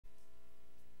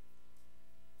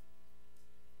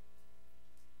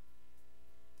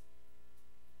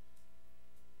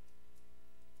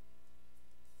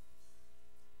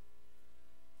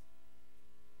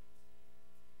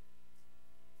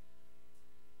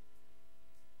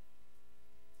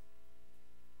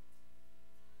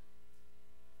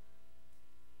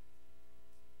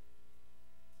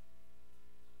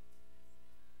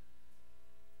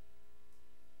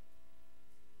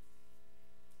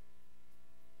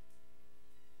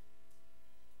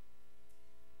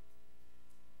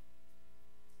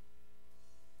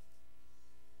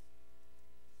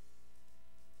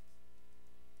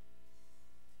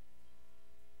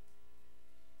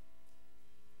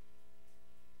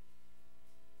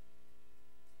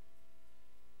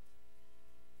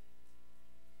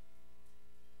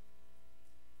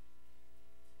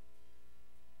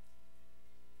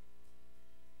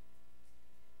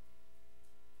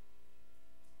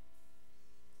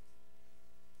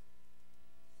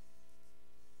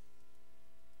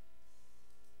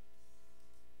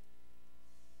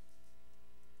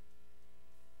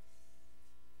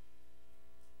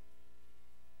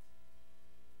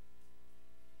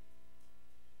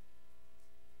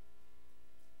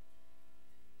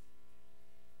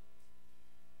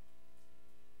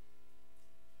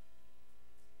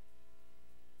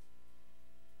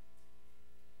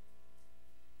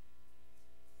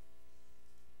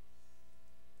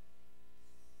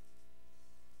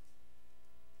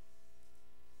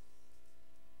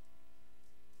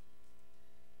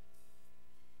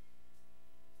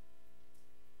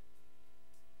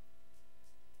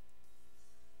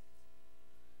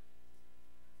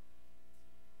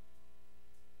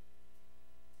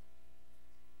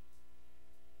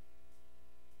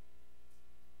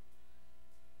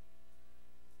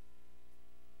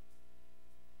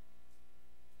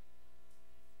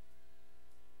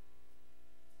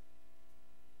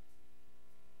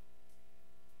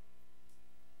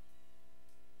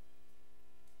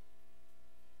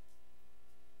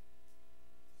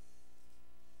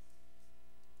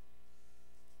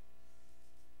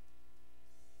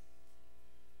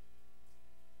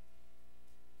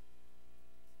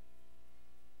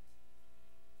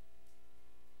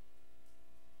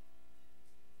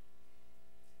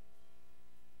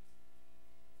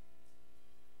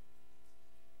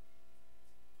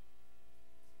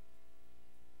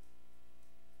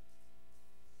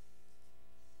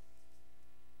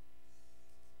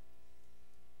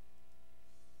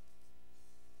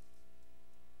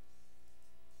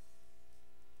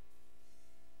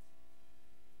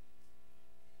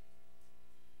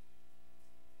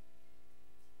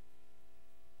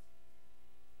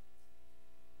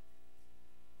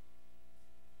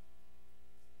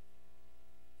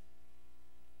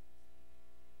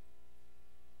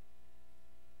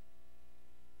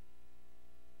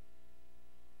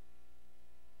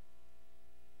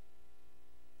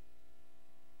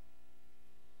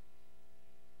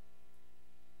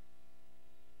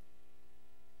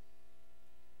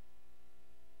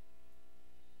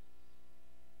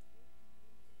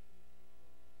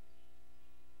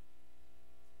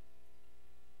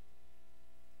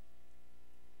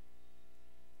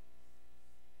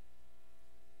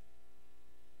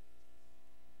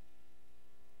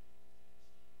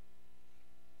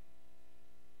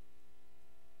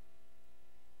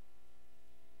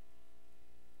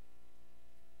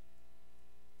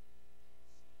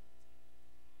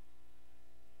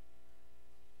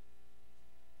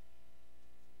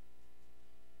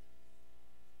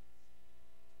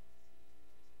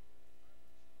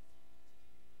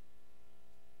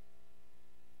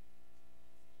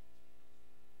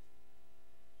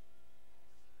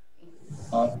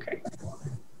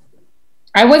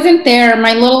I wasn't there.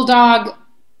 My little dog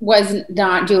was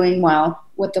not doing well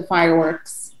with the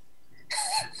fireworks.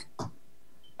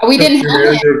 We didn't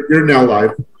have it. You're now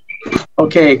live.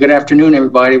 Okay, good afternoon,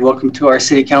 everybody. Welcome to our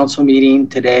City Council meeting.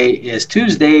 Today is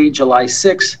Tuesday, July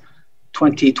 6,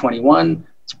 2021.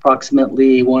 It's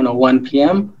approximately 1:01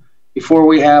 p.m. Before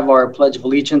we have our Pledge of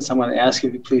Allegiance, I'm going to ask you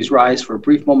if you please rise for a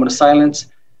brief moment of silence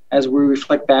as we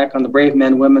reflect back on the brave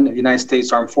men and women of the United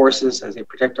States Armed Forces as they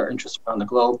protect our interests around the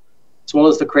globe, as well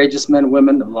as the courageous men and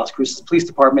women of the Las Cruces Police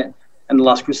Department and the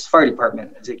Las Cruces Fire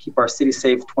Department as they keep our city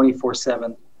safe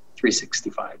 24/7,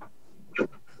 365.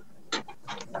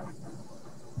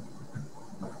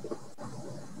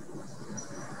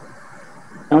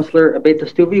 Councilor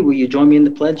Abeyta-Stuve, will you join me in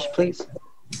the pledge, please?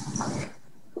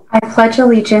 I pledge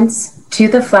allegiance to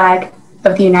the flag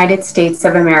of the United States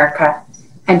of America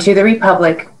and to the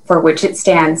republic for which it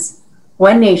stands,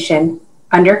 one nation,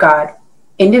 under God,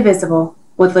 indivisible,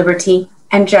 with liberty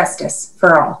and justice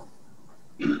for all.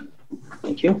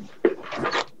 Thank you.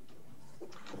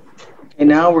 And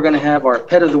now we're going to have our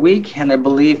pet of the week, and I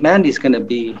believe Mandy's going to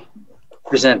be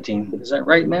presenting. Is that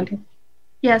right, Mandy?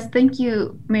 Yes, thank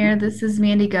you, Mayor. This is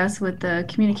Mandy Gus with the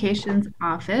Communications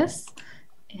Office.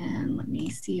 And let me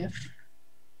see if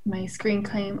my screen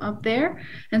came up there.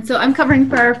 And so I'm covering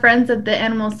for our friends at the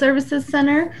Animal Services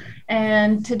Center.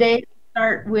 And today we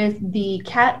start with the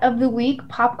cat of the week.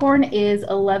 Popcorn is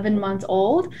 11 months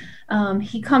old.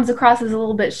 He comes across as a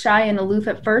little bit shy and aloof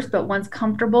at first, but once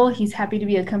comfortable, he's happy to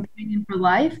be a companion for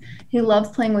life. He loves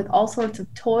playing with all sorts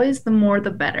of toys. The more, the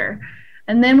better.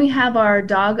 And then we have our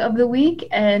dog of the week,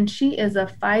 and she is a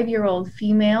 5-year-old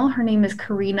female. Her name is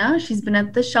Karina. She's been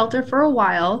at the shelter for a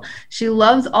while. She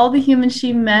loves all the humans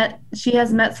she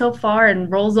has met so far and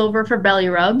rolls over for belly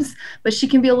rubs, but she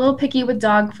can be a little picky with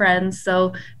dog friends,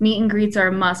 so meet and greets are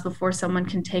a must before someone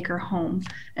can take her home.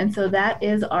 And so that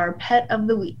is our pet of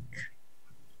the week.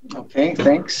 Okay,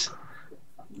 thanks.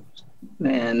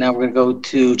 And now we're going to go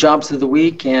to jobs of the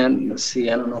week, and let's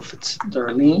see, I don't know if it's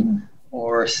Darlene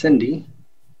or Cindy.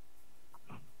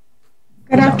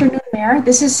 Good afternoon, Mayor.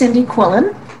 This is Cindy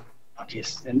Quillen. Okay,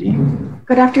 Cindy.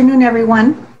 Good afternoon,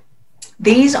 everyone.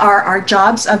 These are our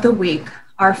jobs of the week.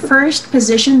 Our first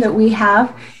position that we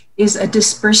have is a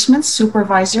disbursement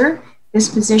supervisor. This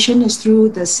position is through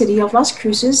the City of Las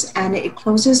Cruces, and it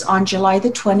closes on July the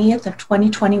 20th of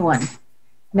 2021.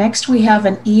 Next, we have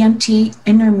an EMT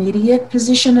intermediate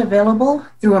position available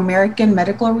through American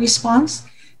Medical Response.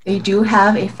 They do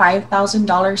have a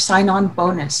 $5,000 sign-on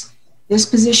bonus. This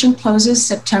position closes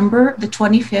September the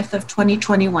 25th of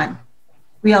 2021.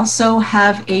 We also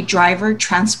have a driver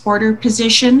transporter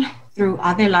position through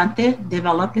Adelante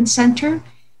Development Center.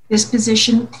 This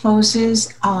position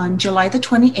closes on July the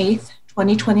 28th,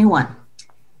 2021.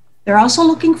 They're also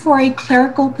looking for a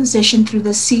clerical position through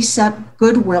the CSEP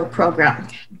Goodwill Program.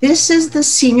 This is the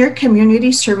Senior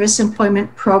Community Service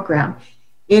Employment Program.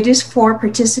 It is for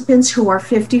participants who are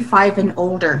 55 and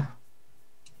older.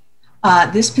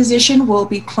 This position will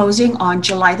be closing on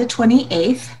July the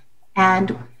 28th,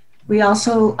 and we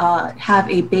also have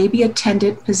a baby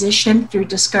attendant position through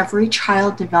Discovery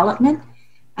Child Development,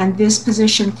 and this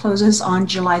position closes on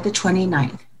July the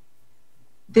 29th.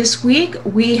 This week,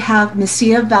 we have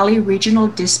Mesilla Valley Regional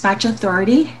Dispatch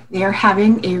Authority. They are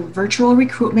having a virtual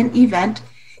recruitment event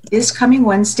this coming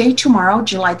Wednesday, tomorrow,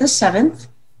 July the 7th,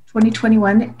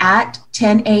 2021 at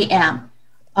 10 a.m.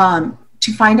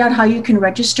 To find out how you can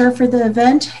register for the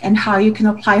event and how you can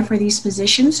apply for these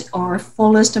positions or a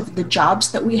full list of the jobs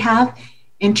that we have,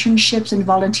 internships and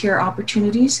volunteer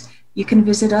opportunities, you can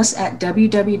visit us at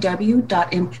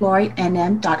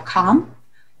www.employnm.com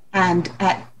and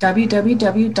at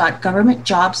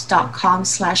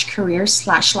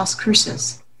www.governmentjobs.com/careers/Las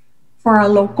Cruces. For our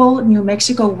local New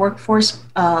Mexico Workforce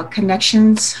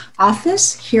Connections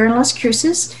office here in Las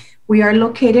Cruces, we are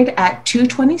located at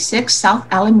 226 South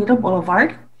Alameda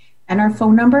Boulevard, and our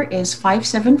phone number is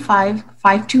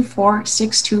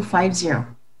 575-524-6250.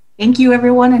 Thank you,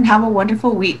 everyone, and have a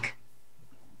wonderful week.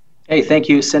 Hey, thank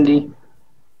you, Cindy.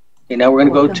 Okay, now we're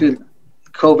going to go to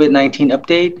COVID-19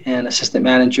 update, and Assistant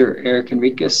Manager Eric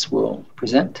Enriquez will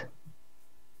present.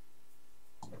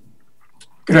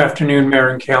 Good afternoon,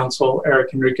 Mayor and Council.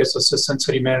 Eric Enriquez, Assistant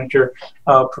City Manager,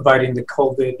 providing the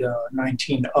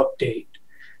COVID-19 update.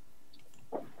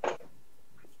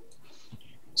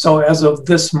 So as of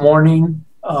this morning,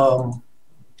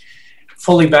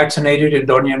 fully vaccinated in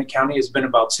Doña Ana County has been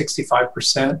about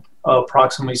 65%.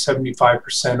 Approximately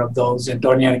 75% of those in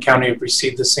Doña Ana County have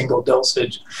received the single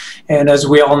dosage. And as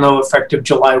we all know, effective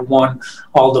July 1,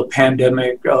 all the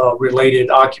pandemic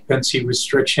related occupancy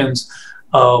restrictions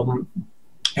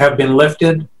have been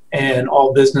lifted. and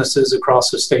all businesses across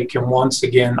the state can once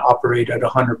again operate at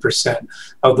 100%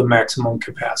 of the maximum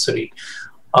capacity.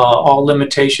 All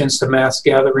limitations to mass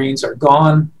gatherings are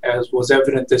gone, as was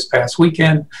evident this past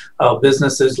weekend.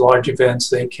 Businesses, large events,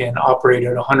 they can operate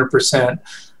at 100%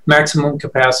 maximum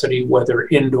capacity, whether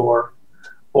indoor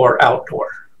or outdoor.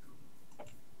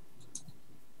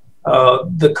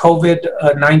 The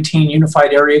COVID-19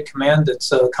 Unified Area Command,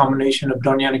 that's a combination of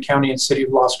Doña Ana County and City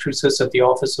of Las Cruces at the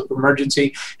Office of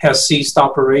Emergency, has ceased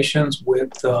operations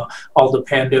with all the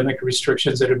pandemic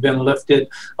restrictions that have been lifted.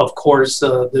 Of course,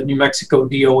 the New Mexico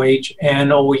DOH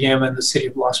and OEM and the City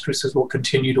of Las Cruces will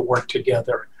continue to work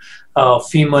together.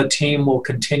 FEMA team will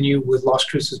continue with Las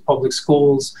Cruces Public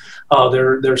Schools.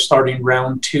 They're starting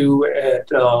round 2 at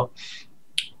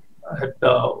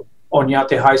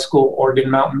Oñate High School, Oregon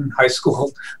Mountain High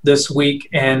School this week,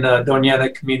 and Doña Ana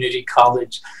Community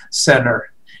College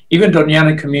Center. Even Doña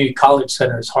Ana Community College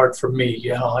Center is hard for me.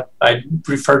 You know, I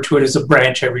refer to it as a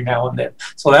branch every now and then.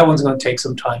 So that one's going to take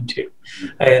some time too.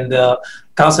 And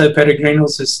Casa de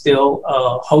Peregrinos is still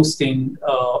hosting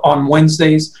on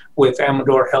Wednesdays with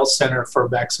Amador Health Center for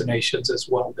vaccinations as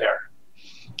well there.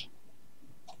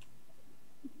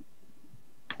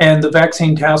 And the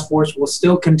Vaccine Task Force will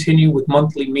still continue with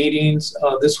monthly meetings.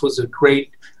 This was a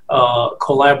great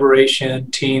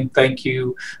collaboration team. Thank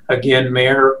you again,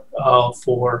 Mayor,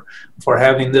 for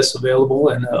having this available,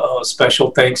 and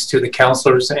special thanks to the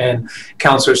councilors and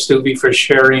Councilor Stuve for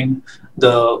sharing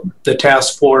the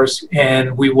task force.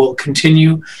 And we will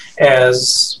continue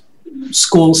as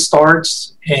school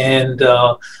starts, and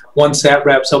once that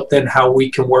wraps up, then how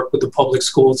we can work with the public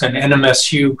schools and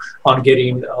NMSU on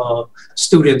getting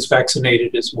students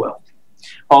vaccinated as well.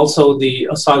 Also, the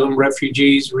asylum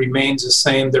refugees remains the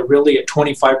same. They're really at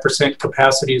 25%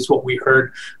 capacity is what we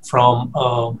heard from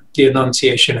the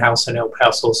Annunciation House in El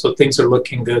Paso. So things are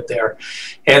looking good there.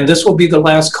 And this will be the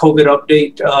last COVID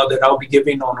update that I'll be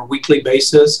giving on a weekly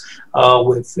basis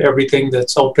with everything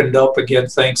that's opened up. Again,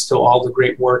 thanks to all the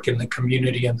great work in the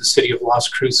community and the City of Las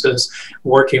Cruces,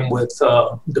 working with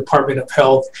Department of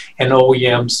Health and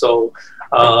OEM. So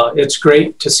it's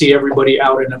great to see everybody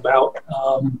out and about.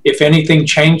 If anything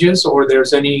changes or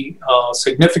there's any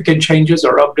significant changes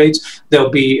or updates, they'll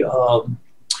be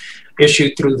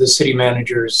issued through the city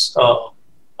manager's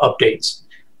updates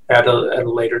at a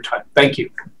later time. Thank you.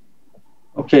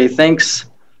 Okay, thanks,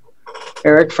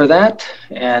 Eric, for that.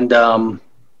 And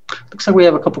looks like we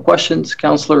have a couple questions.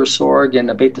 Councilor Sorg and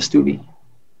Abeyta-Stuve.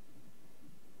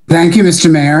 Thank you,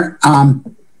 Mr. Mayor.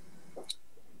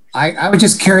 I was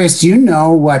just curious, do you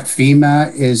know what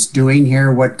FEMA is doing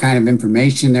here? What kind of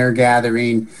information they're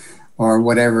gathering or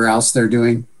whatever else they're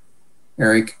doing?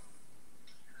 Eric?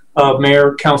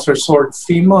 Mayor, Councilor Sword,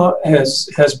 FEMA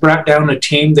has brought down a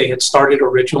team. They had started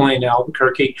originally in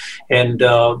Albuquerque, and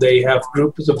they have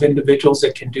groups of individuals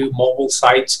that can do mobile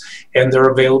sites, and they're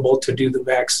available to do the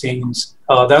vaccines.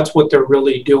 That's what they're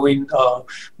really doing.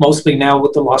 Mostly now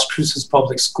with the Las Cruces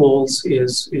Public Schools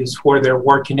is where they're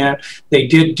working at. They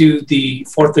did do the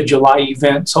 4th of July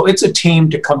event, so it's a team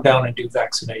to come down and do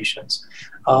vaccinations.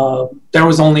 There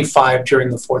was only 5 during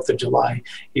the 4th of July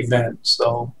event,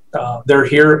 so they're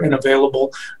here and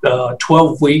available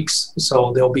 12 weeks,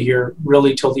 so they'll be here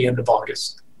really till the end of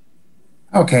August.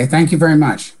 Okay, thank you very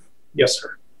much. Yes,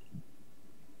 sir.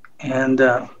 And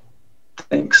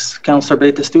thanks. Councilor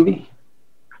Abeyta-Stuve.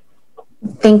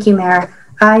 Thank you, Mayor.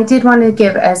 I did want to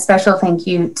give a special thank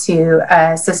you to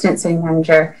Assistant City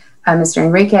Manager Mr.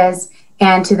 Enriquez,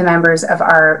 and to the members of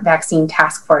our vaccine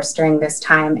task force during this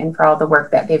time and for all the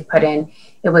work that they've put in.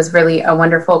 It was really a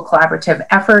wonderful collaborative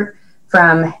effort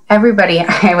from everybody,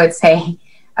 I would say,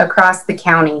 across the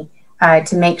county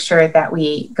to make sure that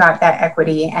we got that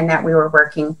equity and that we were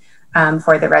working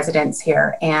for the residents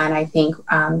here. And I think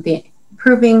the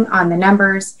improving on the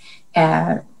numbers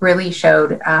really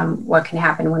showed what can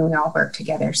happen when we all work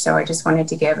together. So I just wanted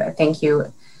to give a thank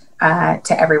you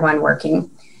to everyone working.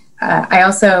 I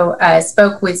also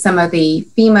spoke with some of the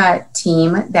FEMA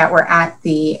team that were at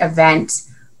the event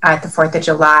at the 4th of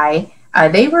July.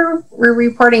 They were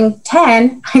reporting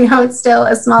 10. I know it's still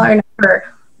a smaller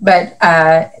number, but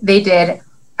they did.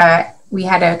 We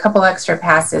had a couple extra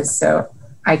passes, so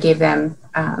I gave them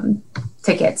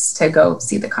tickets to go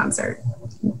see the concert.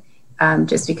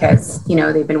 Just because, you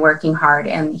know, they've been working hard,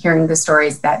 and hearing the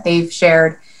stories that they've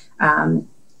shared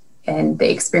and the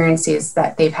experiences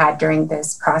that they've had during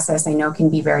this process, I know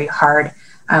can be very hard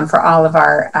for all of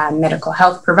our medical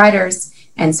health providers.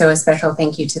 And so a special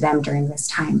thank you to them during this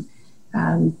time.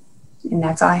 And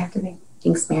that's all I have to say.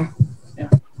 Thanks, Mayor. Yeah.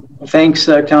 Thanks,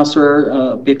 Councilor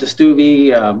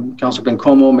Abeyta-Stuve, Councilor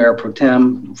Bencomo, Mayor Pro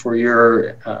Tem, for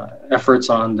your efforts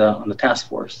on the task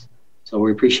force. So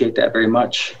we appreciate that very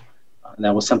much.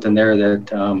 That was something there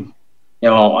that you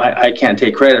know, I can't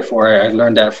take credit for. I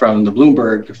learned that from the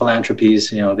Bloomberg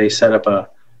Philanthropies. You know, they set up a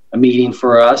meeting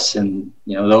for us, and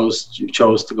you know, those who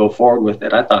chose to go forward with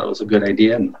it, I thought it was a good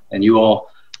idea, and you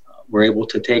all were able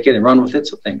to take it and run with it.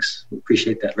 So thanks, we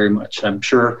appreciate that very much. I'm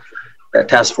sure that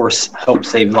task force helped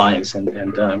save lives,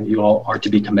 and you all are to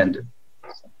be commended.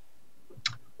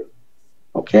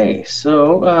 Okay,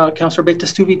 so Councilor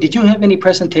Abeyta-Stuve, did you have any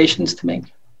presentations to make?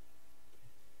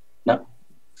 No.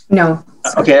 No.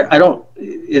 Okay, I don't.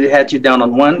 It had you down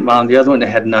on one, on the other one it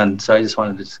had none. So I just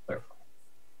wanted to just clarify.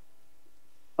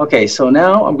 Okay, so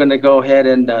now I'm going to go ahead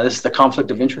and this is the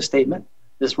conflict of interest statement.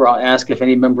 This is where I'll ask if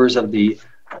any members of the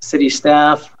city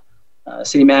staff,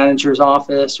 city manager's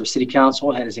office, or city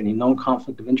council has any known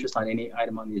conflict of interest on any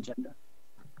item on the agenda.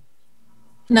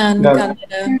 None. None.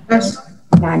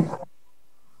 None.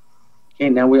 Okay,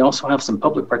 now we also have some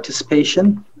public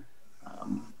participation.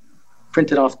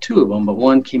 Printed off two of them, but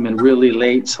one came in really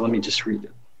late, so let me just read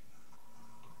it.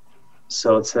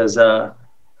 So it says,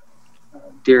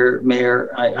 Dear Mayor,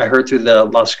 I heard through the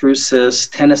Las Cruces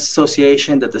Tennis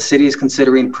Association that the city is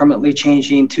considering permanently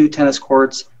changing 2 tennis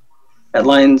courts at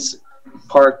Lions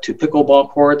Park to pickleball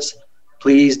courts.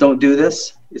 Please don't do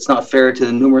this. It's not fair to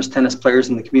the numerous tennis players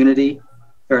in the community.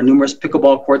 There are numerous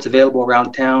pickleball courts available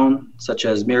around town, such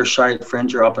as Mearshite,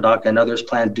 Fringer, Apodaca, and others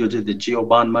planned due to the GEO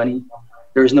bond money.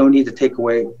 There is no need to take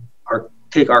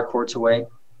our courts away.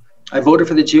 I voted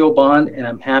for the GEO bond, and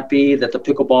I'm happy that the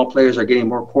pickleball players are getting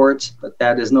more courts, but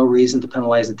that is no reason to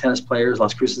penalize the tennis players.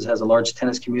 Las Cruces has a large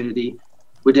tennis community.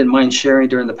 We didn't mind sharing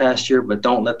during the past year, but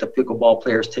don't let the pickleball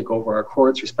players take over our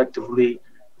courts, respectively.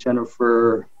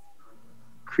 Jennifer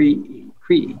Cree.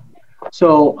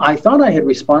 So I thought I had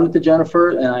responded to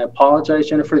Jennifer, and I apologize,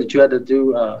 Jennifer, that you had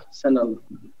to send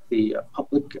the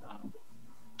public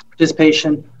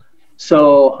participation.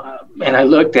 So, and I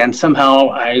looked, and somehow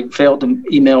I failed to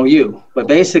email you. But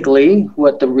basically,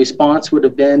 what the response would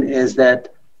have been is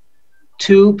that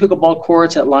 2 pickleball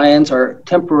courts at Lions are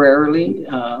temporarily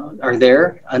are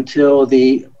there until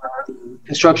the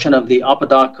construction of the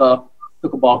Apodaca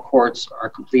pickleball courts are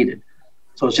completed.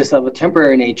 So it's just of a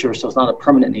temporary nature, so it's not a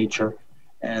permanent nature.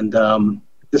 And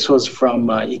this was from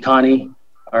Ikani,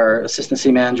 our assistant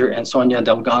city manager, and Sonia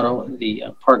Delgado, the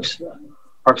Parks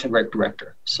and Rec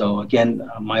director. So again,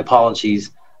 my apologies,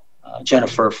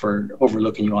 Jennifer, for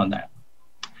overlooking you on that.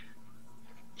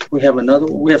 We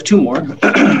have 2 more.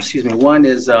 Excuse me. One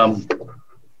is,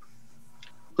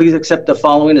 please accept the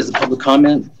following as a public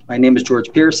comment. My name is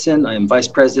George Pearson. I am Vice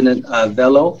President of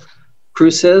Velo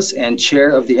Cruces and Chair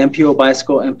of the MPO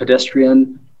Bicycle and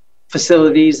Pedestrian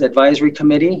Facilities Advisory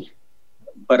Committee,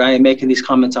 but I am making these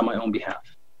comments on my own behalf.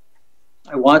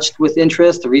 I watched with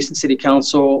interest the recent City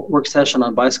Council work session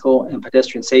on bicycle and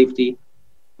pedestrian safety.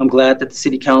 I'm glad that the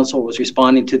City Council was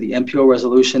responding to the MPO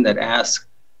resolution that asks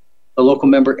the local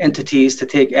member entities to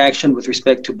take action with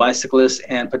respect to bicyclists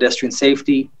and pedestrian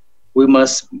safety. We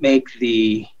must make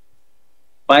the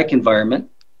bike environment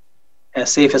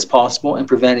as safe as possible and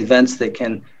prevent events that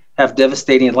can have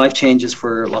devastating life changes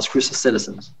for Las Cruces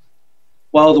citizens.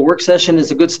 While the work session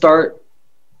is a good start,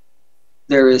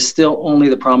 there is still only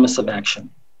the promise of action.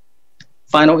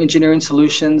 Final engineering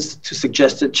solutions to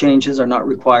suggested changes are not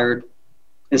required.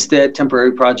 Instead,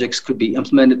 temporary projects could be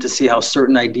implemented to see how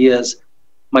certain ideas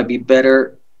might be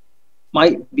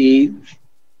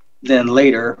then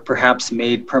later perhaps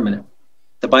made permanent.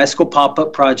 The bicycle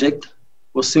pop-up project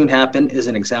will soon happen is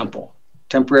an example.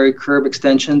 Temporary curb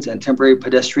extensions and temporary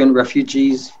pedestrian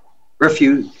refuge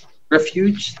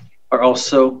are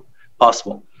also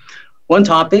possible. One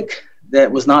topic that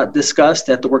was not discussed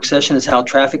at the work session is how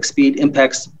traffic speed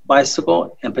impacts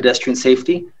bicycle and pedestrian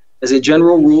safety. As a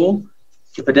general rule,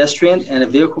 a pedestrian and a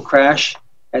vehicle crash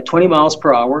at 20 miles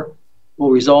per hour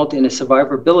will result in a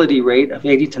survivability rate of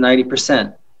 80 to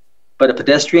 90%. But a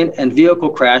pedestrian and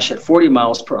vehicle crash at 40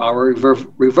 miles per hour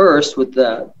reversed with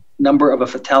the number of a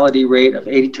fatality rate of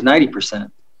 80 to 90%.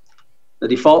 The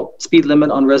default speed limit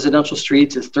on residential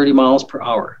streets is 30 miles per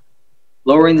hour.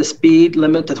 Lowering the speed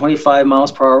limit to 25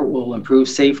 miles per hour will improve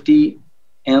safety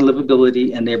and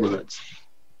livability in neighborhoods.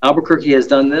 Albuquerque has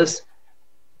done this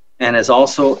and has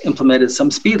also implemented some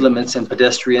speed limits in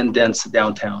pedestrian dense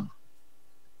downtown.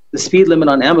 The speed limit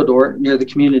on Amador near the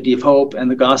Community of Hope and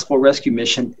the Gospel Rescue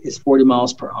Mission is 40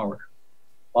 miles per hour.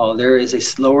 While there is a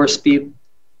slower speed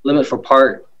limit for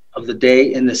part of the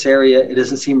day in this area, it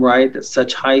doesn't seem right that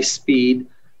such high speed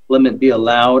limit be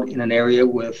allowed in an area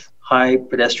with high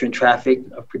pedestrian traffic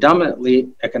of predominantly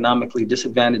economically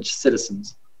disadvantaged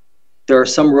citizens. There are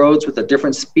some roads with a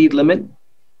different speed limit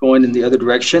going in the other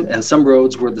direction, and some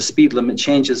roads where the speed limit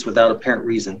changes without apparent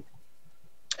reason.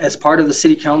 As part of the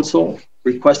City Council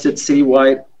requested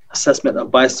citywide assessment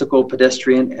of bicycle,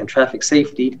 pedestrian, and traffic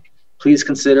safety, please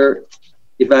consider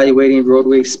evaluating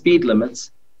roadway speed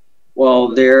limits. While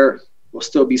there will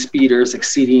still be speeders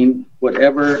exceeding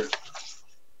whatever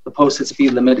the posted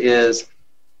speed limit is,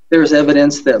 there is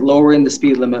evidence that lowering the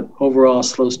speed limit overall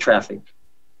slows traffic.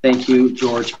 Thank you,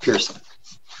 George Pearson.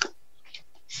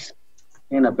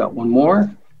 And I've got one more.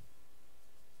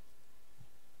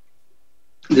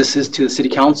 This is to the City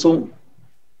Council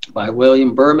by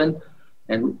William Berman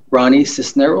and Ronnie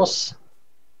Cisneros,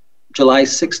 July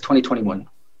 6, 2021.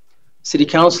 City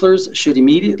councilors should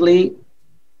immediately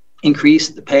increase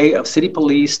the pay of city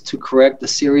police to correct the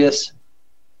serious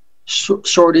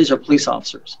shortage of police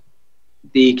officers.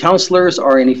 The councilors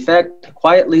are in effect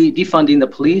quietly defunding the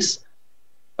police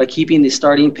by keeping the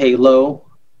starting pay low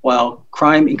while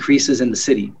crime increases in the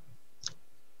city.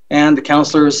 And the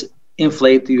councilors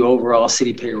inflate the overall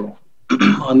city payroll.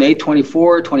 On May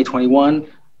 24, 2021,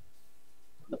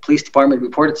 the police department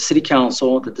reported to City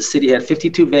Council that the city had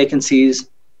 52 vacancies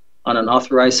on an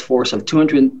authorized force of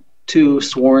 202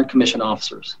 sworn commission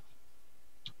officers.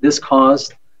 This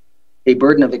caused a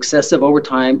burden of excessive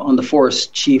overtime on the force,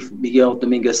 Chief Miguel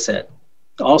Dominguez said.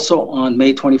 Also on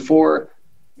May 24,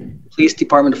 police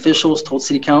department officials told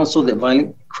City Council that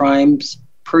violent crimes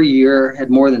per year had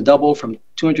more than doubled from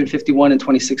 251 in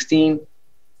 2016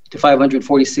 to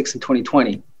 546 in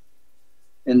 2020.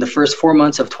 In the first 4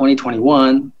 months of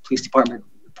 2021, police department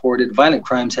reported violent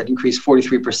crimes had increased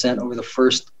 43% over the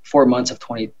first 4 months of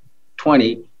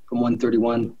 2020 from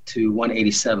 131 to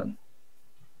 187.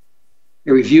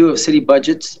 A review of city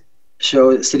budgets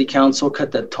showed that City Council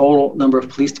cut the total number of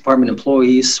police department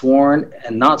employees sworn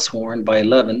and not sworn by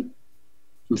 11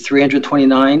 from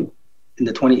 329 in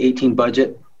the 2018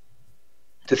 budget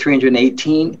to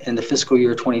 318 in the fiscal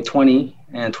year 2020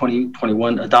 and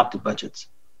 2021 adopted budgets,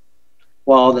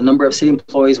 while the number of city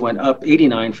employees went up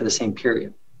 89 for the same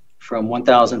period, from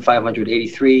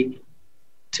 1,583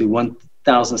 to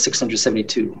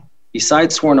 1,672.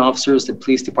 Besides sworn officers, the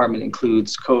police department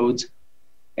includes codes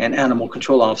and animal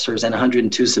control officers and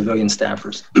 102 civilian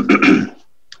staffers.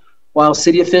 While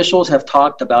city officials have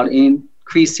talked about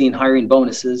increasing hiring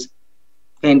bonuses,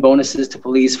 paying bonuses to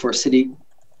police for City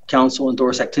Council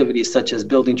endorsed activities such as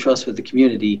building trust with the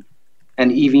community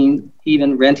and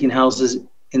even renting houses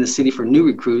in the city for new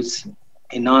recruits,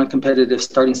 a non-competitive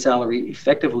starting salary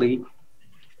effectively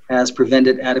has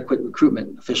prevented adequate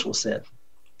recruitment, officials said.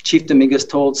 Chief Dominguez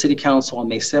told City Council on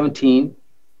May 17,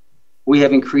 we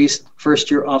have increased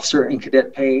first-year officer and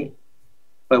cadet pay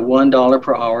by $1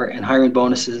 per hour, and hiring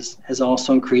bonuses has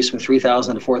also increased from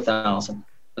 $3,000 to $4,000,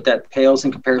 but that pales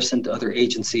in comparison to other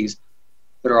agencies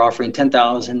that are offering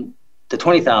 $10,000 to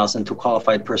 $20,000 to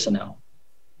qualified personnel.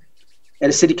 At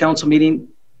a City Council meeting,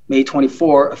 May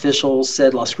 24, officials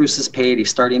said Las Cruces paid a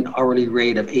starting hourly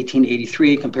rate of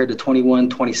 $18.83 compared to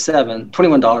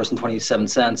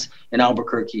 $21.27 in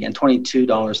Albuquerque and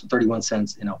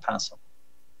 $22.31 in El Paso.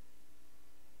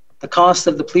 The cost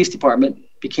of the police department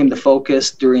became the focus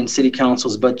during City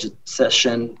Council's budget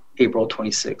session, April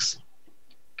 26.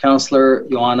 Councilor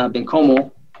Joanna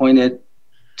Bencomo pointed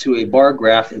to a bar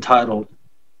graph entitled,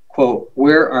 quote,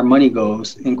 "Where Our Money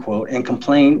Goes," end quote, and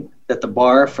complained that the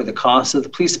bar for the cost of the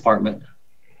police department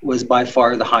was by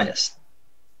far the highest.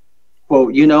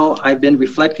 Quote, "You know, I've been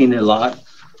reflecting a lot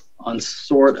on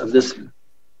sort of this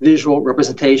visual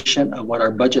representation of what our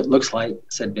budget looks like,"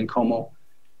 said Bencomo.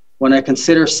 "When I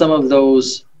consider some of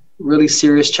those really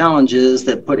serious challenges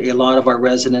that put a lot of our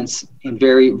residents in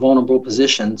very vulnerable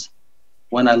positions,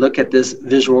 when I look at this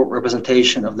visual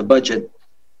representation of the budget,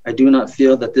 I do not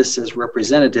feel that this is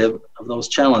representative of those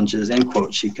challenges," end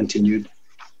quote, she continued.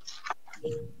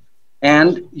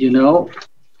 And, you know,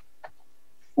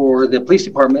 for the police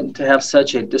department to have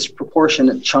such a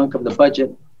disproportionate chunk of the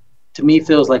budget, to me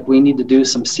feels like we need to do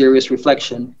some serious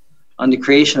reflection on the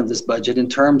creation of this budget in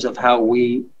terms of how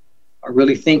we are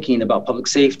really thinking about public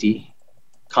safety,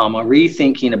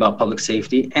 rethinking about public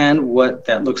safety and what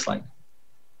that looks like.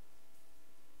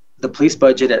 The police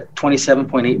budget at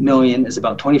 $27.8 million is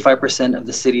about 25% of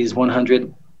the city's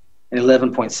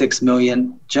 $111.6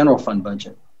 million general fund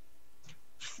budget.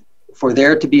 For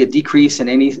there to be a decrease in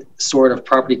any sort of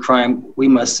property crime, we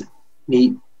must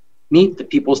meet the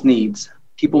people's needs.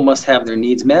 People must have their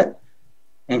needs met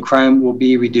and crime will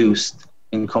be reduced,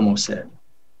 Bencomo said.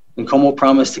 Bencomo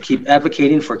promised to keep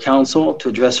advocating for council to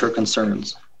address her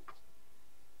concerns.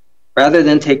 Rather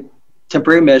than take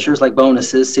temporary measures like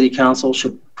bonuses, City Council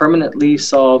should permanently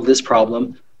solve this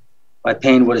problem by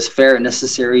paying what is fair and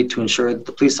necessary to ensure that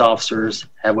the police officers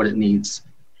have what it needs.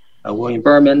 William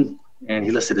Berman, and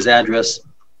he listed his address,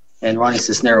 and Ronnie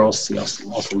Cisneros, he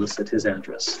also listed his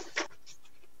address.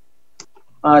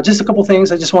 Just a couple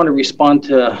things. I just want to respond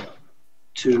to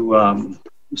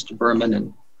Mr. Berman.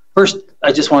 And first,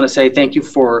 I just want to say thank you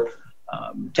for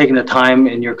taking the time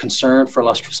and your concern for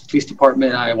Las Cruces Police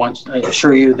Department. I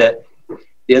assure you that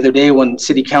the other day when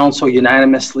City Council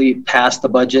unanimously passed the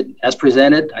budget as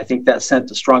presented, I think that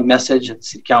sent a strong message that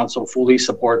City Council fully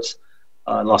supports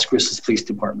Las Cruces Police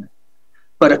Department.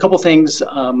 But a couple things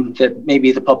that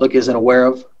maybe the public isn't aware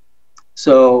of.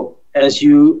 So as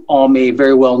you all may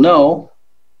very well know,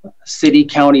 city,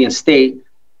 county, and state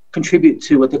contribute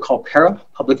to what they call PERA,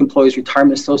 Public Employees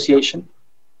Retirement Association.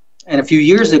 And a few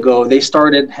years ago, they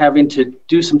started having to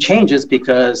do some changes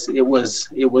because it was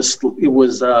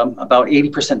about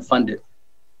 80% funded,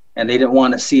 and they didn't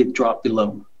want to see it drop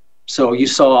below. So you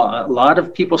saw a lot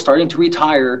of people starting to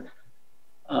retire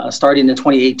starting in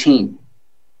 2018.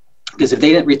 Because if they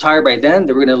didn't retire by then,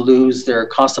 they were going to lose their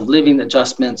cost of living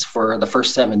adjustments for the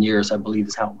first 7 years, I believe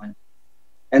is how it went.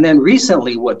 And then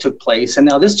recently what took place, and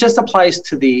now this just applies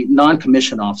to the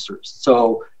non-commissioned officers.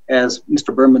 So as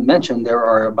Mr. Berman mentioned, there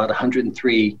are about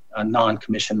 103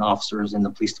 non-commissioned officers in the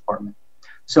police department.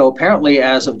 So apparently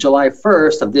as of July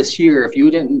 1st of this year, if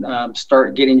you didn't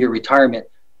start getting your retirement,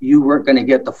 you weren't going to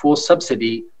get the full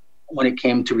subsidy when it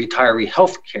came to retiree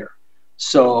health care.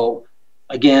 So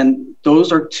again,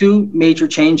 those are two major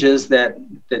changes that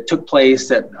took place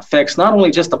that affects not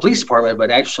only just the police department, but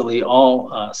actually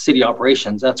all city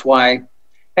operations. That's why,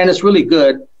 and it's really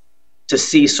good to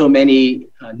see so many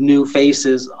new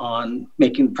faces on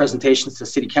making presentations to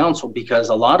City Council, because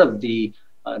a lot of the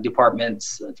department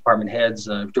heads,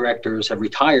 directors have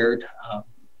retired,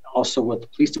 also with the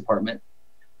police department.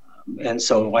 And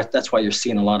so that's why you're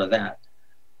seeing a lot of that.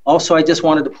 Also, I just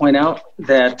wanted to point out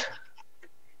that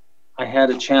I had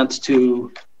a chance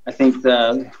to, I think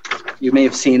you may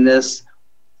have seen this,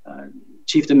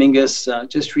 Chief Dominguez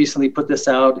just recently put this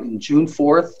out in June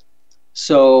 4th.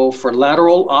 So for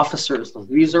lateral officers,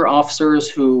 these are officers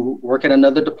who work at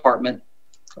another department,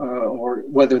 or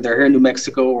whether they're here in New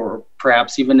Mexico or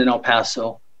perhaps even in El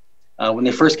Paso. When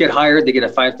they first get hired, they get a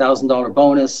 $5,000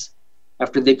 bonus.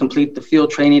 After they complete the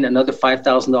field training, another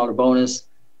 $5,000 bonus.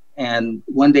 And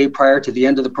 1 day prior to the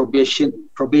end of the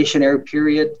probationary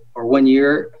period, or 1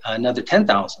 year, another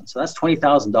 $10,000. So that's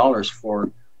 $20,000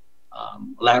 for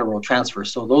lateral transfer.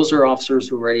 So those are officers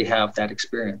who already have that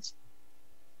experience.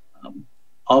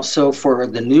 Also, for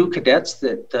the new cadets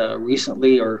that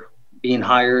recently are being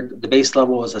hired, the base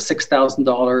level is a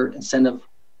 $6,000 incentive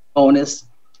bonus.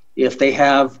 If they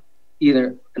have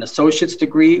either an associate's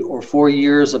degree or 4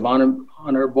 years of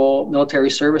honorable military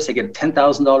service, they get a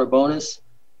 $10,000 bonus.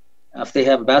 If they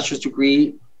have a bachelor's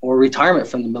degree or retirement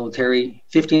from the military,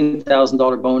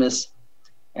 $15,000 bonus.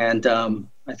 And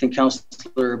I think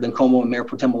Councilor Bencomo and Mayor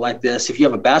Pro Tem will like this. If you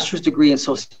have a bachelor's degree in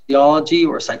sociology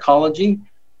or psychology,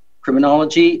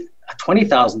 criminology, a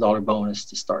 $20,000 bonus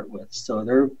to start with. So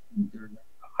they're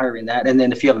hiring that. And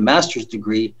then if you have a master's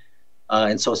degree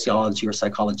in sociology or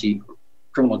psychology,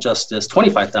 criminal justice,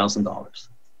 $25,000.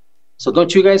 So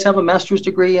don't you guys have a master's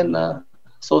degree in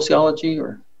sociology?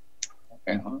 Or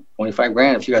okay, well, 25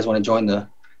 grand if you guys want to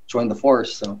join the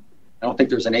force. So I don't think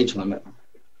there's an age limit.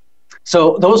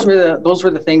 So those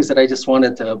were the things that I just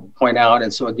wanted to point out.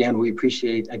 And so again, we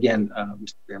appreciate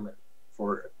Mr. Berman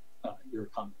for your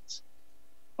comments.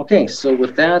 Okay, so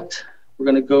with that, we're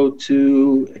going to go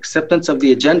to acceptance of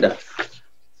the agenda.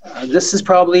 This is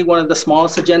probably one of the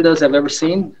smallest agendas I've ever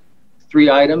seen. 3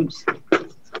 items.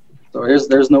 So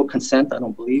there's no consent, I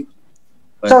don't believe.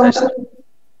 But so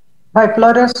by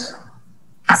Flores.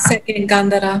 Second,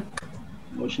 Gandara.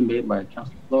 Motion made by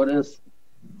Councilor Flores,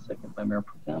 second by Mayor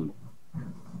Pro Tem.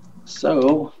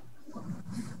 So,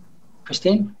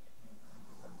 Christine?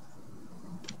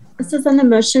 This is on the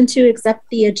motion to accept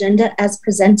the agenda as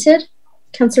presented.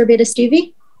 Councilor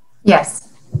Abeyta-Stuve?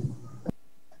 Yes.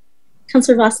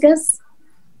 Councilor Vasquez?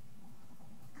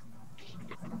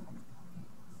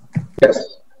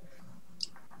 Yes.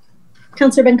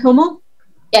 Councilor Bencomo?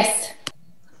 Yes.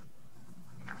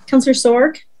 Councilor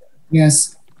Sorg?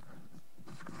 Yes.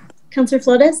 Councilor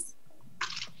Flores?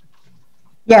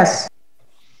 Yes.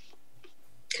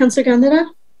 Councilor Gandara?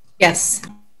 Yes.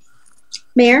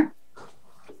 Mayor?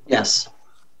 Yes.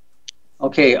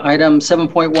 Okay, item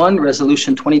 7.1,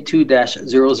 resolution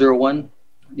 22-001.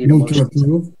 Need a Move to motion.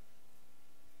 approve.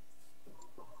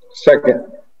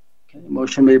 Second. Okay,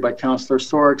 motion made by Councilor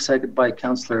Sorg, second by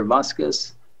Councilor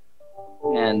Vasquez.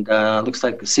 And looks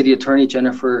like the City Attorney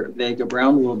Jennifer Vega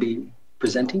Brown will be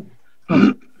presenting.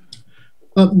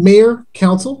 Mayor,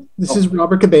 Council, this is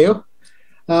Robert Cabello.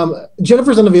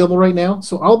 Jennifer's unavailable right now,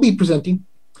 so I'll be presenting.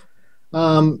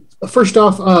 First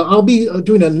off, I'll be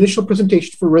doing an initial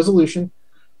presentation for resolution.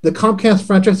 The Comcast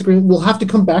franchise agreement will have to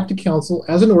come back to Council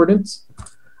as an ordinance.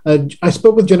 I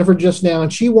spoke with Jennifer just now,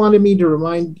 and she wanted me to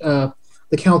remind the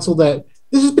Council that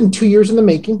this has been 2 years in the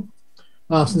making,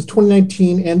 since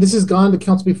 2019, and this has gone to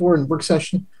Council before in work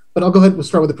session. But I'll go ahead and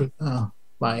start with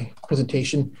my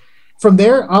presentation. From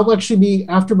there, I'll actually be,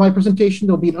 after my presentation,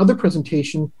 there'll be another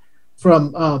presentation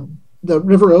from the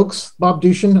River Oaks, Bob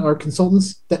Dushin, our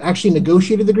consultants that actually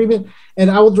negotiated the agreement,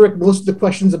 and I will direct most of the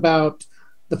questions about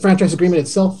the franchise agreement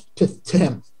itself to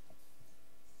him.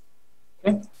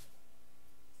 Okay.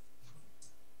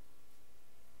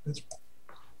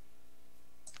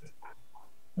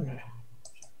 Okay.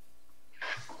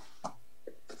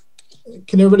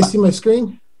 Can everybody see my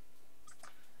screen?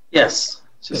 Yes.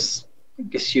 Just, I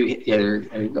guess yeah,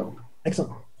 there you go.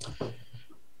 Excellent.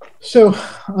 So,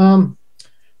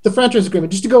 the franchise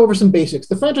agreement, just to go over some basics.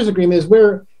 The franchise agreement is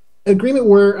an agreement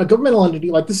where a governmental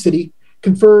entity like the city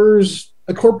confers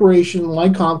a corporation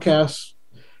like Comcast.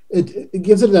 It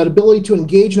gives it that ability to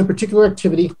engage in a particular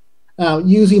activity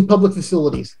using public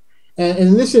facilities. And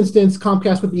in this instance,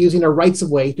 Comcast would be using a rights of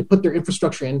way to put their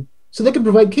infrastructure in so they can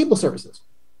provide cable services.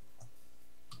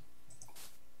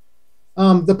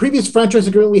 The previous franchise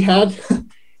agreement we had,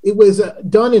 it was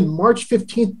done in March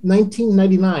 15th,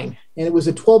 1999, and it was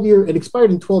a 12-year, it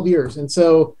expired in 12 years. And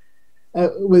so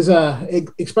it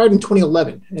expired in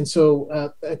 2011. And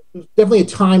so definitely a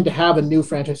time to have a new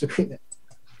franchise agreement.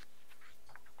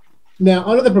 Now,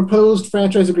 under the proposed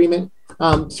franchise agreement,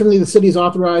 certainly the city is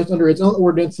authorized under its own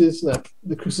ordinances, the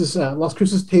Las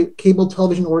Cruces Cable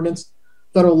Television Ordinance,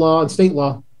 federal law, and state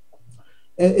law.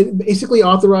 It basically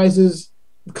authorizes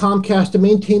Comcast to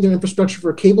maintain their infrastructure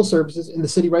for cable services in the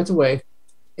city rights of way.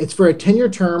 It's for a 10-year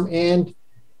term, and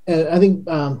I think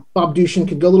Bob Dushin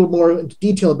could go a little more into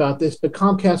detail about this, but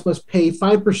Comcast must pay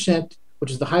 5%,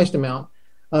 which is the highest amount,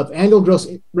 of annual gross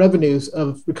revenues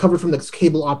recovered from the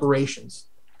cable operations.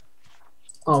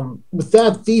 With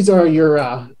that, these are your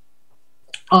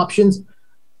options.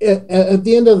 At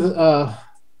the end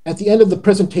of the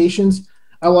presentations,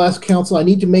 I will ask Council. I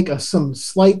need to make some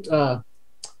slight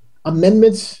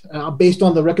amendments based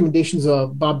on the recommendations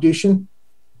of Bob Dushin.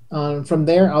 From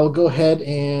there, I'll go ahead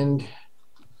and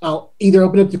I'll either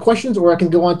open it to questions or I can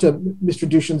go on to Mr.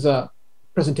 Dushin's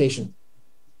presentation.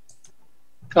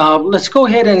 Let's go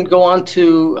ahead and go on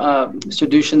to Mr.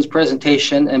 Dushin's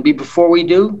presentation. And before we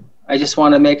do, I just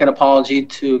want to make an apology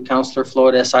to Councilor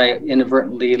Flores. I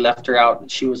inadvertently left her out.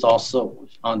 She was also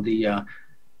on the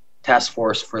task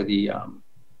force for the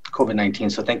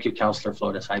COVID-19. So thank you, Councilor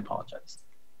Flores. I apologize.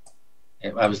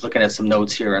 I was looking at some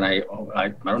notes here, and I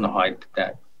don't know how I did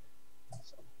that.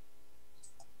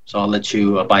 So I'll let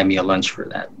you buy me a lunch for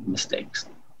that mistake.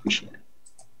 Appreciate it.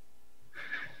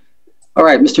 All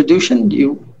right, Mr.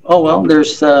 Dushin, oh well,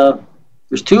 there's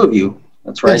two of you.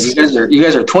 That's right. Yes. You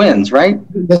guys are twins, right?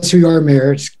 Yes, we are,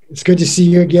 Mayor. It's good to see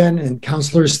you again, and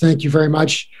councilors, thank you very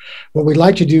much. What we'd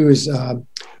like to do is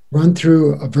run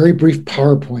through a very brief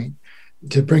PowerPoint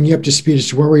to bring you up to speed as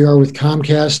to where we are with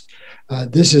Comcast.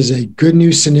 This is a good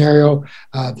news scenario.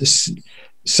 This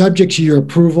subject to your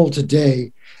approval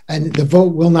today, and the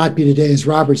vote will not be today, as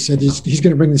Robert said. He's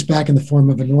going to bring this back in the form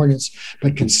of an ordinance,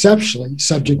 but conceptually,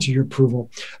 subject to your approval.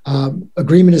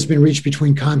 Agreement has been reached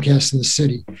between Comcast and the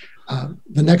city.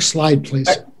 The next slide, please.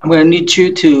 I'm going to need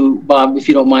you to, Bob, if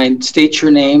you don't mind, state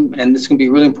your name, and this is going to be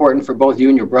really important for both you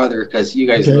and your brother because you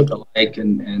guys look alike,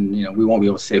 and we won't be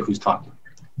able to say who's talking.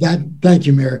 Thank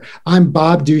you, Mayor. I'm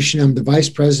Bob Dushin. I'm the Vice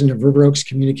President of River Oaks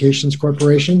Communications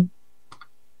Corporation.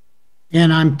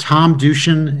 And I'm Tom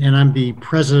Dushin, and I'm the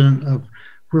President of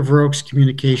River Oaks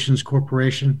Communications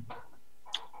Corporation.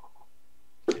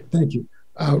 Thank you.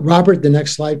 Robert, the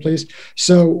next slide, please.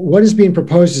 So what is being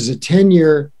proposed is a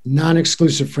 10-year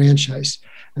non-exclusive franchise.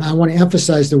 And I want to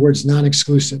emphasize the words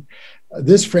non-exclusive.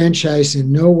 This franchise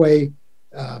in no way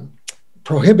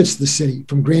prohibits the city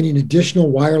from granting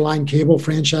additional wireline cable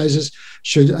franchises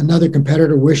should another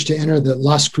competitor wish to enter the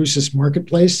Las Cruces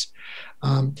marketplace.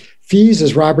 Fees,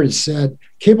 as Robert has said,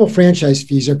 cable franchise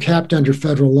fees are capped under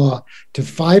federal law to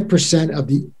 5% of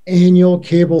the annual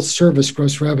cable service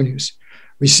gross revenues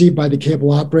received by the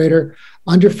cable operator.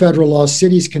 Under federal law,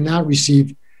 cities cannot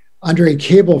receive, under a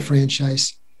cable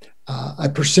franchise, a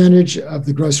percentage of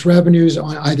the gross revenues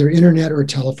on either internet or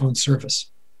telephone service.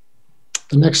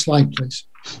 The next slide, please.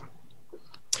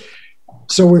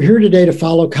 So we're here today to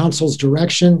follow council's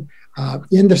direction.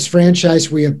 In this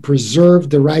franchise, we have preserved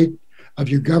the right of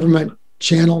your government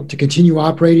channel to continue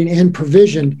operating and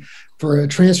provisioned for a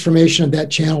transformation of that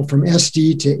channel from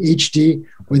SD to HD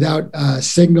without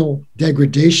signal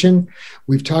degradation.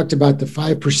 We've talked about the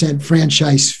 5%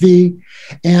 franchise fee,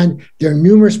 and there are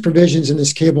numerous provisions in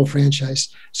this cable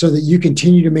franchise so that you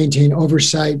continue to maintain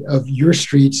oversight of your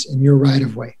streets and your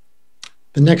right-of-way.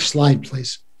 The next slide,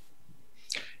 please.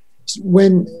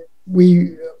 When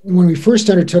we first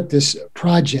undertook this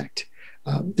project,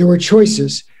 there were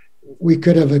choices. We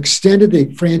could have extended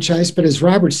the franchise, but as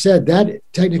Robert said, that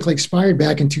technically expired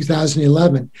back in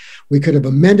 2011. We could have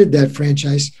amended that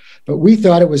franchise, but we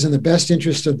thought it was in the best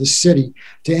interest of the city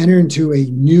to enter into a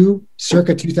new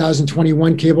circa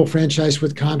 2021 cable franchise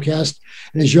with Comcast.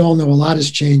 And as you all know, a lot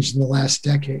has changed in the last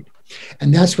decade.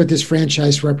 And that's what this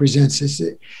franchise represents.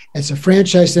 It's a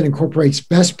franchise that incorporates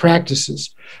best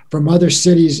practices from other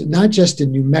cities, not just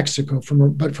in New Mexico,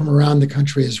 but from around the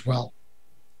country as well.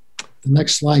 The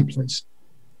next slide, please.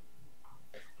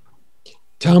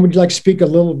 Tom, would you like to speak a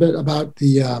little bit about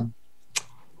the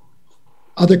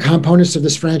other components of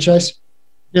this franchise?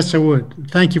 Yes, I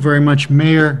would. Thank you very much,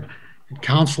 Mayor, and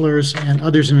councilors, and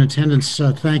others in attendance.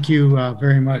 Thank you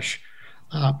very much.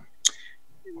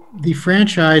 The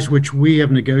franchise which we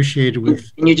have negotiated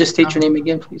with... Can you just state your name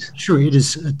again, please? Sure. It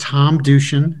is Tom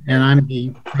Dushin, and I'm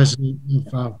the president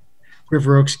of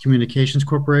River Oaks Communications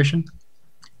Corporation.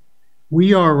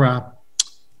 We are,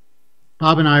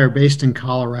 Bob and I are based in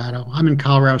Colorado. I'm in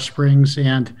Colorado Springs,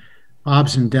 and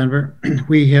Bob's in Denver.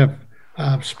 We have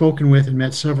spoken with and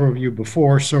met several of you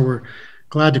before, so we're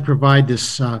glad to provide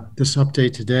this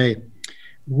update today.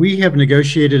 We have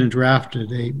negotiated and drafted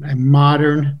a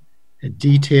modern, a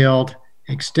detailed,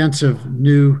 extensive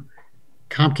new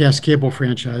Comcast cable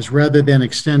franchise rather than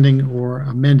extending or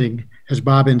amending, as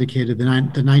Bob indicated, the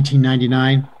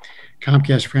 1999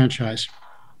 Comcast franchise.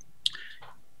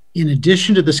 In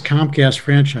addition to this Comcast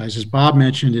franchise, as Bob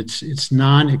mentioned, it's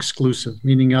non-exclusive,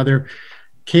 meaning other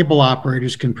cable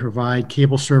operators can provide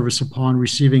cable service upon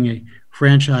receiving a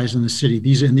franchise in the city.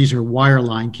 These are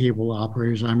wireline cable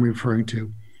operators I'm referring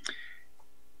to.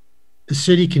 The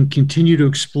city can continue to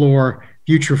explore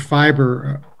future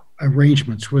fiber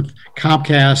arrangements with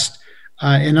Comcast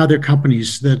and other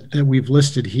companies that we've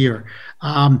listed here.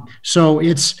 So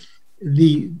it's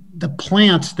the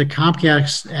plant that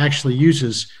Comcast actually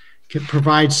uses can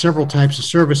provide several types of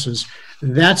services.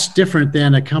 That's different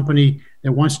than a company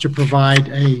that wants to provide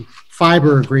a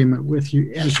fiber agreement with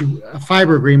you, a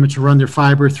fiber agreement to run their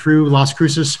fiber through Las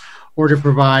Cruces or to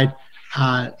provide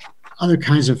other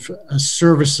kinds of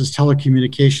services,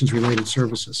 telecommunications related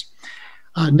services.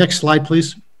 Next slide,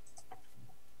 please.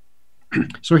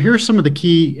 So here are some of the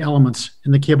key elements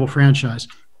in the cable franchise.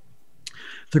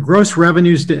 The gross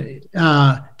revenues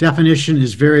definition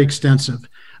is very extensive.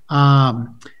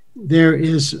 There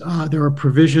are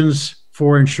provisions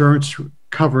for insurance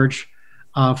coverage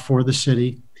for the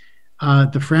city.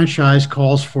 The franchise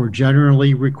calls for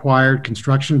generally required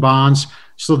construction bonds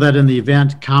so that in the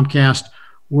event Comcast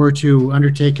were to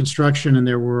undertake construction and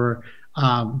there were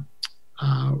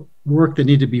work that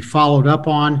needed to be followed up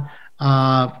on,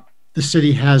 the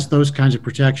city has those kinds of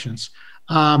protections.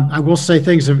 I will say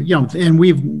things of, and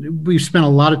we've spent a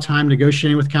lot of time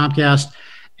negotiating with Comcast,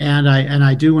 and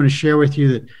I do want to share with you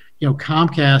that,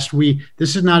 Comcast,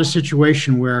 this is not a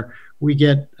situation where we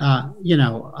get,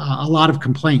 a lot of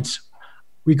complaints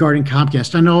regarding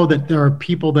Comcast. I know that there are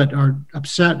people that are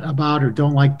upset about or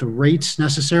don't like the rates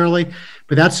necessarily,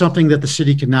 but that's something that the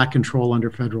city cannot control under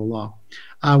federal law.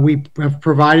 We have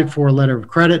provided for a letter of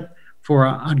credit for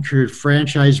an uncured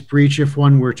franchise breach if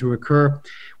one were to occur.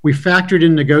 We factored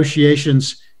in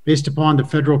negotiations based upon the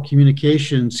Federal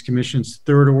Communications Commission's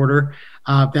third order.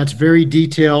 That's very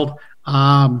detailed.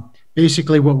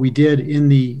 Basically, what we did in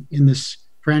this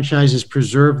franchise is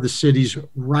preserve the city's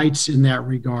rights in that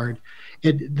regard.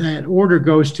 That order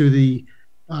goes to the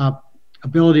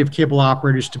ability of cable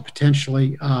operators to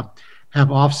potentially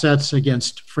have offsets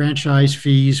against franchise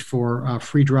fees for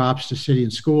free drops to city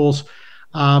and schools.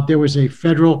 There was a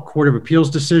federal court of appeals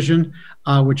decision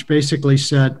which basically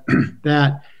said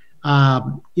that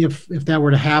if that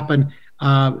were to happen,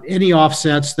 any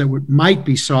offsets that might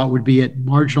be sought would be at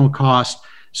marginal cost.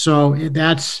 So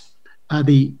that's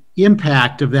the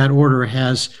impact of that order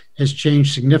has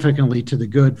changed significantly to the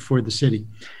good for the city.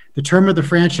 The term of the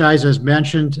franchise, as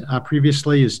mentioned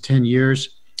previously, is 10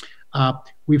 years.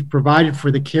 We've provided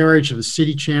for the carriage of the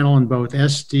city channel in both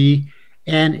SD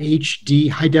and HD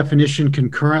high definition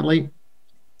concurrently.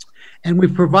 And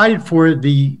we've provided for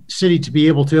the city to be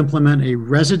able to implement a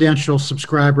residential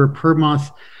subscriber per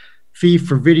month fee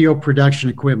for video production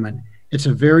equipment. It's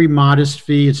a very modest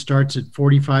fee. It starts at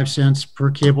 45 cents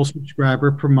per cable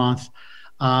subscriber per month.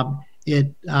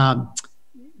 It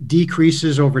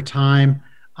decreases over time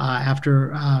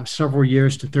after several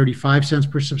years to 35 cents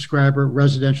per subscriber,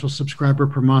 residential subscriber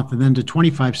per month, and then to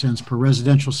 25 cents per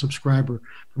residential subscriber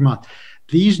per month.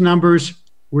 These numbers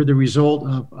were the result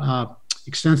of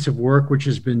extensive work which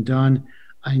has been done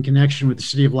in connection with the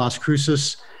city of Las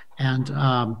Cruces and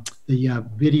the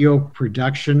video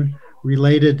production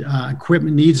related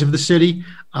equipment needs of the city.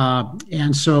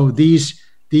 And so these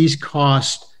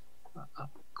costs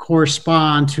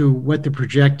correspond to what the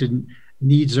projected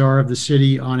needs are of the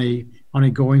city on a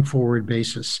going forward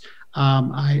basis.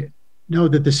 I know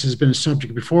that this has been a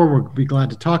subject before. We'll be glad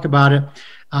to talk about it.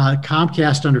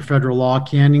 Comcast under federal law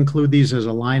can include these as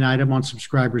a line item on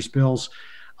subscribers' bills.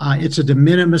 It's a de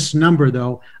minimis number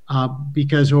though,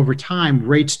 because over time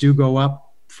rates do go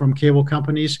up from cable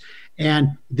companies.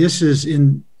 And this is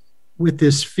with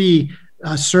this fee,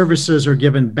 services are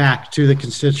given back to the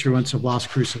constituents of Las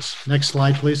Cruces. Next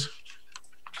slide, please.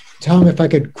 Tom, if I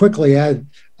could quickly add,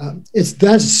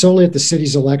 that's solely at the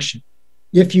city's election.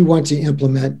 If you want to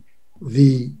implement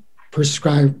the per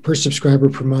subscriber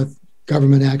per month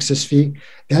government access fee,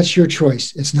 that's your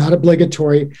choice. It's not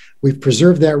obligatory. We've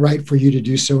preserved that right for you to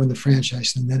do so in the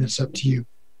franchise, and then it's up to you.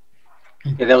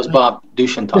 Yeah, that was Bob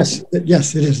Dushan talking.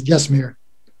 Yes, it is. Yes, Mayor.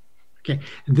 Okay,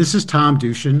 and this is Tom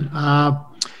Dushan.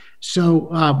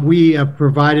 We have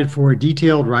provided for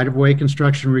detailed right-of-way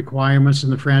construction requirements in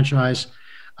the franchise.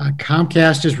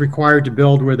 Comcast is required to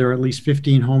build where there are at least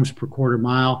 15 homes per quarter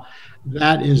mile.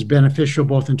 That is beneficial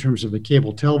both in terms of a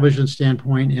cable television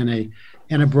standpoint and a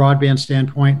broadband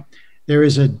standpoint. There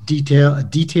is a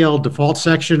detailed default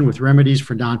section with remedies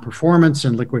for non-performance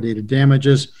and liquidated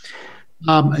damages.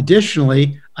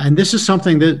 Additionally, and this is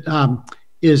something that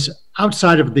is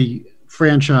outside of the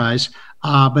franchise,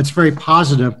 but it's very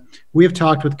positive. We have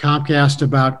talked with Comcast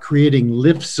about creating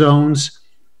lift zones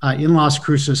in Las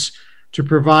Cruces to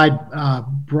provide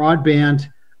broadband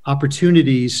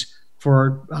opportunities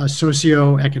for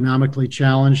socioeconomically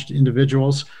challenged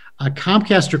individuals.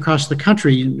 Comcast across the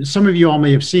country, some of you all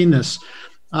may have seen this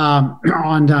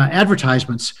on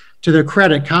advertisements. To their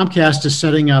credit, Comcast is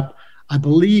setting up, I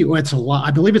believe it's a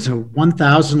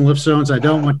 1,000 lift zones. I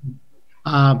don't want to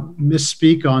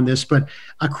misspeak on this, but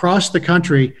across the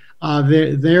country,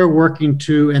 they're working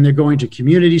to, and they're going to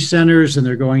community centers, and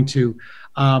they're going to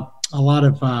a lot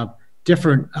of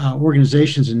different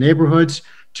organizations and neighborhoods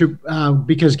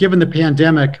because given the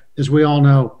pandemic, as we all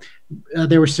know,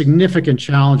 there were significant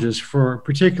challenges for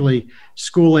particularly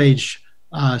school-age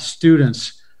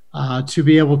students to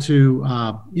be able to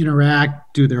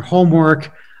interact, do their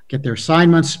homework, get their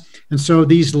assignments. And so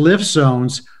these lift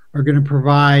zones are going to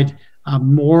provide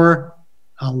more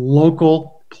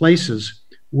local places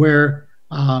where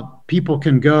people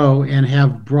can go and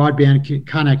have broadband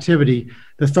connectivity.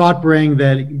 The thought being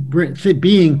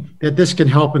that this can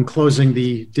help in closing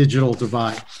the digital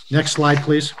divide. Next slide,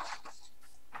 please.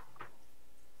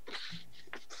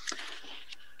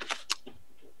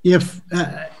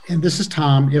 And this is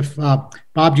Tom,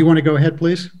 Bob, do you want to go ahead,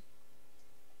 please?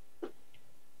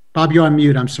 Bob, you're on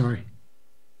mute, I'm sorry.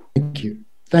 Thank you.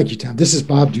 Thank you, Tom. This is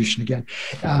Bob Dushan again.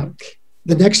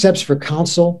 The next steps for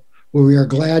council, where we are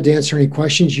glad to answer any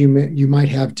questions you might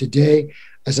have today.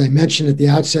 As I mentioned at the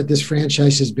outset, this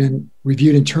franchise has been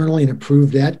reviewed internally and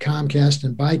approved at Comcast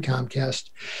and by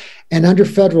Comcast. And under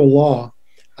federal law,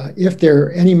 if there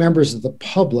are any members of the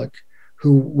public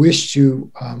who wish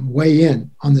to weigh in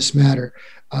on this matter,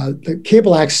 the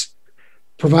Cable Acts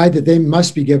provide that they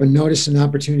must be given notice and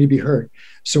opportunity to be heard.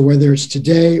 So whether it's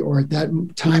today or at that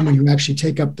time when you actually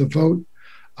take up the vote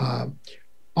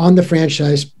on the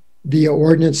franchise via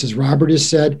ordinance, as Robert has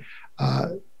said,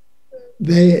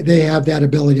 they have that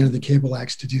ability under the Cable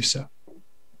Acts to do so.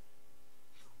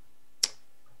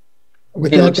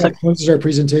 With that closes our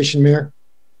presentation, Mayor.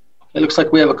 It looks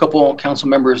like we have a couple council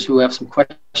members who have some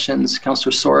questions,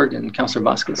 Councilor Sorg and Councilor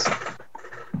Vasquez.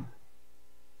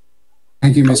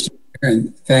 Thank you, Mr. Mayor,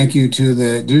 and thank you to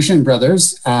the Dushan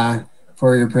brothers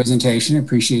for your presentation.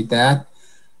 Appreciate that.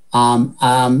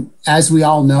 As we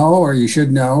all know, or you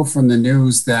should know from the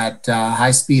news, that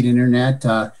high-speed internet,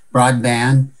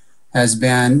 broadband, has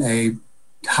been a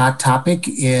hot topic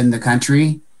in the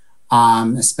country,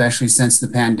 especially since the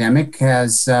pandemic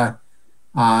has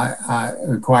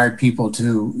required people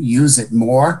to use it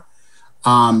more.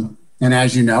 And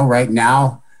as you know, right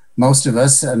now, most of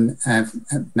us,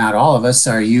 not all of us,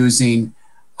 are using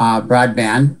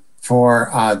broadband for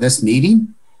this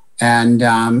meeting. And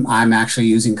I'm actually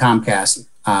using Comcast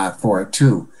for it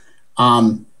too.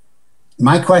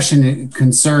 My question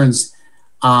concerns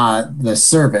the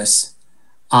service.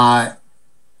 My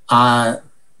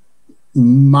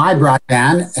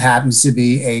broadband happens to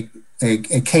be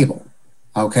a cable,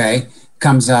 okay?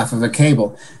 Comes off of a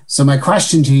cable. So my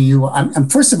question to you,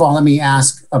 first of all, let me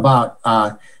ask about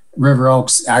River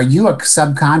Oaks. Are you a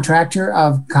subcontractor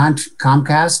of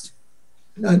Comcast?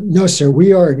 No, sir.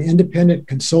 We are an independent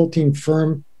consulting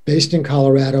firm based in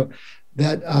Colorado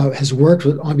that has worked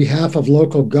on behalf of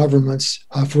local governments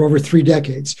for over 3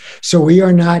 decades. So we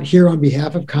are not here on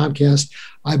behalf of Comcast.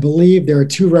 I believe there are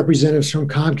 2 representatives from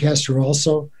Comcast who are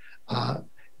also,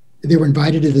 they were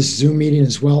invited to this Zoom meeting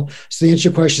as well. So the answer to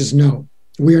your question is no.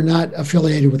 We are not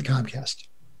affiliated with Comcast.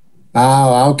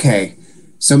 Oh, okay.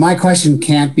 So my question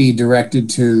can't be directed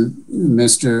to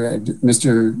Mr.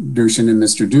 Dushin and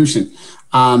Mr. Dushin.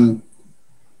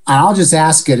 I'll just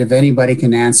ask it if anybody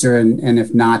can answer, and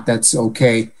if not, that's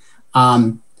okay.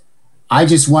 I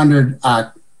just wondered,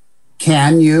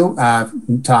 can you,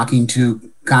 talking to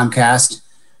Comcast,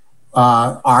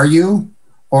 are you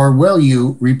or will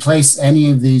you replace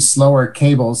any of these slower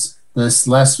cables with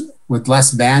less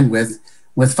bandwidth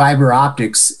with fiber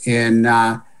optics in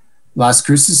Las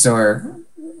Cruces or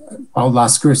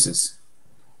Las Cruces?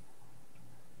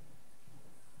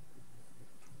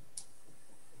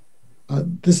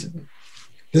 This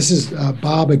is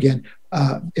Bob again.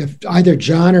 If either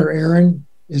John or Aaron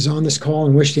is on this call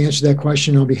and wish to answer that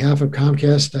question on behalf of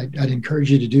Comcast, I'd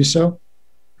encourage you to do so.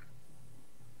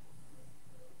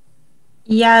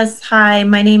 Yes, hi,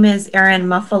 my name is Erin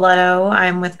Muffaletto.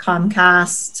 I'm with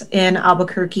Comcast in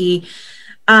Albuquerque.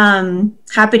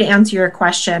 Happy to answer your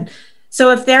question.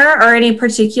 So if there are any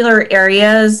particular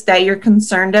areas that you're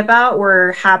concerned about,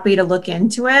 we're happy to look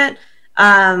into it.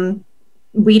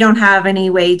 We don't have any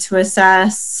way to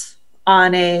assess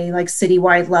on a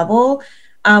citywide level.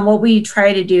 What we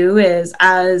try to do is,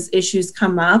 as issues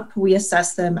come up, we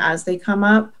assess them as they come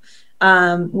up.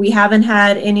 We haven't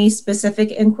had any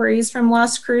specific inquiries from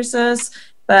Las Cruces,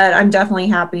 but I'm definitely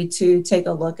happy to take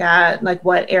a look at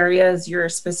what areas you're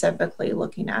specifically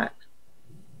looking at.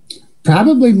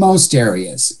 Probably most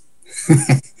areas,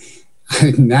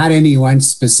 not any one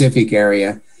specific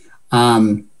area.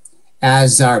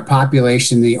 As our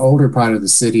population, the older part of the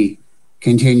city,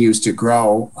 continues to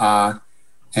grow,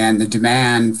 and the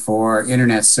demand for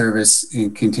internet service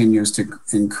continues to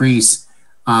increase,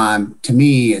 to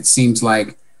me, it seems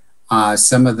like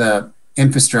some of the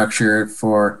infrastructure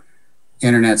for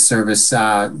internet service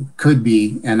could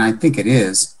be, and I think it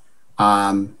is,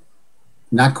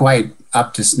 not quite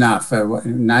up to snuff,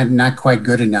 not quite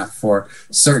good enough for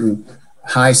certain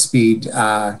high-speed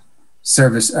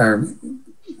service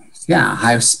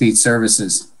high-speed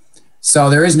services. So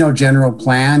there is no general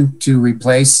plan to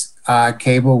replace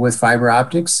cable with fiber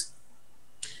optics?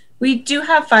 We do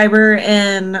have fiber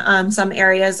in some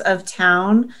areas of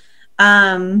town.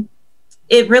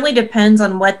 It really depends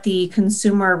on what the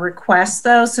consumer requests,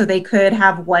 though. So they could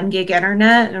have 1 gig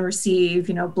internet and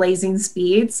receive, blazing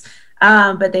speeds,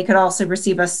 but they could also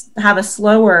have a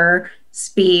slower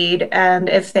speed. And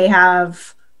if they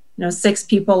have 6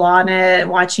 people on it,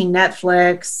 watching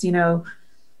Netflix,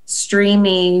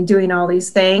 streaming, doing all these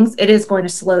things, it is going to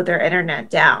slow their internet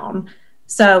down.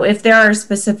 So if there are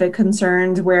specific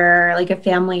concerns where a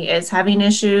family is having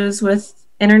issues with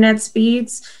internet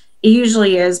speeds, it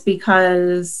usually is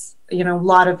because, a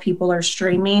lot of people are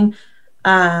streaming,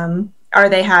 or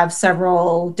they have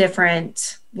several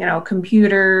different,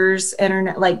 computers,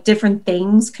 internet, different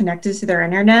things connected to their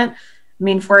internet. I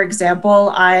mean, for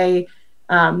example, I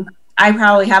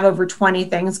probably have over 20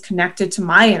 things connected to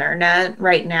my internet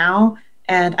right now,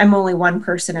 and I'm only one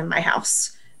person in my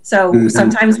house. So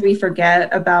sometimes we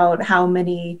forget about how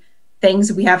many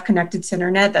things we have connected to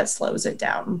internet that slows it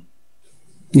down.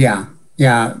 Yeah,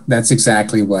 that's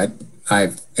exactly what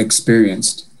I've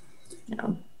experienced.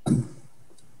 Yeah.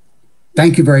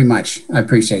 Thank you very much. I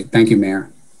appreciate it. Thank you, Mayor.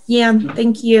 Yeah,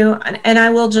 thank you. And I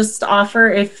will just offer,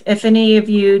 if any of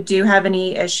you do have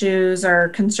any issues or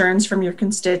concerns from your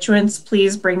constituents,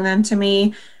 please bring them to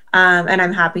me, and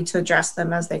I'm happy to address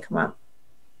them as they come up.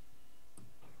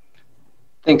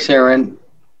 Thanks, Aaron.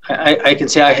 I can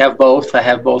say I have both. I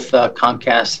have both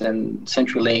Comcast and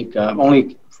CenturyLink,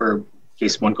 only for in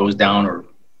case one goes down,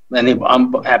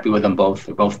 I'm happy with them both.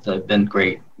 They've both been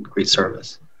great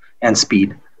service and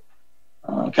speed.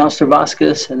 Councilor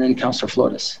Vasquez and then Councilor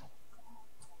Flores.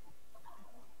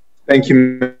 Thank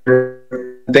you.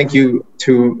 Thank you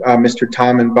to Mr.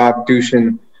 Tom and Bob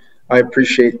Dushin. I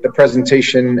appreciate the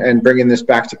presentation and bringing this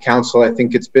back to council. I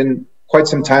think it's been quite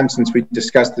some time since we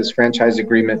discussed this franchise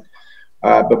agreement,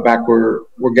 but we're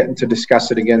getting to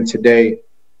discuss it again today.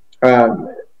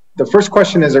 The first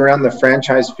question is around the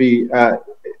franchise fee.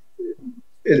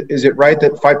 is it right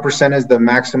that 5% is the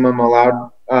maximum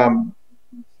allowed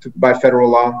by federal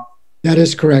law? That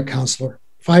is correct, Councilor.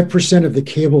 5% of the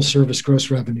cable service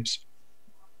gross revenues.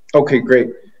 Okay, great.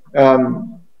 I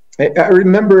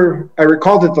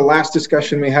recall that the last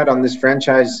discussion we had on this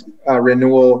franchise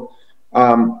renewal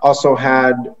also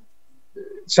had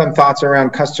some thoughts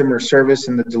around customer service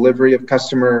and the delivery of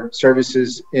customer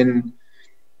services in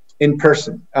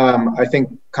person. I think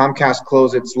Comcast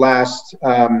closed its last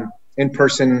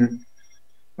in-person,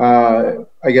 I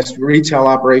guess, retail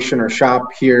operation or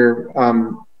shop here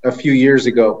a few years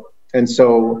ago. And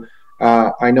so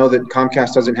I know that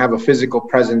Comcast doesn't have a physical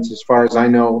presence, as far as I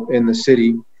know, in the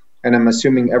city. And I'm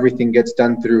assuming everything gets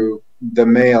done through the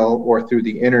mail or through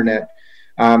the internet.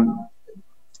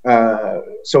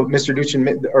 So Mr.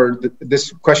 Duchin,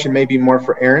 this question may be more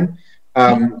for Aaron.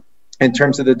 In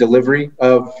terms of the delivery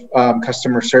of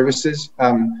customer services,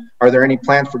 are there any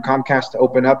plans for Comcast to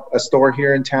open up a store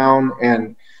here in town?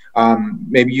 And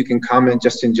maybe you can comment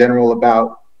just in general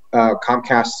about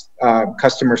Comcast's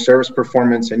customer service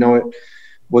performance. I know it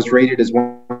was rated as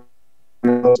one of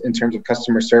those in terms of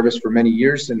customer service for many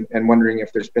years, and wondering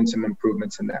if there's been some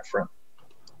improvements in that front.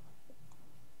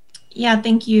 Yeah,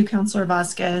 thank you, Councilor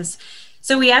Vasquez.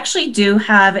 So we actually do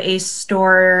have a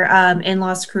store in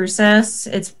Las Cruces.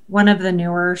 It's one of the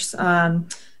newer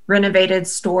renovated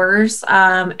stores.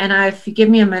 And if you give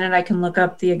me a minute, I can look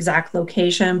up the exact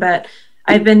location, but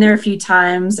I've been there a few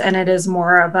times, and it is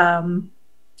more of,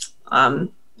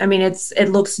 I mean, it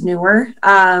looks newer,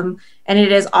 and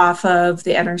it is off of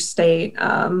the interstate.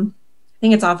 I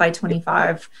think it's off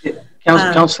I-25.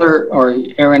 Councilor or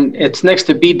Aaron, it's next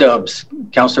to B-Dubs,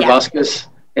 Councilor Vasquez.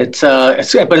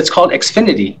 But it's called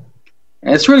Xfinity,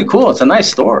 and it's really cool. It's a nice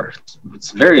store.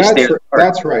 It's very state-of-the-art.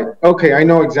 That's right. Okay, I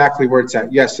know exactly where it's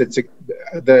at. Yes,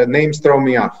 the names throw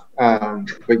me off,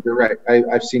 but you're right.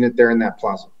 I've seen it there in that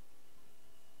plaza.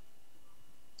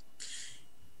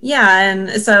 Yeah,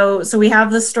 and so we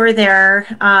have the store there,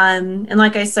 and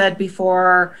like I said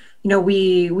before, you know,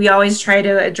 we always try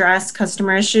to address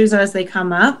customer issues as they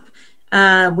come up.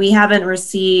 We haven't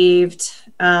received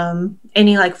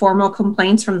any like formal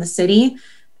complaints from the city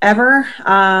ever.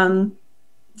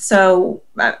 So,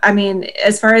 I mean,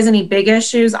 as far as any big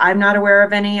issues, I'm not aware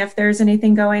of any if there's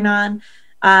anything going on.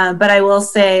 But I will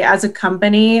say, as a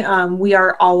company, we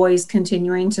are always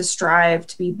continuing to strive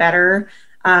to be better,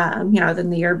 you know, than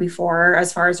the year before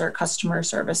as far as our customer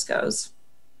service goes.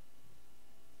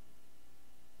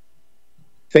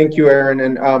 Thank you, Aaron.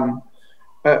 And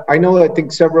I know, I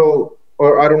think several,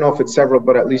 or I don't know if it's several,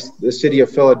 but at least the city of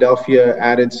Philadelphia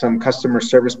added some customer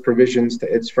service provisions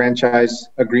to its franchise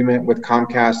agreement with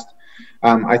Comcast,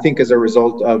 I think as a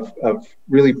result of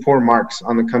really poor marks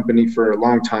on the company for a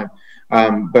long time.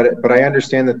 But I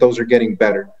understand that those are getting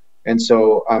better. And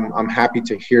so I'm happy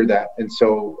to hear that. And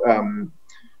so,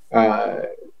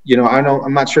 you know,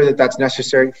 I'm not sure that that's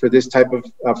necessary for this type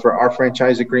of, for our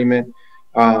franchise agreement.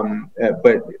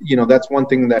 But, you know, that's one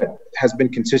thing that has been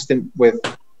consistent with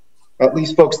at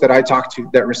least folks that I talk to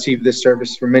that receive this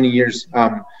service for many years,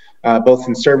 both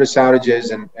in service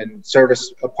outages and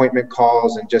service appointment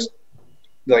calls, and just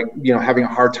like, you know, having a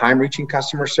hard time reaching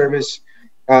customer service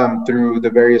through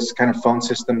the various kind of phone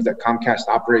systems that Comcast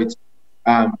operates.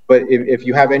 But if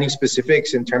you have any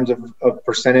specifics in terms of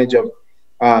percentage of,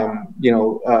 you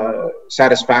know,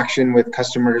 satisfaction with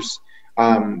customers,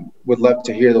 would love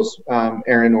to hear those,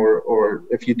 Aaron, or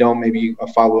if you don't, maybe a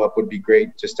follow-up would be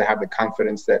great, just to have the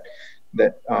confidence that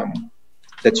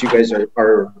you guys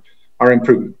are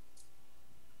improving.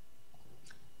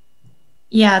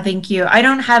 Yeah, thank you. I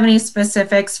don't have any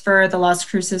specifics for the Las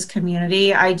Cruces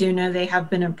community. I do know they have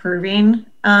been improving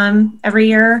every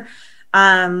year.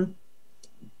 So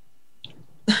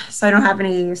I don't have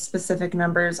any specific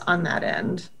numbers on that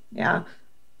end. Yeah.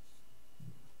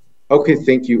 Okay,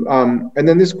 thank you. And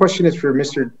then this question is for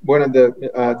one of the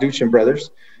Duchin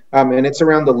brothers, and it's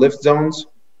around the lift zones.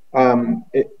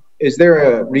 Is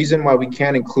there a reason why we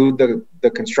can't include the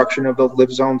construction of those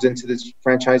lift zones into this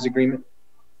franchise agreement?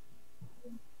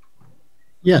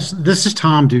 Yes, this is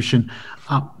Tom Duchin.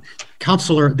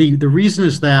 Councilor, the reason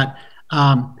is that,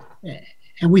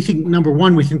 and we think, number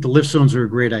one, we think the lift zones are a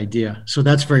great idea. So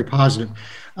that's very positive.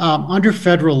 Under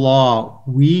federal law,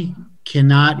 we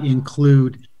cannot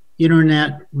include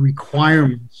internet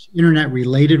requirements,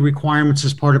 internet-related requirements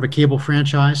as part of a cable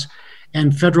franchise.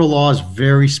 And federal law is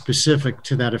very specific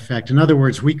to that effect. In other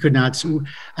words, we could not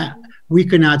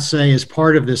say as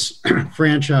part of this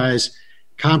franchise,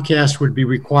 Comcast would be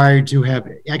required to have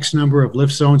X number of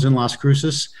lift zones in Las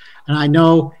Cruces. And I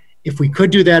know if we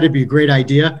could do that, it'd be a great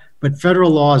idea, but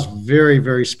federal law is very,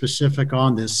 very specific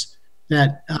on this.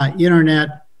 that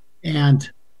internet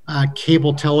and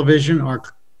cable television are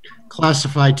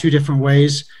classified two different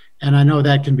ways. And I know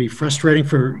that can be frustrating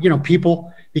for,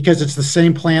 people, because it's the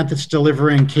same plant that's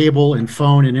delivering cable and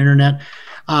phone and internet.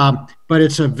 But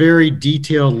it's a very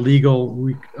detailed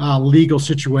legal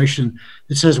situation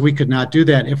that says we could not do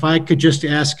that. If I could just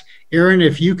ask Aaron,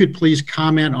 if you could please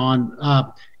comment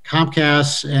on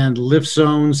Comcast and lift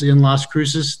zones in Las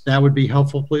Cruces, that would be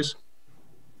helpful, please.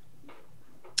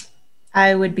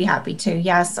 I would be happy to,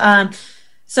 yes.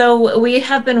 So we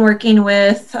have been working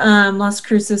with Las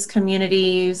Cruces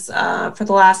communities for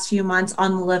the last few months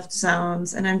on the lift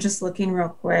zones, and I'm just looking real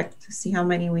quick to see how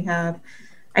many we have.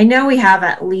 I know we have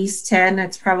at least 10.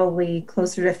 It's probably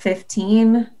closer to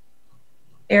 15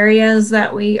 areas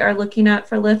that we are looking at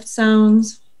for lift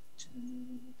zones.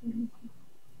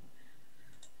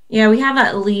 Yeah, we have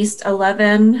at least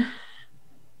 11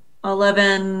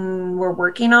 we're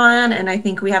working on, and I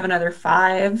think we have another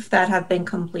 5 that have been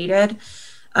completed.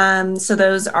 So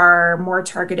those are more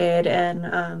targeted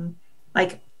and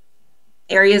like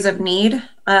areas of need,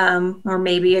 or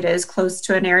maybe it is close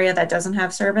to an area that doesn't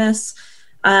have service.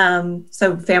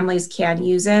 So families can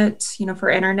use it, for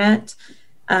internet.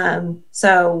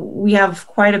 So we have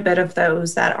quite a bit of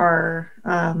those that are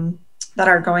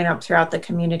going up throughout the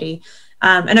community.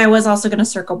 And I was also going to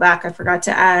circle back. I forgot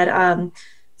to add.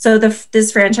 So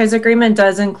this franchise agreement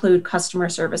does include customer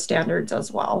service standards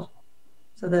as well.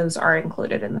 So those are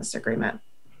included in this agreement.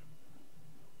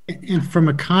 And from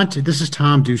a context, this is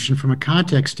Tom Dushin, from a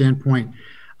context standpoint,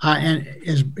 and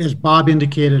as Bob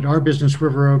indicated, our business,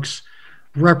 River Oaks,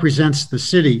 represents the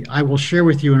city. I will share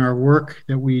with you in our work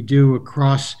that we do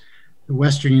across the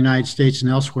Western United States and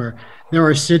elsewhere, there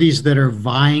are cities that are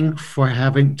vying for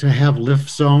having to have lift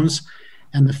zones.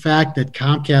 And the fact that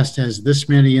Comcast has this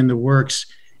many in the works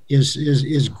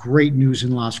is great news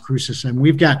in Las Cruces. And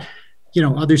we've got,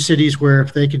 other cities where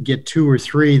if they could get 2 or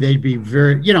 3, they'd be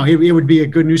very, it would be a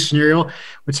good news scenario.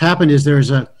 What's happened is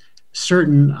there's a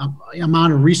certain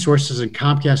amount of resources, and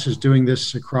Comcast is doing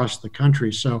this across the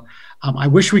country. So I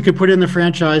wish we could put in the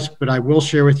franchise, but I will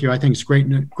share with you, I think it's great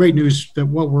news that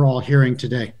what we're all hearing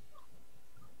today.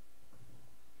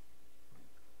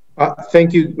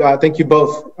 Thank you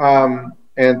both.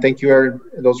 And thank you, Aaron.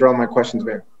 Those are all my questions,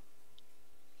 Mayor.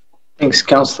 Thanks,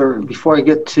 Councilor. Before I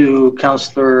get to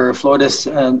Councilor Flores,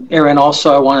 Aaron,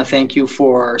 also I want to thank you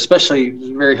for,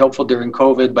 especially very helpful during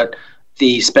COVID, but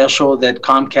the special that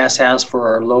Comcast has for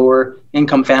our lower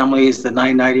income families, the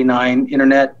 $9.99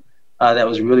 internet, that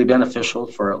was really beneficial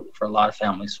for a lot of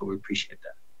families, so we appreciate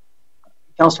that.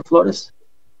 Councilor Flores.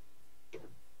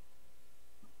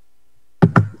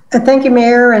 Thank you,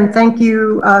 Mayor, and thank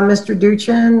you, Mr.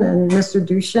 Duchin and Mr.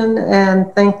 Dushin,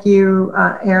 and thank you,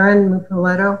 Aaron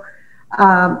Mufaletto.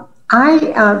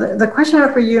 The question I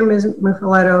have for you, Ms.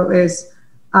 Mufaletto, is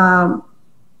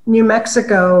New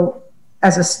Mexico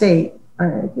as a state,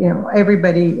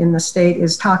 everybody in the state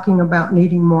is talking about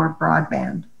needing more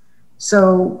broadband.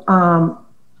 So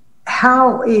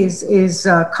how is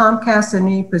Comcast in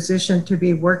any position to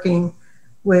be working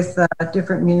with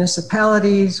different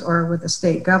municipalities or with the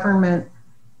state government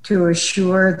to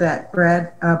assure that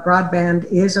broadband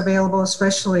is available,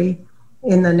 especially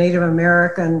in the Native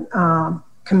American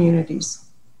communities?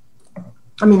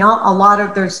 I mean,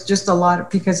 there's just a lot of,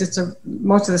 because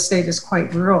most of the state is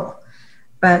quite rural,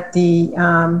 but the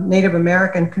Native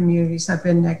American communities have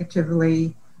been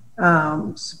negatively,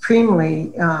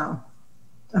 supremely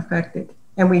affected.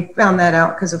 And we found that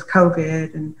out because of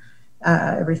COVID and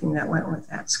everything that went with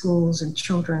that, schools and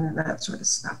children and that sort of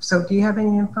stuff. So do you have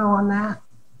any info on that?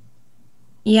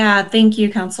 Yeah, thank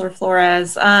you, Councilor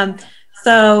Flores.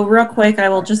 So real quick, I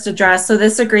will just address, so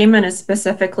this agreement is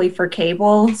specifically for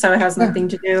cable, so it has nothing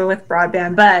to do with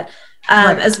broadband. But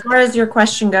right. As far as your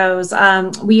question goes,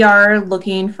 we are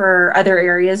looking for other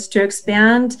areas to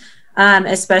expand,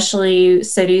 especially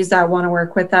cities that want to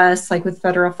work with us, like with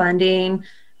federal funding,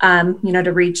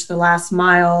 to reach the last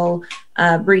mile,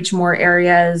 reach more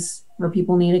areas where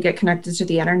people need to get connected to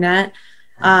the internet.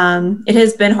 It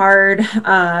has been hard,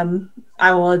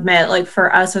 I will admit, like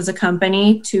for us as a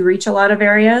company to reach a lot of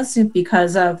areas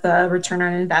because of the return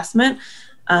on investment.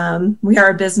 We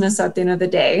are a business at the end of the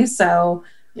day, so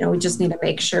we just need to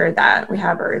make sure that we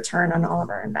have a return on all of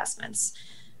our investments.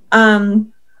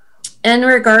 In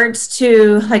regards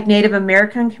to like Native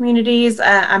American communities,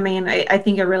 I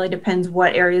think it really depends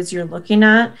what areas you're looking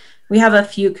at. We have a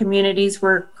few communities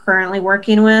we're currently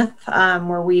working with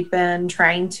where we've been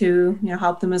trying to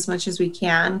help them as much as we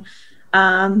can.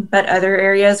 But other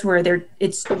areas where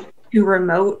it's too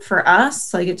remote for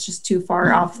us, like it's just too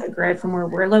far off the grid from where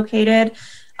we're located.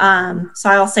 So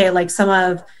I'll say like some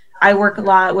of I work a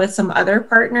lot with some other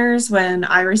partners when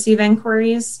I receive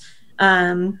inquiries.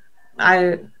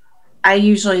 I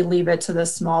usually leave it to the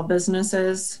small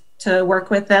businesses to work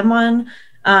with them on,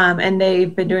 and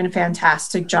they've been doing a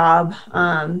fantastic job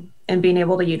in being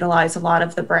able to utilize a lot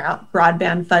of the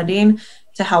broadband funding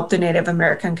to help the Native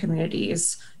American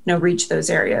communities, reach those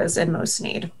areas in most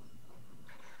need.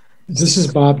 This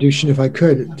is Bob Dushin. If I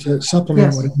could, to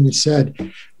supplement what Amy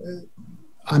said,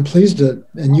 I'm pleased to,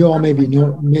 and you all may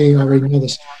already know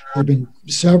this, there have been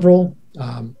several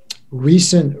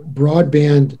recent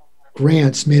broadband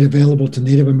grants made available to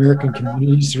Native American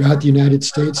communities throughout the United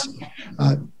States.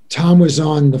 Tom was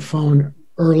on the phone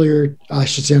earlier, I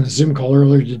should say on a Zoom call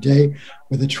earlier today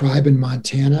with a tribe in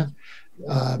Montana.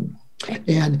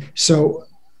 And so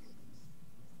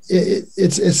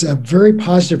it's a very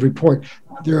positive report.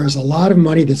 There is a lot of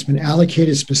money that's been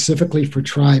allocated specifically for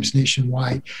tribes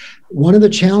nationwide. One of the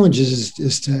challenges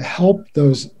is to help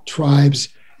those tribes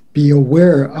be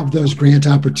aware of those grant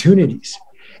opportunities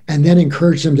and then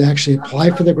encourage them to actually apply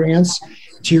for the grants.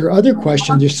 To your other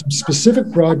question, there's some specific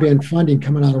broadband funding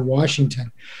coming out of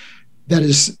Washington that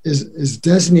is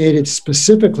designated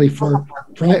specifically for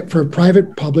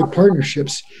private-public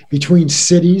partnerships between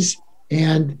cities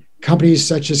and companies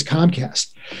such as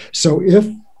COMCAST. So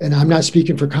and I'm not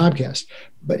speaking for COMCAST,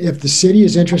 but if the city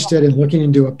is interested in looking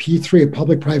into a P3, a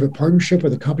public-private partnership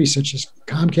with a company such as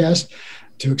COMCAST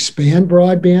to expand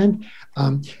broadband,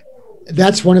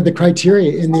 that's one of the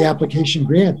criteria in the application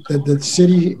grant that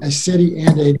a city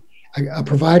and a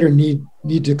provider need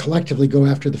to collectively go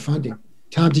after the funding.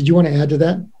 Tom, did you want to add to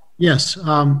that? Yes.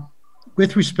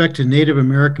 With respect to Native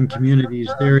American communities,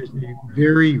 there is a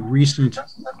very recent,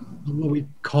 what we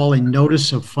call a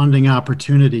notice of funding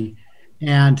opportunity.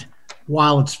 And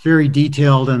while it's very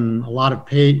detailed and a lot of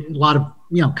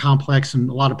complex and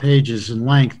a lot of pages in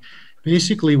length,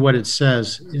 basically what it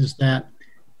says is that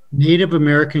Native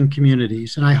American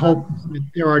communities, and I hope that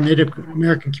there are Native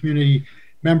American community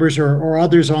members or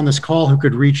others on this call who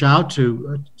could reach out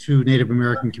to Native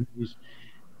American communities.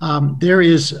 There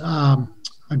is a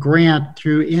grant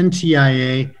through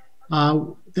NTIA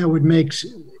that would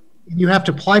you have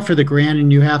to apply for the grant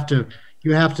and you have to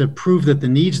prove that the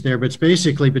need's there, but it's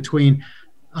basically between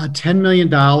 $10 million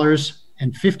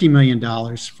and $50 million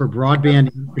for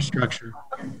broadband infrastructure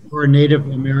for a Native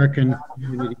American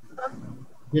community.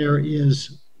 There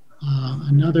is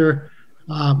another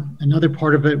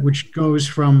part of it which goes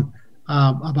from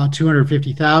about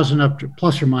 $250,000 up to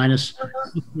plus or minus to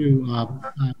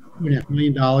 $2.5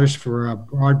 million for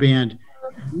broadband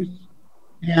use.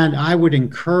 And I would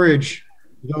encourage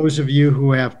those of you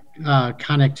who have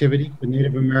connectivity with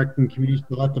Native American communities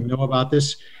to let them know about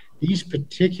this. These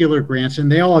particular grants,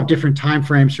 and they all have different time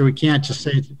frames, so we can't just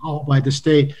say it's all by the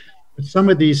state, but some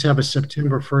of these have a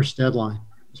September 1st deadline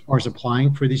as far as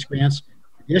applying for these grants.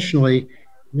 Additionally,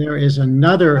 there is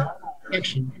another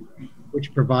section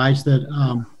which provides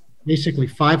that basically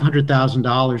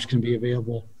 $500,000 can be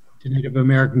available to Native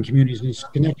American communities in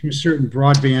connection with certain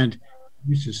broadband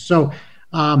uses. So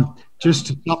just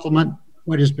to supplement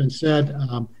what has been said,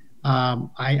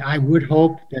 I would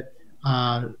hope that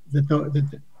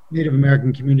the Native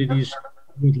American communities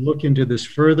would look into this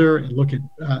further and look at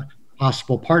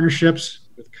possible partnerships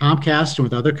with Comcast and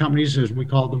with other companies, as we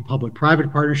call them,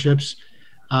 public-private partnerships,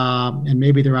 and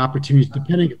maybe there are opportunities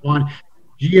depending upon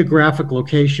geographic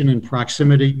location and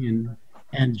proximity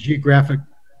and geographic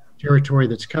territory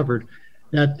that's covered,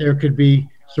 that there could be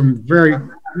some very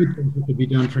good things that could be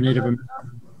done for Native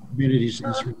American communities in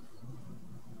this region.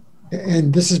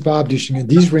 And this is Bob Dushin.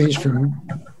 These range from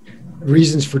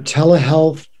reasons for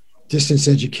telehealth, distance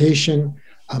education,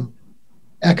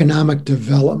 economic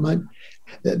development.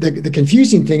 The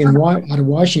confusing thing out of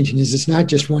Washington is it's not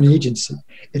just one agency.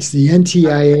 It's the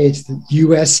NTIA, it's the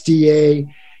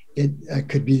USDA, it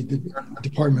could be the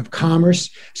Department of Commerce.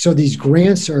 So these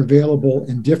grants are available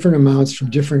in different amounts from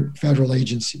different federal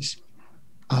agencies.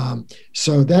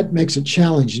 So that makes it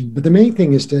challenging. But the main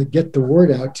thing is to get the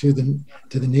word out to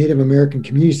the Native American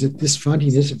communities that this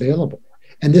funding is available.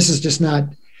 And this is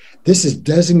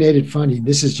designated funding.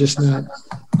 This is just not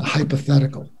a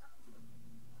hypothetical.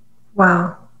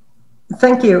 Wow.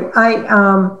 Thank you.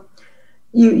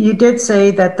 You did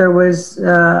say that there was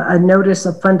a notice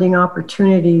of funding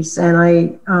opportunities, and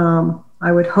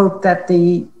I would hope that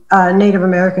the Native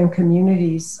American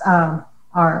communities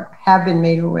have been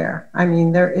made aware. I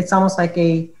mean, it's almost like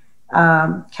a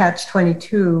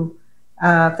catch-22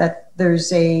 that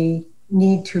there's a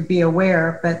need to be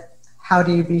aware, but how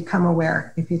do you become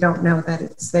aware if you don't know that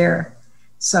it's there?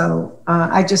 So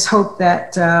I just hope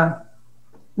that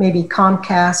maybe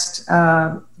Comcast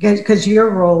because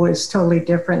your role is totally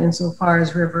different insofar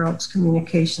as River Oaks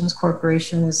Communications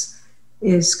Corporation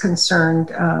is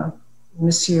concerned,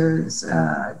 Monsieur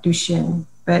Duchesne.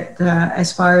 But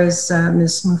as far as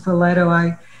Ms.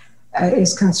 Muffaletto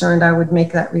is concerned, I would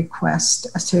make that request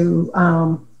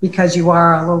to, because you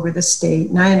are all over the state.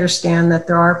 And I understand that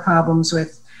there are problems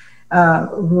with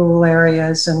rural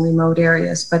areas and remote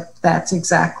areas, but that's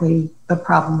exactly the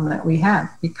problem that we have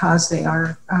because they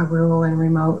are rural and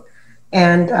remote.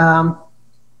 And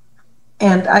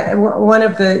one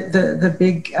of the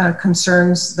big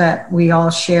concerns that we all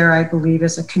share, I believe,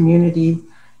 as a community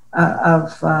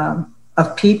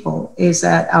of people, is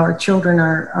that our children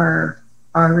are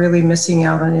really missing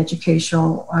out on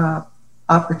educational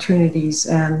opportunities,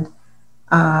 and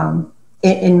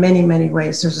in many, many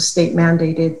ways. There's a state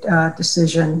mandated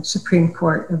decision, Supreme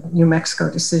Court of New Mexico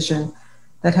decision,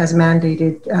 that has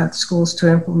mandated schools to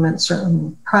implement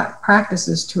certain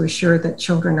practices to assure that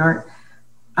children aren't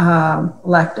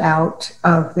left out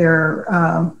of their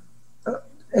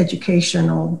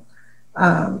educational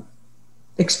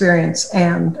experience,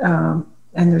 and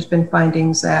there's been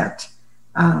findings that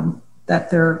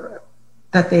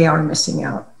they are missing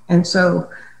out. And so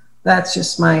that's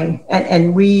just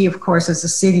and we, of course, as a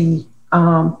city,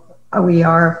 we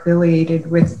are affiliated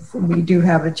with, we do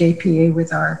have a JPA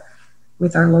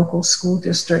with our local school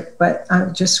district, but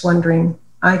I'm just wondering,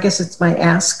 I guess it's my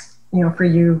ask, for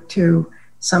you to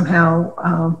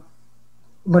somehow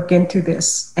look into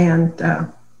this, and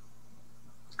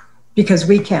because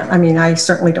we can't, I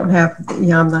certainly don't have,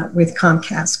 I'm not with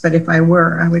COMCAST, but if I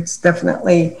were, I would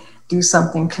definitely do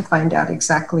something to find out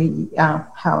exactly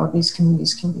how these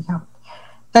communities can be helped.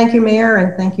 Thank you, Mayor,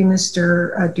 and thank you,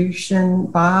 Mr. Duchesne,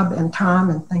 Bob, and Tom,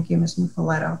 and thank you, Ms.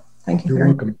 Muffaletto. Thank you. You're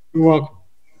welcome. You're welcome.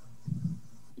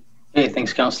 Hey,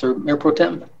 thanks, Councilor. Mayor Pro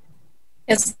Tem.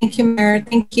 Yes, thank you, Mayor.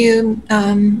 Thank you,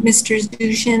 Mr.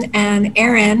 Duchesne and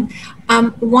Aaron.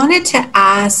 Wanted to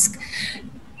ask,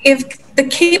 if the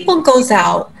cable goes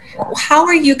out, how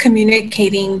are you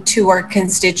communicating to our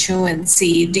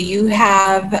constituency? Do you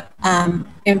have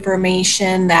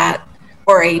information that,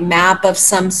 or a map of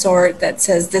some sort that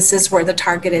says this is where the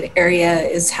targeted area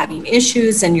is having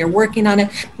issues and you're working on it?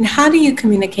 And how do you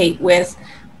communicate with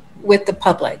the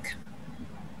public?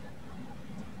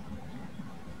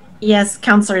 Yes,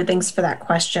 Councilor, thanks for that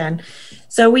question.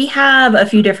 So we have a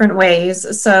few different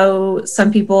ways. So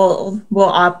some people will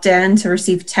opt in to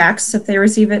receive text if they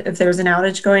receive it, if there's an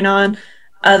outage going on.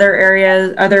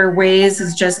 Other ways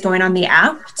is just going on the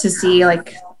app to see,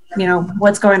 like,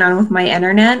 what's going on with my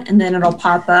internet, and then it'll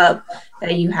pop up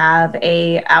that you have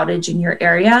a outage in your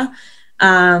area.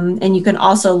 And you can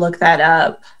also look that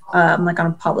up like on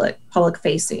a public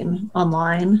facing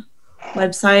online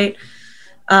website.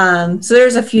 So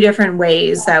there's a few different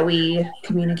ways that we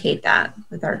communicate that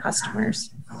with our customers.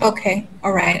 Okay,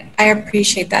 all right. I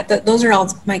appreciate that. Those are all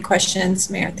my questions,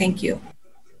 Mayor. Thank you.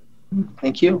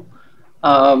 Thank you.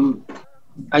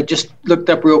 I just looked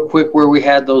up real quick where we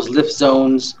had those lift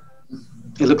zones.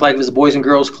 It looked like it was a Boys and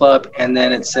Girls Club, and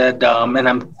then it said, and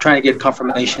I'm trying to get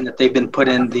confirmation that they've been put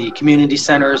in the community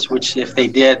centers, which if they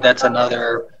did, that's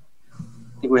another,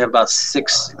 I think we have about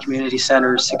 6 community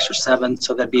centers, 6 or 7,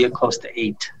 so that'd be close to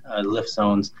 8 lift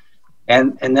zones.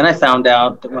 And then I found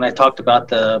out that when I talked about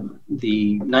the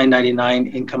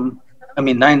 $9.99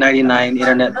 $9.99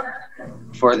 internet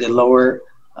for the lower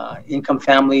income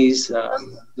families,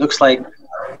 looks like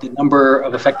the number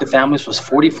of affected families was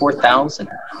 44,000,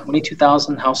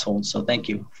 22,000 households. So thank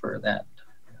you for that.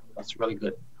 That's really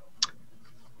good.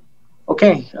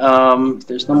 Okay, if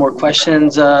there's no more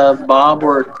questions, Bob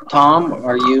or Tom,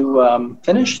 are you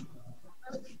finished?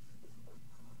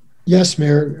 Yes,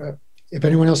 Mayor. If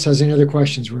anyone else has any other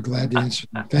questions, we're glad to answer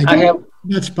them. Thank you.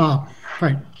 That's Bob.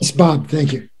 Right. It's Bob.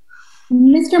 Thank you.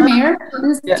 Mr. Mayor,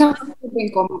 this is Councilor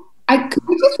Winkle. Could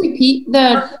you just repeat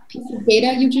the piece of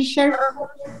data you just shared?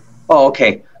 Oh,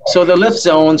 okay. So the lift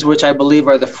zones, which I believe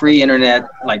are the free internet,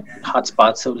 like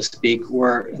hotspots, so to speak,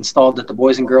 were installed at the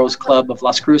Boys and Girls Club of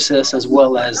Las Cruces, as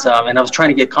well as, and I was trying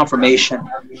to get confirmation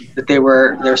that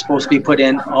they're supposed to be put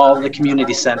in all the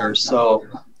community centers. So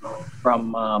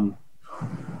from,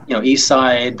 East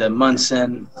Side, the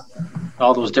Munson,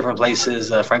 all those different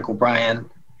places, Frank O'Brien,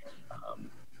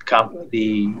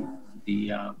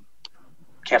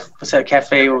 what's that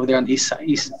cafe over there on the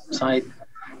east side?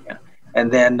 Yeah. And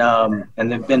then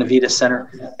Benavides Center.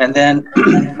 And then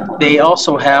they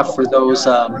also have, for those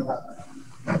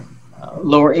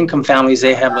lower income families,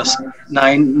 they have a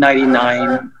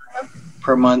 $9.99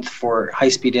 per month for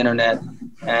high-speed internet,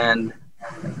 and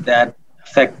that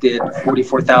affected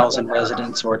 44,000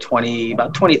 residents, or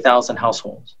about 20,000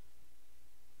 households.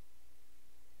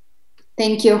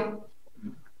 Thank you.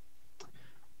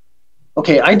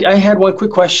 Okay, I had one quick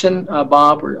question,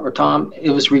 Bob or Tom. It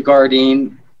was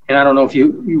regarding, and I don't know if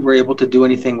you were able to do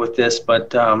anything with this,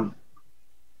 but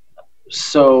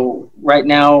so right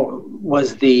now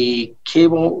was the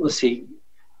cable, let's see,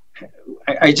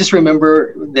 I just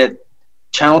remember that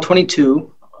Channel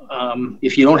 22,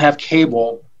 if you don't have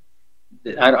cable,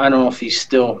 I don't know if you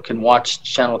still can watch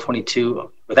Channel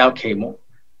 22 without cable.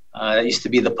 That used to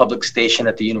be the public station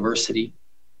at the university,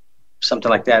 something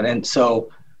like that. And so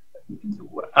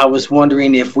I was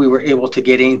wondering if we were able to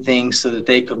get anything so that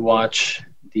they could watch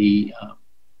the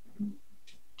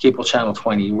cable Channel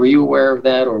 20. Were you aware of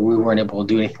that, or we weren't able to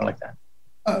do anything like that?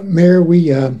 Mayor, we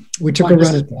took a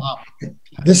run at that.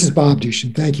 This is Bob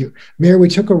Dushin. Thank you. Mayor, we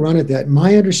took a run at that.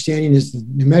 My understanding is the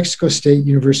New Mexico State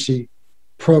University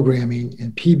programming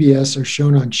and PBS are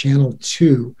shown on Channel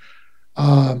 2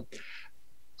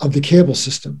 of the cable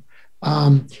system.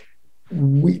 And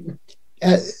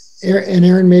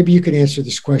Aaron, maybe you can answer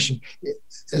this question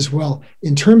as well.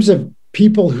 In terms of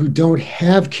people who don't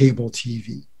have cable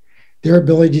TV, their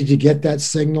ability to get that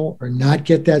signal or not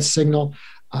get that signal,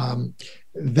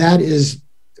 that is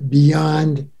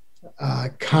beyond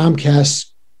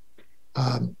Comcast's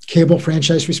cable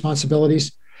franchise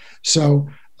responsibilities. So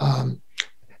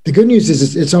the good news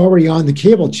is it's already on the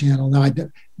cable channel now.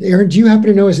 Aaron, do you happen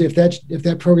to know if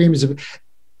that program is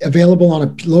available on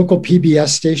a local PBS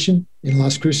station in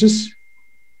Las Cruces?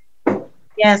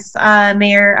 Yes,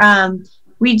 Mayor.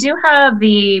 We do have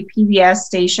the PBS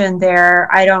station there.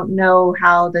 I don't know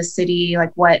how the city,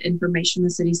 like what information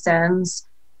the city sends,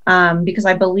 because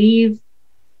I believe,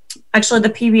 actually the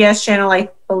PBS channel, I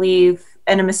believe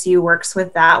NMSU works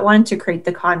with that one to create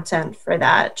the content for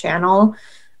that channel.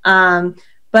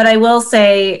 But I will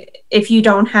say, if you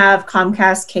don't have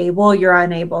Comcast cable, you're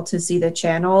unable to see the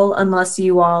channel unless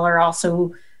you all are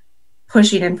also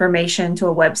pushing information to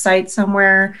a website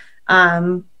somewhere.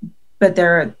 But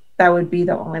that would be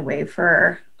the only way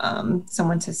for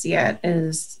someone to see it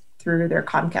is through their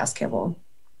Comcast cable.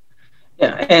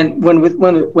 Yeah, and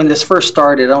when this first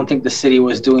started, I don't think the city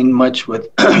was doing much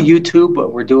with YouTube,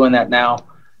 but we're doing that now.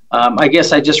 I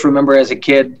guess I just remember as a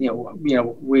kid,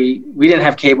 we didn't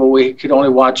have cable. We could only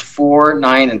watch 4,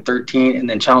 9, and 13, and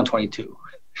then Channel 22.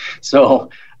 So,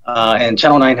 and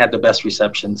Channel 9 had the best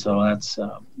reception. So that's,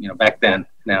 back then.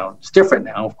 Now it's different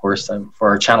now, of course, for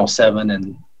our Channel 7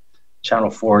 and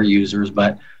Channel 4 users,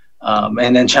 but,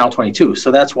 and then Channel 22.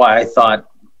 So that's why I thought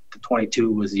the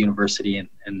 22 was the university,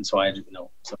 and so I didn't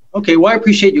know. So, okay, well, I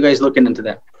appreciate you guys looking into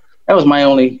that. That was my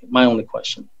only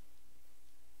question.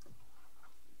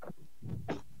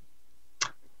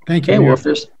 Thank you. Okay, well, if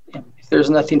there's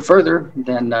nothing further,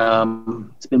 then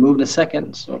it's been moved in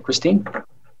second. So, Christine?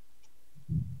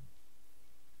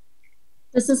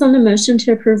 This is on the motion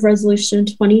to approve resolution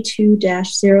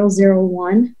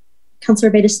 22-001.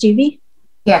 Councilor Abeyta-Stuve?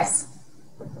 Yes.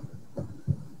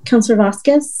 Councilor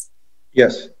Vasquez?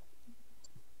 Yes.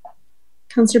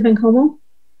 Councilor Bencomo?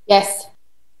 Yes.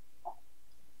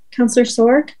 Councilor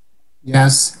Sorg?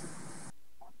 Yes.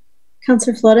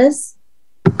 Councilor Flores?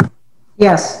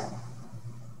 Yes.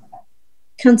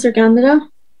 Councilor Gandara?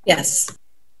 Yes. Yes.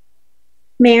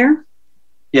 Mayor?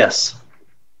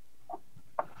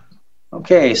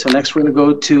 Okay, so next we're going to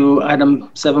go to item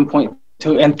 7.2.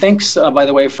 And thanks, by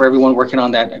the way, for everyone working on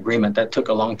that agreement. That took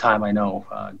a long time, I know.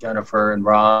 Jennifer and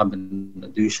Rob and the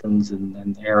Dushans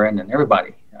and Aaron and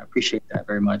everybody. I appreciate that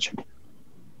very much.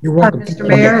 You're welcome. Mr.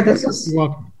 Mayor, You're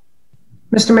welcome.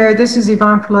 Mr. Mayor, this is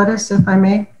Yvonne Flores, if I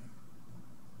may.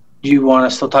 Do you want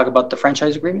to still talk about the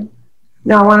franchise agreement?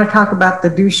 No, I want to talk about the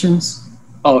Dushans.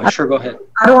 Oh, sure, go ahead.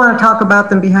 I don't want to talk about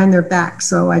them behind their back,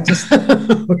 so I just...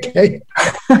 Okay.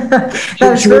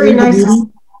 That's very nice.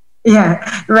 Yeah,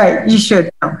 right, you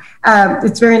should know.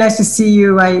 It's very nice to see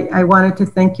you. I wanted to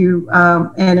thank you,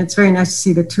 and it's very nice to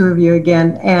see the two of you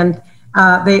again. And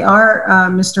they are,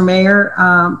 Mr. Mayor,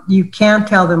 you can't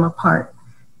tell them apart.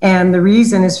 And the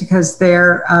reason is because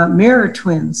they're mirror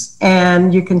twins,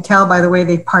 and you can tell by the way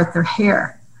they part their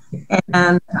hair.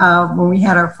 And when we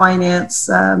had our finance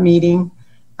meeting,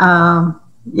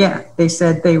 yeah, they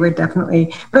said they were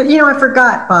definitely, but I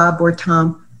forgot, Bob or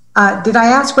Tom, did I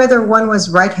ask whether one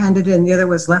was right-handed and the other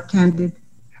was left-handed?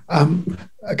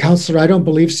 Councilor, I don't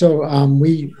believe so.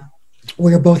 We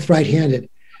are both right-handed.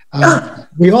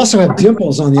 We also have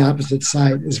dimples on the opposite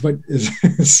side,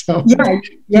 so.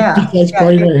 Yeah. That's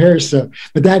parting our hair. So,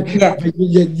 but that, but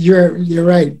you're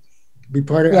right. We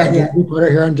part our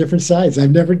hair on different sides. I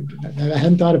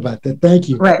hadn't thought about that. Thank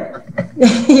you. Right.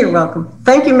 You're welcome.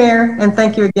 Thank you, Mayor, and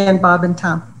thank you again, Bob and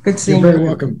Tom. Good seeing you. You're very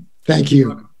welcome. Thank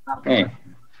you. Okay.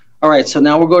 All right, so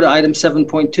now we'll go to item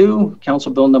 7.2,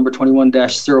 Council Bill number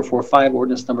 21-045,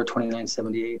 ordinance number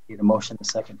 2978. Need a motion, a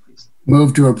second, please.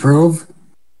 Move to approve.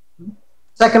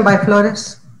 Second by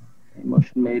Flores. A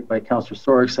motion made by Councilor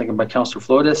Sorg, second by Councilor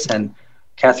Flores, and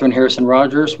Catherine Harrison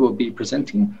Rogers will be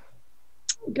presenting.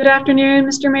 Good afternoon,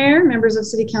 Mr. Mayor, members of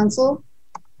City Council.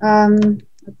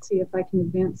 Let's see if I can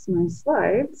advance my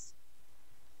slides.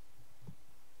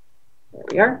 There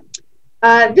we are.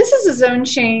 This is a zone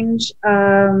change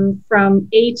from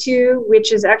A2,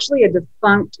 which is actually a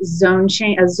defunct zone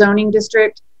change, a zoning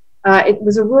district. It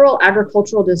was a rural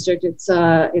agricultural district. It's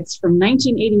from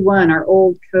 1981, our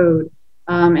old code.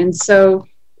 And so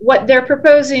what they're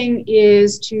proposing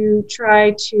is to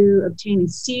try to obtain a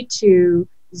C2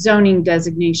 zoning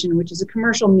designation, which is a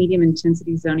commercial medium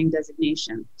intensity zoning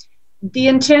designation. The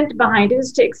intent behind it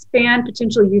is to expand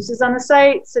potential uses on the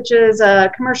site, such as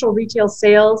commercial retail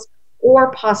sales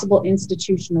or possible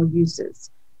institutional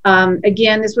uses.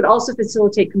 Again, this would also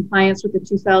facilitate compliance with the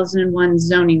 2001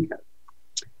 zoning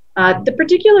code. The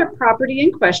particular property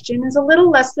in question is a little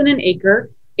less than an acre.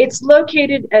 It's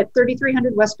located at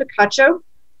 3300 West Picacho.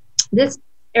 This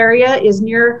area is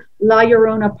near La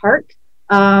Llorona Park.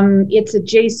 It's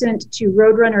adjacent to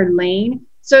Roadrunner Lane,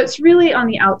 so it's really on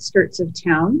the outskirts of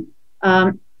town.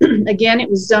 Again, it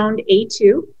was zoned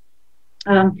A2.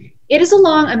 It is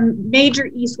along a major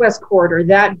east-west corridor,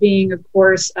 that being, of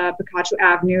course, Picacho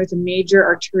Avenue. It's a major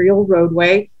arterial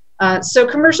roadway. So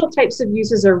commercial types of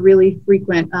uses are really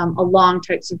frequent along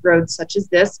types of roads such as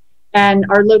this and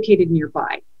are located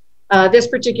nearby. This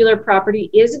particular property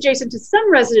is adjacent to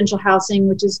some residential housing,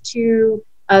 which is to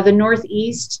the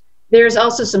northeast. There's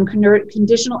also some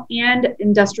conditional and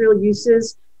industrial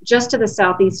uses just to the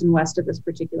southeast and west of this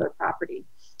particular property.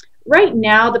 Right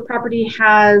now, the property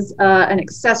has an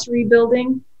accessory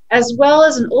building as well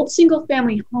as an old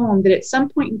single-family home that at some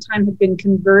point in time had been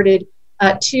converted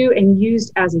to and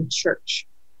used as a church.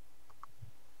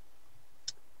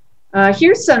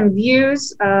 Here's some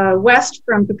views west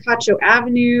from Picacho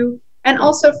Avenue and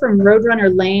also from Roadrunner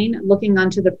Lane looking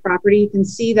onto the property. You can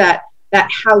see that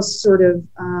house sort of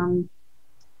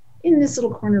in this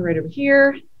little corner right over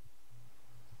here.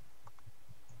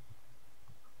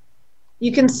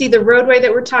 You can see the roadway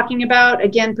that we're talking about.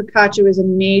 Again, Picacho is a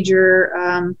major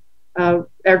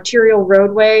arterial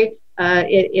roadway.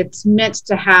 It's meant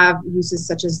to have uses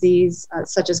such as these,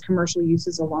 such as commercial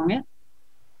uses along it.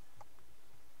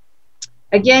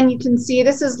 Again, you can see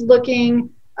this is looking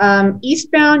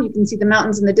eastbound. You can see the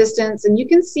mountains in the distance, and you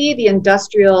can see the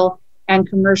industrial and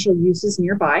commercial uses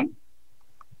nearby.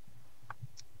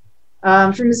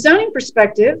 From a zoning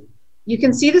perspective, you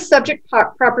can see the subject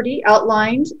property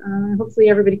outlined. Hopefully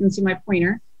everybody can see my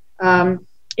pointer.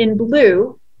 In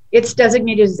blue, it's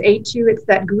designated as A2. It's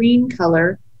that green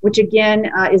color, which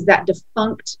again is that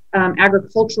defunct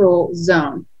agricultural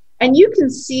zone. And you can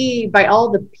see by all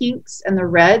the pinks and the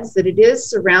reds that it is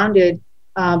surrounded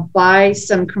by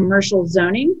some commercial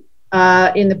zoning.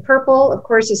 In the purple, of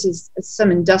course, this is some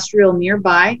industrial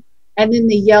nearby. And then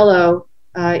the yellow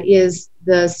is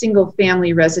the single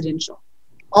family residential.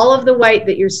 All of the white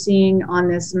that you're seeing on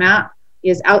this map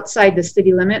is outside the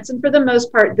city limits. And for the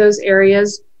most part, those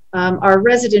areas are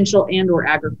residential and or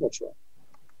agricultural.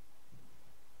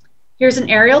 Here's an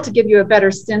aerial to give you a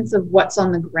better sense of what's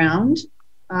on the ground.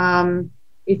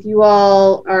 If you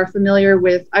all are familiar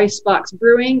with Icebox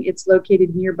Brewing, it's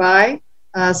located nearby,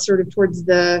 sort of towards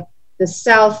the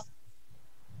southeastern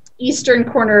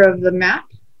corner of the map.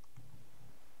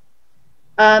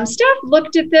 Staff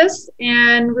looked at this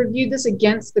and reviewed this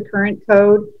against the current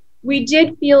code. We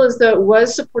did feel as though it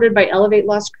was supported by Elevate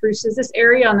Las Cruces. This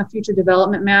area on the future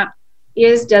development map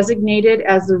is designated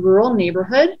as the rural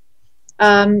neighborhood.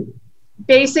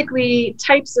 Basically,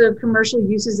 types of commercial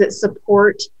uses that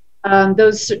support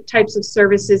those types of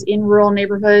services in rural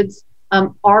neighborhoods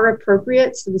are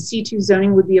appropriate. So the C2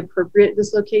 zoning would be appropriate at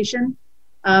this location.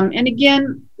 And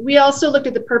again, we also looked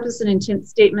at the purpose and intent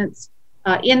statements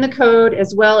in the code,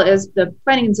 as well as the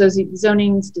planning and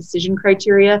zoning's decision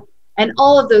criteria, and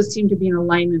all of those seem to be in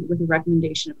alignment with the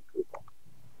recommendation of approval.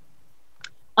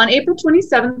 On April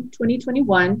 27,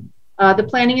 2021, the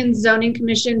Planning and Zoning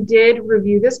Commission did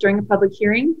review this during a public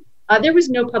hearing. There was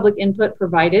no public input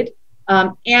provided,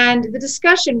 and the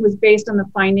discussion was based on the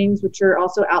findings, which are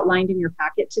also outlined in your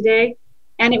packet today,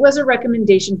 and it was a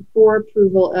recommendation for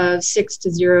approval of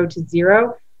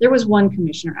 6-0. There was one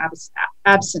commissioner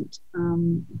absent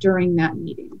during that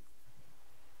meeting.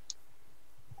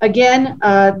 Again,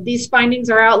 these findings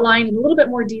are outlined in a little bit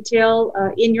more detail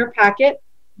in your packet,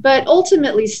 but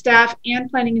ultimately staff and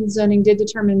planning and zoning did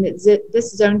determine that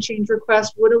this zone change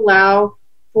request would allow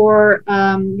for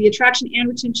the attraction and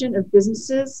retention of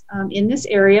businesses in this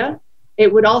area.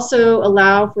 It would also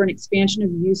allow for an expansion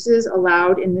of uses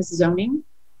allowed in this zoning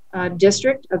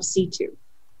district of C2.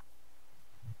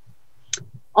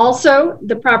 Also,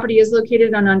 the property is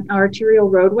located on an arterial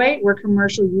roadway where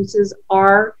commercial uses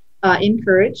are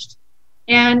encouraged.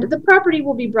 And the property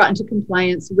will be brought into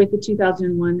compliance with the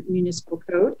 2001 municipal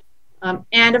code.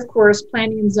 And of course,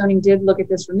 planning and zoning did look at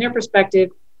this from their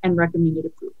perspective and recommended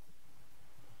approval.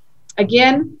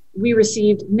 Again, we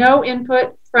received no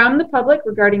input from the public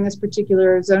regarding this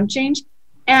particular zone change,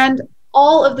 and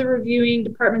all of the reviewing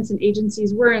departments and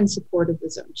agencies were in support of the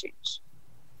zone change.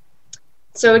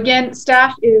 So again,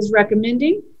 staff is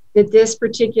recommending that this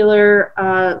particular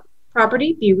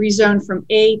property be rezoned from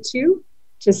A2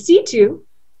 to C2.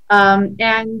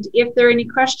 And if there are any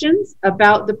questions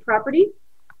about the property,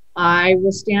 I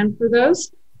will stand for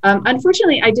those.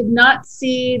 Unfortunately, I did not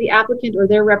see the applicant or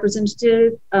their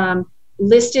representative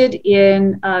listed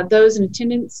in those in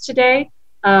attendance today,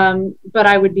 but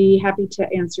I would be happy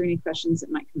to answer any questions that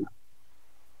might come up.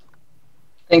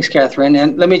 Thanks, Catherine.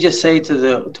 And let me just say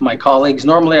to my colleagues,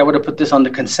 normally I would have put this on the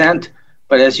consent,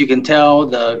 but as you can tell,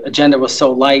 the agenda was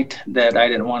so light that I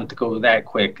didn't want it to go that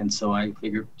quick. And so I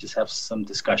figured just have some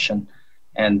discussion.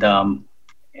 And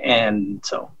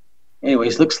so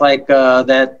anyways, looks like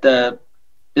that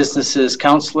business's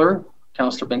Councilor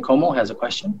Bencomo has a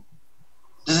question.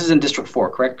 This is in District 4,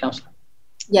 correct, Councilor?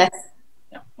 Yes.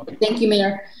 Yeah, okay. Thank you,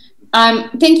 Mayor.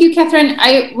 Thank you, Catherine.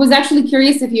 I was actually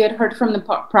curious if you had heard from the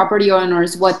property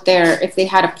owners if they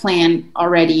had a plan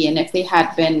already and if they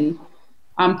had been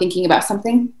thinking about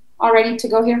something already to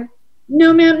go here.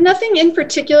 No, ma'am, nothing in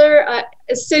particular.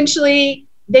 Essentially,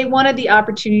 they wanted the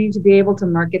opportunity to be able to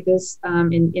market this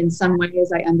in some way,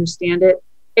 as I understand it.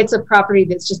 It's a property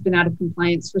that's just been out of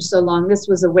compliance for so long. This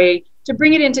was a way to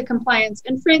bring it into compliance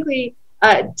and frankly,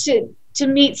 to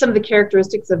meet some of the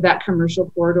characteristics of that commercial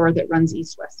corridor that runs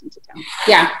east-west into town.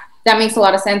 Yeah, that makes a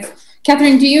lot of sense.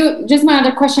 Catherine, my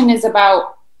other question is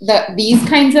about these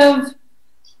kinds of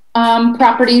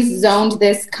properties zoned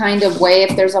this kind of way,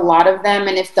 if there's a lot of them,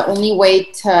 and if the only way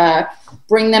to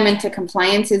bring them into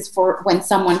compliance is for when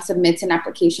someone submits an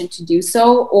application to do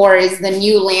so, or is the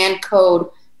new land code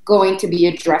going to be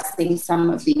addressing some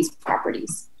of these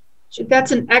properties?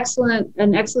 That's an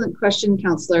excellent question,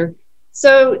 Councilor.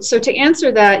 So to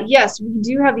answer that, yes, we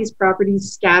do have these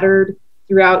properties scattered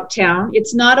throughout town.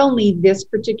 It's not only this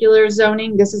particular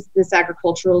zoning. This is this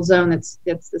agricultural zone that's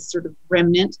this sort of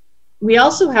remnant. We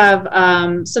also have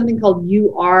something called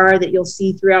UR that you'll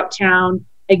see throughout town.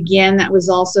 Again, that was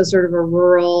also sort of a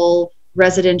rural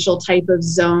residential type of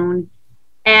zone.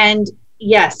 And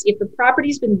yes, if the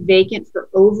property's been vacant for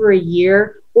over a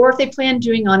year, or if they plan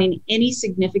doing any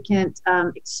significant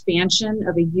expansion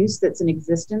of a use that's in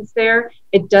existence there,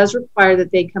 it does require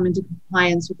that they come into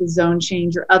compliance with the zone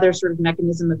change or other sort of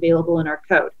mechanism available in our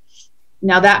code.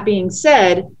 Now, that being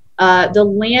said, the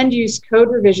land use code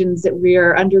revisions that we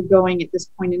are undergoing at this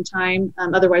point in time,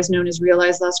 otherwise known as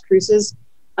Realize Las Cruces,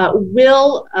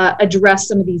 will address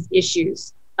some of these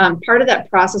issues. Part of that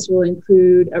process will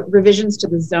include revisions to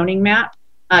the zoning map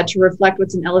to reflect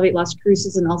what's in Elevate Las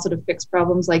Cruces and also to fix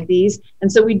problems like these. And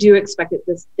so we do expect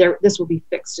that this will be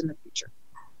fixed in the future.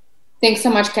 Thanks so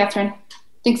much, Catherine.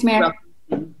 Thanks, Mayor.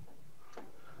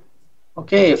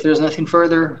 Okay, if there's nothing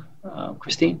further,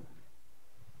 Christine.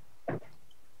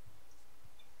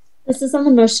 This is on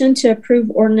the motion to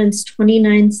approve Ordinance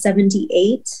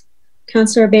 2978.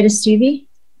 Councilor Abeyta-Stuve?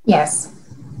 Yes.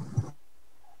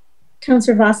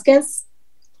 Councilor Vasquez?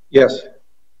 Yes.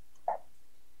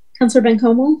 Councilor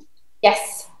Bencomo?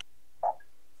 Yes.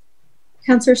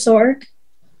 Councilor Sorg?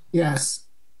 Yes.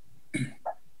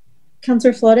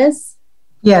 Councilor Flores?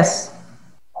 Yes.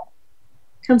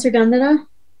 Councilor Gondeta?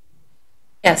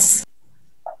 Yes. Yes.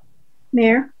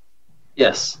 Mayor?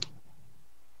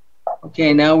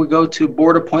 Okay, now we go to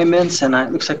board appointments, and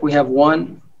it looks like we have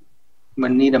one. I'm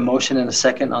going to need a motion and a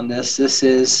second on this. This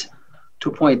is to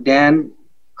appoint Dan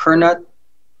Kernut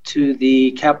to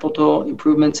the Capital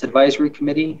Improvements Advisory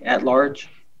Committee at large.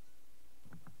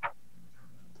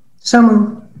 So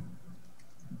moved.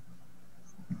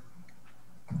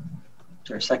 Is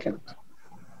there a second?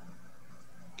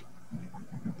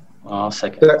 I'll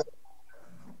second.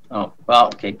 Oh, well,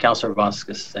 okay, Councilor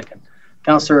Vasquez, second.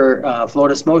 Councilor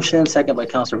Flores motion, second by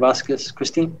Councilor Vasquez.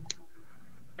 Christine?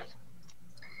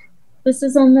 This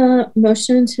is on the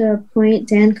motion to appoint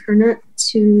Dan Kernut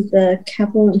to the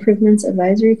Capital Improvements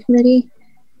Advisory Committee.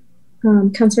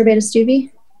 Councilor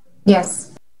Abeyta-Stuve?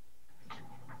 Yes.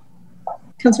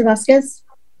 Councilor Vasquez?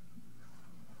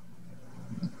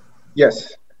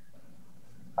 Yes.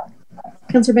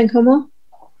 Councilor Bencomo?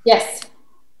 Yes.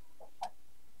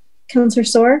 Councilor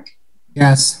Sorg?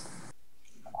 Yes.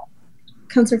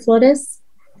 Councilor Flores?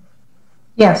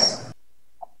 Yes.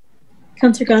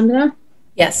 Councilor Gondra?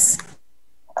 Yes.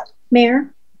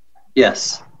 Mayor?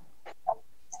 Yes.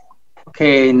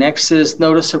 Okay, next is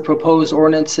notice of proposed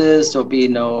ordinances. There'll be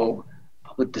no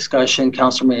public discussion.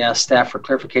 Council may ask staff for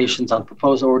clarifications on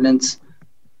proposed ordinance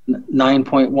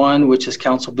 9.1, which is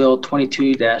Council Bill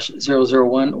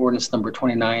 22-001, ordinance number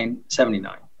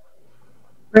 2979.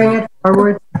 Bring it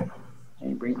forward.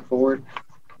 Okay, bring it forward.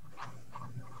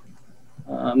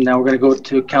 Now we're going to go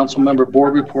to council member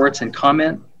board reports and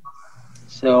comment.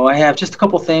 So I have just a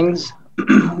couple things.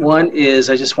 One is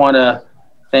I just want to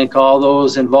thank all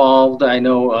those involved. I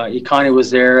know Econi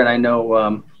was there, and I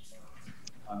know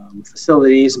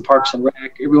facilities and Parks and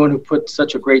Rec, everyone who put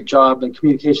such a great job in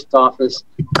communications office,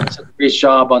 such a great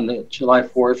job on the July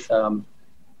 4th.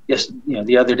 Yes, you know,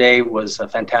 the other day was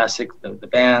fantastic. The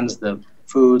bands, the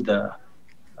food, the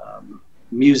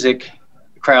music,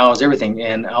 the crowds, everything.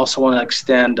 And I also want to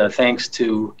extend thanks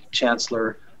to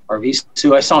Chancellor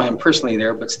Arvizu. I saw him personally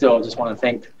there, but still, I just want to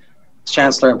thank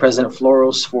Chancellor and President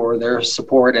Floros for their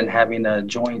support and having a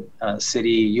joint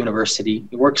city university.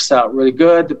 It works out really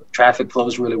good. The traffic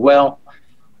flows really well.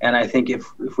 And I think if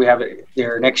we have it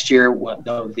there next year,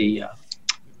 the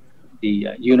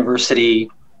university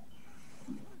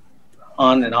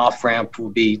on and off ramp will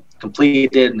be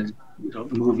completed and it'll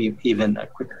move even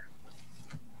quicker.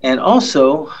 And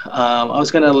also, I was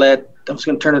going to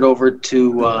turn it over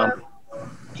to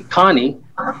Connie,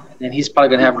 and he's probably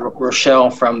going to have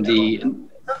Rochelle from the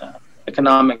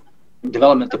Economic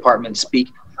Development Department speak.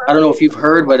 I don't know if you've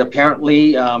heard, but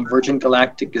apparently Virgin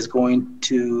Galactic is going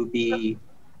to be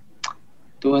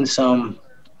doing some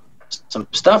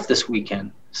stuff this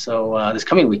weekend. So this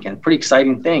coming weekend, pretty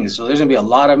exciting things. So there's going to be a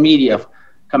lot of media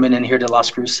coming in here to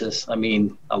Las Cruces. I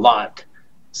mean, a lot.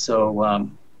 So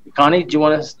Connie, do you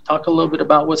want to talk a little bit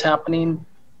about what's happening?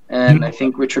 And I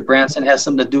think Richard Branson has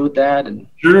something to do with that. And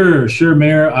Sure,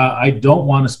 Mayor. I don't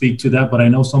want to speak to that, but I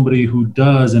know somebody who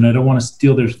does, and I don't want to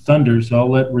steal their thunder, so I'll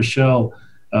let Rochelle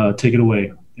take it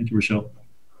away. Thank you, Rochelle.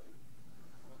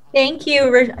 Thank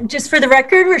you. Just for the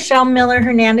record, Rochelle Miller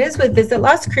Hernandez with Visit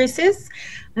Las Cruces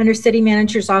under City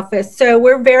Manager's Office. So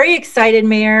we're very excited,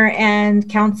 Mayor and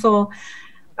Council.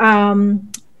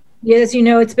 As you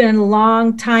know, it's been a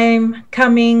long time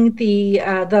coming,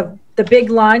 the big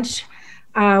launch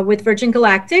with Virgin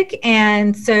Galactic,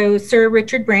 and so Sir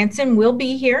Richard Branson will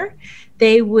be here.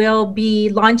 They will be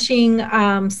launching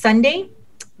Sunday.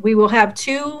 We will have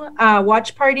two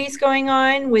watch parties going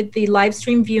on with the live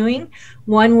stream viewing.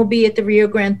 One will be at the Rio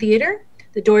Grande Theater.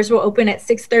 The doors will open at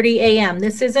 6:30 a.m.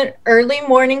 This is an early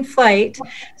morning flight,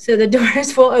 so the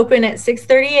doors will open at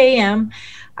 6:30 a.m.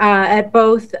 At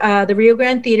both the Rio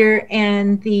Grande Theater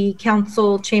and the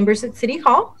council chambers at City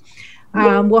Hall.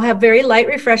 We'll have very light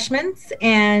refreshments,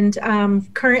 and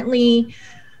currently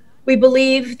we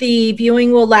believe the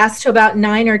viewing will last to about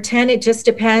 9 or 10. It just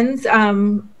depends.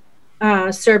 Sir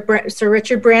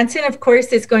Richard Branson, of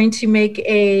course, is going to make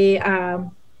a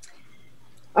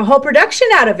whole production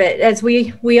out of it, as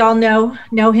we all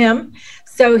know him.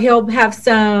 So he'll have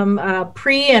some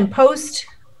pre and post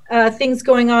things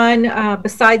going on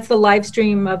besides the live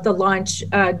stream of the launch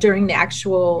during the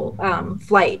actual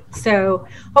flight. So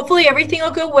hopefully everything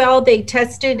will go well. They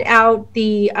tested out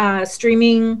the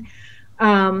streaming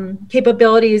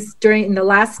capabilities during the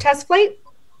last test flight,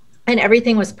 and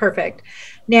everything was perfect.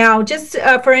 Now, just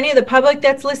for any of the public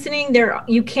that's listening,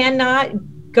 you cannot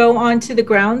go onto the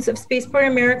grounds of Spaceport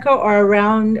America or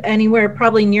around anywhere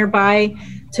probably nearby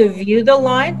to view the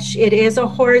launch. It is a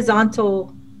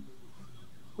horizontal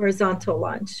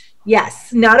launch.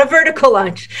 Yes, not a vertical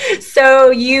launch. So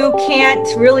you can't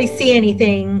really see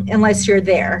anything unless you're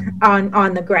there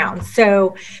on the ground.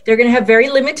 So they're going to have very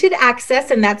limited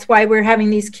access, and that's why we're having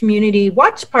these community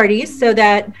watch parties, so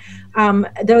that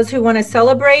those who want to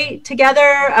celebrate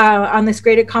together on this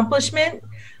great accomplishment.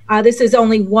 This is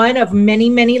only one of many,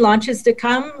 many launches to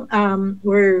come.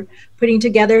 We're putting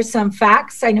together some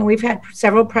facts. I know we've had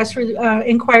several press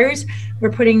inquiries.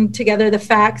 We're putting together the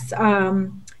facts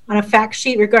on a fact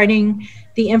sheet regarding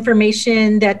the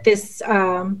information that this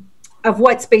of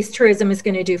what space tourism is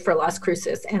going to do for Las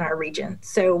Cruces and our region.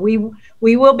 So we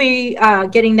will be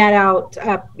getting that out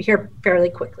here fairly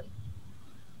quickly.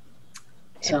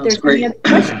 Sounds great.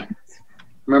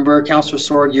 Remember Councilor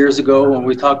Sorg years ago when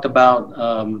we talked about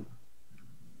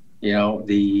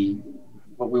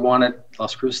what we wanted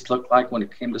Las Cruces to look like when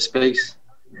it came to space?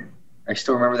 I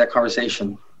still remember that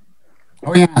conversation.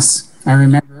 Oh yes, I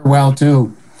remember it well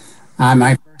too.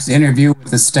 My first interview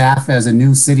with the staff as a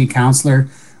new city councilor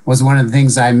was one of the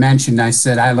things I mentioned. I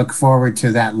said, I look forward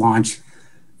to that launch.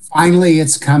 Finally,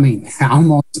 it's coming. I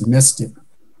almost missed it.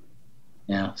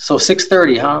 Yeah. So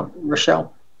 6:30, huh,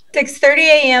 Rochelle? 6:30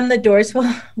 a.m. the doors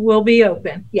will be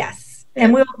open. Yes.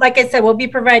 And we'll, like I said, we'll be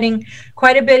providing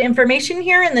quite a bit of information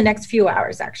here in the next few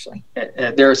hours, actually.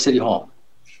 There at City Hall.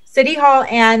 City Hall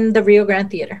and the Rio Grande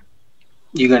Theater.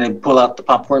 You gonna pull out the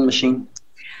popcorn machine?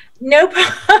 No,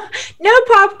 no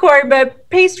popcorn, but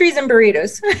pastries and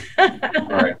burritos. All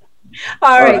right.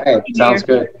 All right. Sounds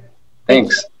good.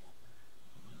 Thanks.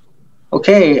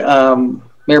 Okay,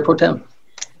 Mayor Pro Tem.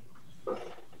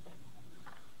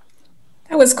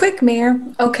 That was quick, Mayor.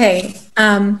 Okay.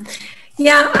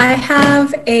 Yeah, I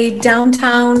have a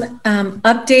downtown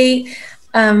update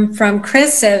from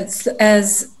Chris.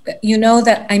 As you know,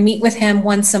 that I meet with him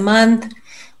once a month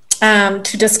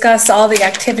to discuss all the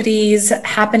activities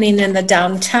happening in the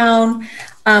downtown.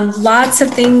 Lots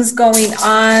of things going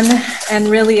on, and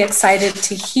really excited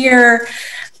to hear.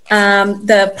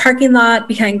 The parking lot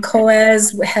behind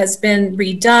COES has been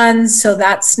redone, so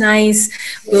that's nice.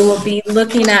 We will be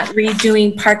looking at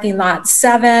redoing parking lot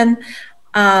 7,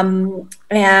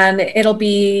 and it'll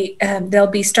be they'll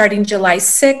be starting July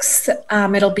 6th.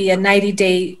 It'll be a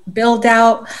 90-day build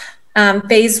out.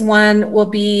 Phase 1 will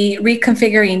be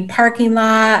reconfiguring parking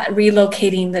lot,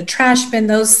 relocating the trash bin,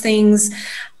 those things,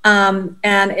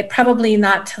 and it probably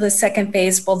not till the second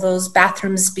phase will those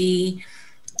bathrooms be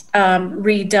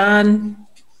redone.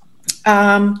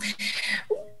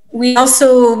 We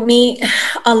also meet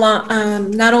a lot,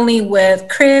 not only with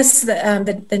Chris,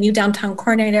 the new downtown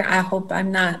coordinator. I hope I'm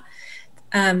not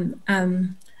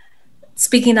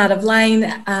speaking out of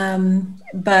line,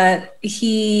 but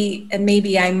he, and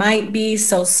maybe I might be,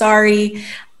 so sorry.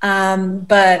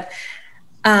 But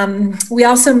we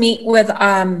also meet with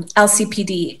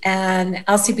LCPD, and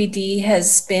LCPD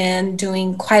has been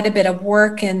doing quite a bit of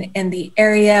work in the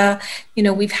area. You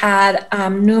know, we've had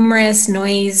numerous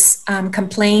noise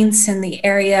complaints in the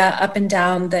area up and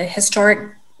down the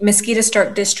Mesquite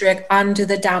Historic District onto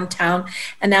the downtown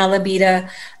and Abeyta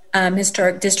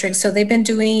Historic District. So they've been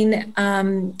doing,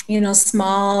 you know,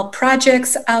 small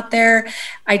projects out there,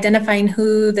 identifying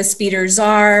who the speeders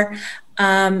are,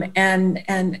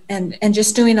 and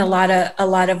just doing a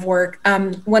lot of work.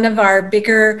 One of our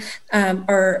bigger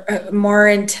or more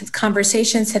intense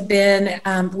conversations have been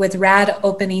with RAD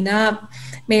opening up.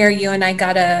 Mayor, you and I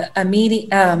got a meeting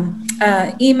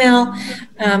email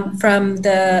from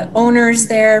the owners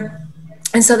there.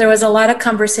 And so there was a lot of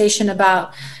conversation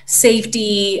about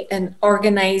safety and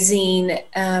organizing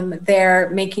there,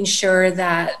 making sure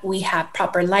that we have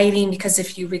proper lighting, because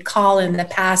if you recall in the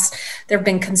past, there have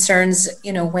been concerns,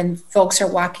 you know, when folks are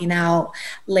walking out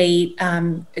late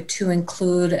to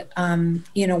include,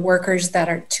 you know, workers that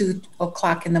are 2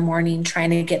 o'clock in the morning trying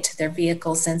to get to their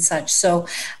vehicles and such. So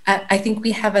I think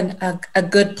we have a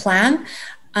good plan.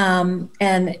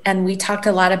 And we talked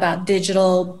a lot about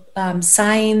digital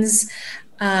signs,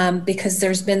 because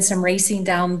there's been some racing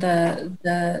down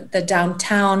the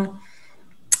downtown.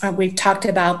 We've talked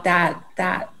about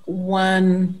that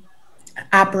one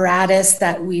apparatus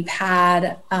that we've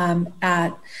had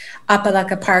at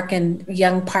Apalaca Park and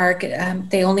Young Park.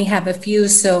 They only have a few.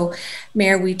 So,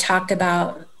 Mayor, we talked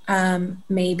about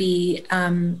maybe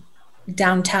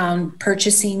downtown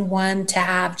purchasing one to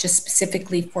have just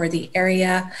specifically for the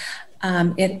area.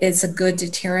 It is a good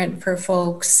deterrent for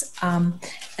folks.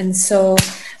 And so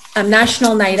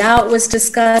National Night Out was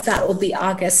discussed. That will be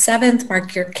August 7th.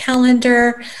 Mark your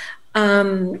calendar.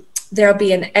 There'll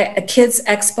be a kids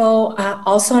expo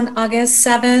also on August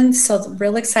 7th. So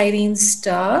real exciting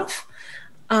stuff.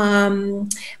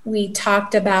 We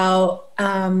talked about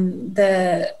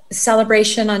the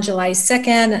celebration on July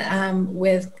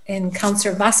 2nd in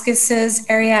Councilor Vasquez's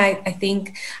area.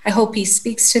 I hope he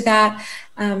speaks to that.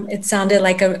 It sounded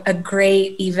like a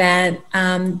great event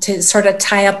to sort of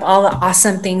tie up all the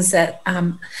awesome things that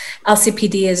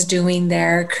LCPD is doing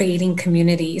there, creating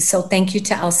community. So thank you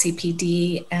to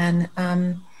LCPD and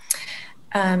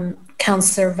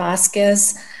Councilor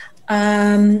Vasquez.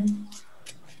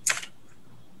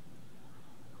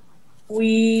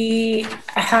 We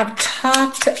have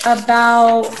talked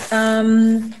about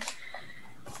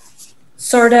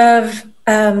sort of,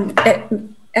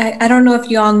 I don't know if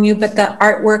you all knew, but the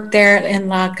artwork there in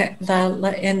La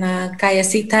Callecita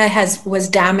was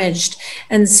damaged.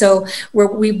 And so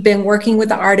we've been working with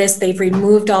the artists. They've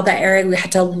removed all the area. We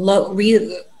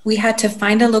had to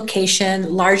find a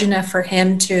location large enough for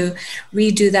him to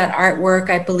redo that artwork.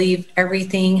 I believe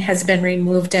everything has been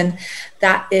removed, and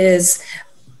that is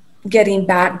getting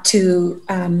back to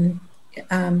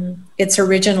its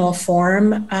original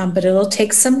form, but it'll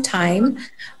take some time.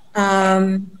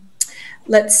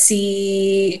 Let's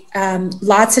see,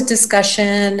 lots of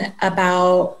discussion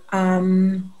about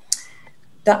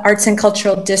the Arts and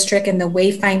Cultural District and the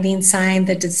wayfinding sign,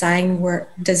 the design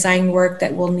work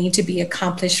that will need to be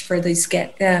accomplished for these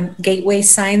gateway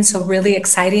signs. So really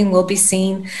exciting. We'll be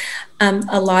seeing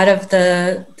a lot of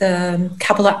the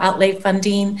capital outlay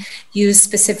funding used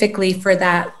specifically for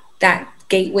that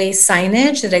gateway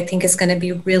signage that I think is going to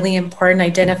be really important,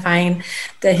 identifying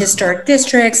the historic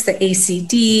districts, the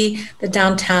ACD, the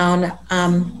downtown,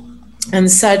 and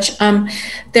such.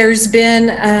 There's been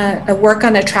a work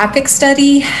on a traffic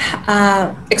study,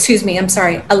 a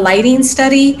lighting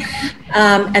study,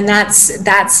 and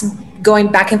that's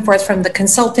going back and forth from the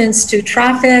consultants to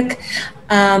traffic.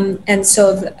 And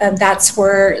so that's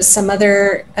where some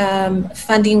other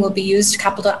funding will be used,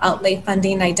 capital outlay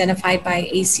funding identified by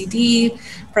ACD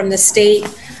from the state.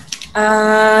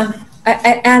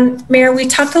 And Mayor, we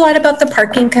talked a lot about the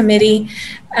parking committee.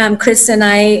 Chris and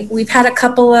I, we've had a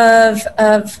couple of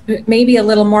maybe a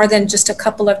little more than just a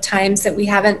couple of times that we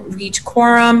haven't reached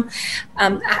quorum.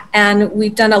 And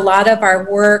we've done a lot of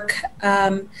our work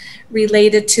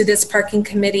related to this parking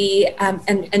committee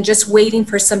and just waiting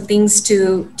for some things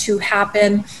to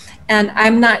happen. And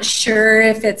I'm not sure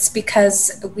if it's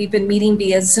because we've been meeting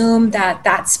via Zoom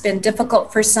that's been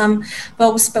difficult for some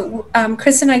folks, but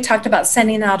Chris and I talked about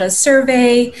sending out a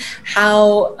survey,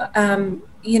 how,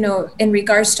 in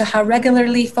regards to how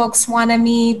regularly folks want to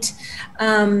meet,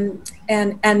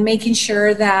 and making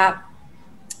sure that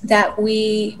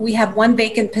we have one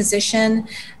vacant position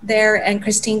there, and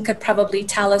Christine could probably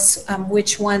tell us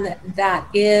which one that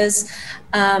is.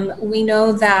 We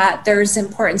know that there's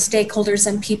important stakeholders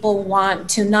and people want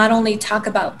to not only talk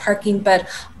about parking, but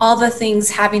all the things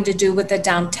having to do with the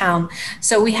downtown.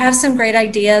 So we have some great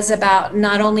ideas about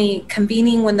not only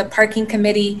convening when the parking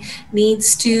committee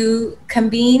needs to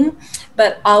convene,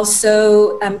 but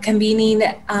also convening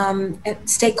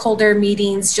stakeholder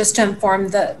meetings just to inform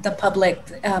the public,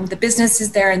 the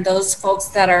businesses there, and those folks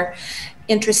that are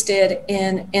interested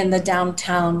in the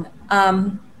downtown.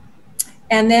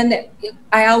 And then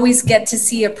I always get to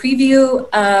see a preview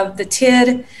of the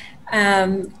TID,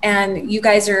 and you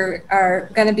guys are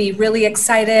going to be really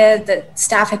excited that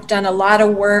staff have done a lot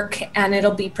of work, and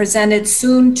it'll be presented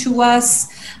soon to us.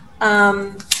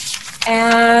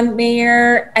 And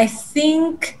Mayor, I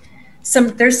think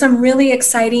there's some really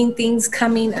exciting things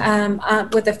coming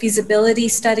with a feasibility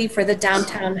study for the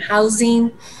downtown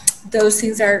housing. Those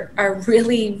things are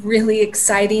really, really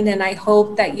exciting, and I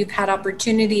hope that you've had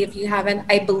opportunity. If you haven't,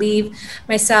 I believe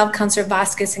myself, Councilor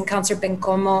Vasquez, and Councilor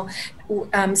Bencomo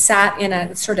sat in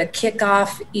a sort of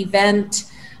kickoff event.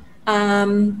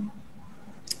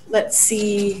 Let's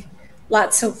see,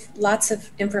 lots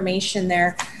of information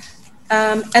there.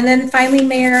 And then finally,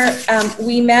 Mayor,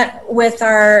 we met with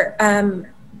our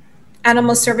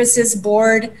Animal Services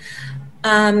Board.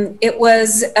 It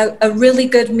was a really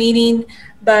good meeting,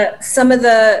 but some of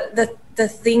the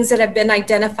things that have been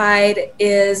identified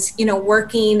is,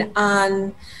 working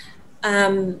on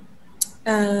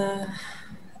a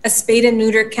spade and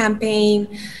neuter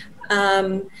campaign,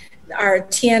 our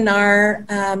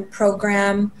TNR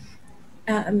program,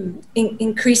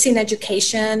 increasing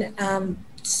education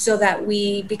so that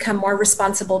we become more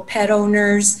responsible pet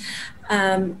owners.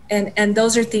 And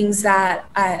those are things that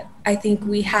I think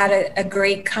we had a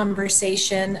great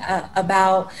conversation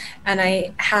about, and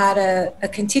I had a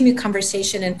continued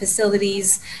conversation in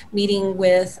facilities meeting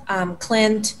with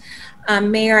Clint.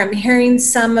 Mayor, I'm hearing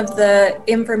some of the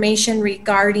information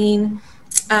regarding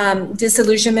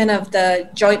disillusionment of the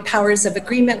joint powers of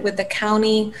agreement with the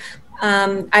county.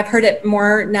 I've heard it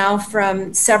more now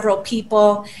from several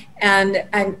people, and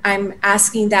I'm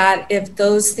asking that if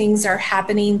those things are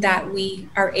happening, that we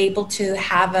are able to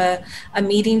have a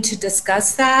meeting to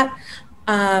discuss that,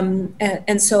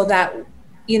 and so that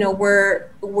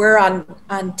we're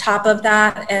on top of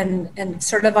that and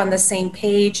sort of on the same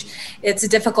page. It's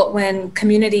difficult when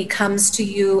community comes to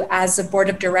you as a board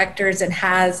of directors and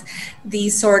has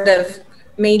these sort of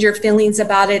major feelings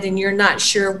about it, and you're not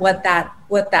sure what that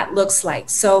looks like.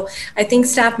 So I think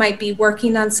staff might be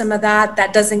working on some of that.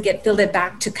 That doesn't get fielded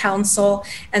back to council,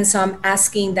 and so I'm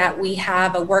asking that we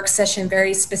have a work session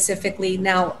very specifically.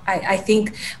 Now, I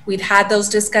think we've had those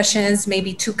discussions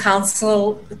maybe two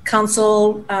council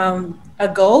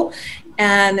ago,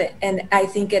 and I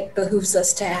think it behooves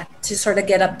us to sort of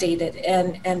get updated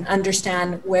and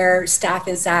understand where staff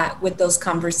is at with those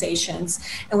conversations.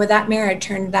 And with that, Mayor, I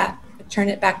turn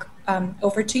it back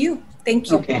over to you. Thank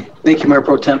you. Okay, thank you, Mayor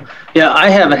Pro Tem. Yeah, I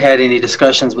haven't had any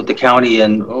discussions with the county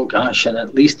in, oh gosh, in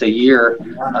at least a year,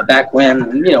 back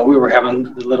when, you know, we were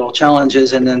having little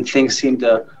challenges and then things seemed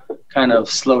to kind of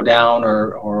slow down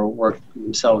or work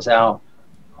themselves out.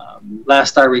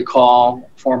 Last I recall,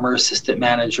 former assistant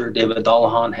manager David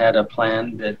Dollahan had a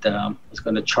plan that was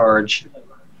going to charge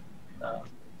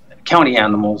county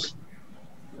animals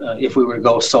if we were to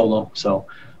go solo. So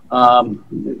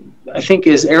I think,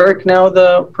 is Eric now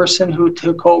the person who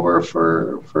took over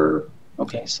for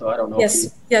okay, so I don't know.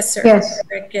 Yes, yes, sir. Yes.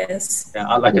 Eric is.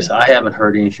 Yeah, like I said, I haven't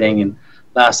heard anything, and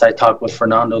last I talked with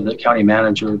Fernando, the county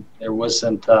manager, there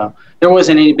wasn't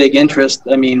any big interest.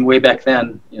 I mean, way back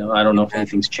then, you know, I don't know if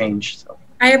anything's changed. So.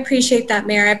 I appreciate that,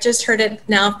 Mayor. I've just heard it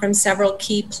now from several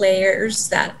key players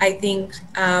that I think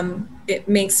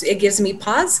it gives me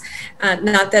pause.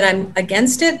 Not that I'm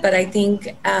against it, but I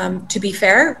think to be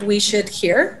fair, we should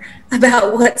hear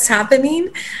about what's happening,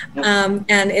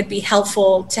 and it'd be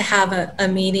helpful to have a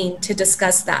meeting to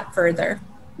discuss that further.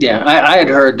 Yeah, I had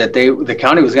heard that the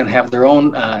county was going to have their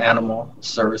own animal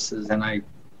services, and I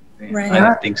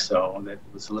didn't think so. That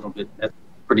was a little bit, that's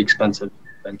pretty expensive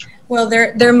venture. Well,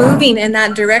 they're moving in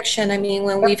that direction. I mean,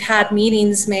 when we've had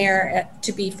meetings, Mayor,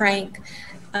 to be frank,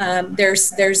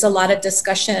 there's a lot of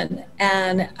discussion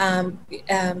and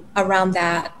around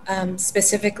that,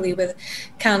 specifically with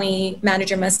County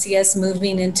Manager Macias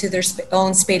moving into their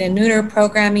own spade and neuter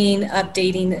programming,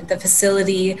 updating the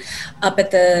facility up at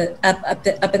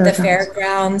the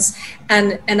fairgrounds,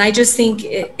 and I just think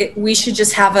we should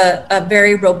just have a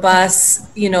very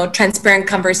robust, you know, transparent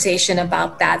conversation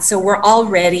about that. So we're all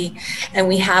ready, and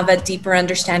we have a deeper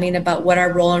understanding about what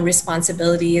our role and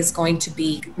responsibility is going to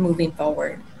be moving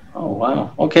forward. Oh,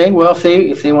 wow. Okay. Well,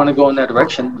 if they want to go in that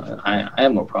direction, I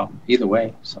have no problem either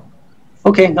way. So,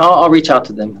 okay, I'll reach out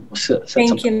to them. We'll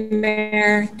Thank you,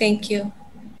 Mayor. Thank you.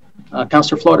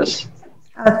 Councilor Flores.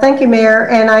 Thank you, Mayor.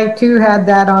 And I too had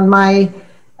that on my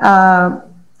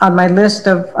list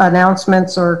of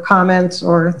announcements or comments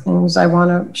or things I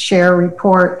want to share,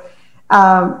 report.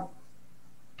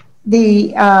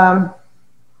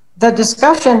 The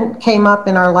discussion came up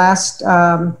in our last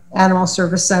Animal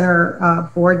Service Center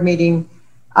board meeting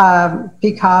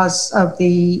because of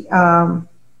the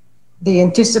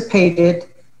anticipated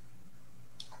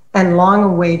and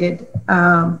long-awaited,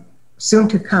 soon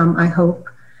to come, I hope,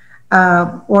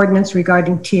 ordinance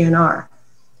regarding TNR.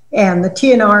 And the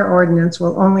TNR ordinance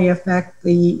will only affect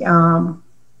the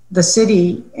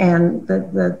city and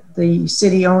the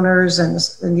city owners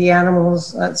and the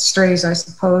animals, strays, I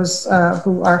suppose,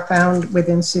 who are found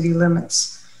within city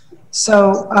limits.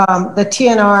 So the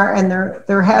TNR, and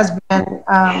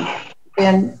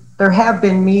there have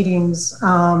been meetings,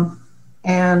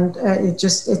 and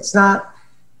it's not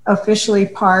officially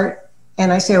part,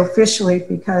 and I say officially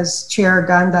because Chair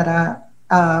Gandara,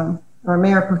 or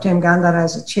Mayor Pro Tem Gandara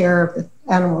is the chair of the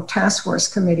Animal Task Force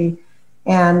Committee,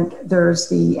 and there's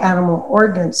the Animal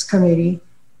Ordinance Committee,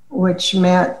 which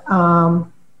met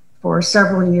for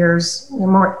several years,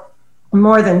 more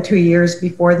than 2 years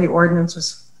before the ordinance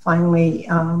was finally,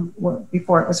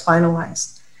 before it was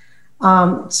finalized.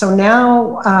 So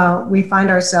now we find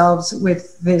ourselves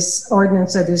with this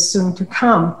ordinance that is soon to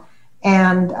come.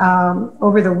 And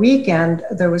over the weekend,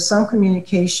 there was some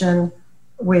communication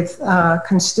with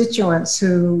constituents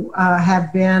who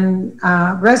have been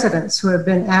residents who have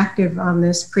been active on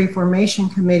this pre-formation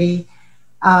committee,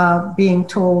 being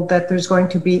told that there's going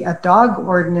to be a dog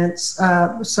ordinance,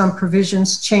 some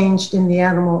provisions changed in the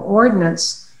animal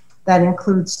ordinance that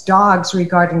includes dogs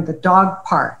regarding the dog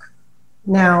park.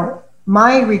 Now,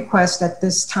 my request at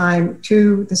this time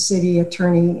to the city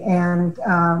attorney and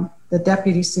the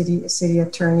deputy city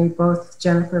attorney, both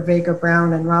Jennifer Vega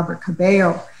Brown and Robert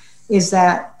Cabello, is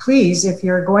that please, if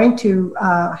you're going to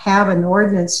have an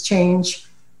ordinance change,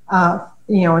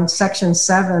 in Section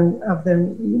 7 of the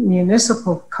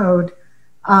municipal code,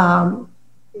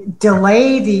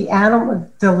 delay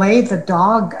the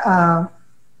dog.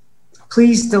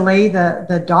 Please delay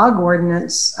the dog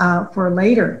ordinance for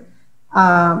later,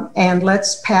 and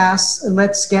let's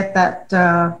get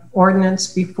that ordinance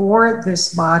before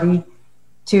this body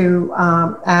to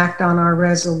act on our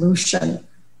resolution.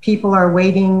 People are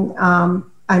waiting.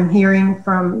 I'm hearing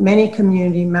from many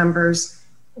community members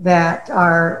that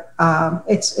are,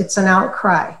 it's an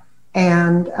outcry,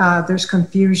 and there's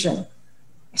confusion.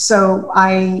 So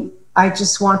I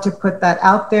just want to put that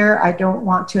out there. I don't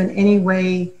want to in any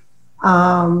way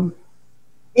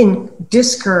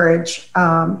discourage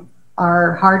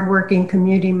our hardworking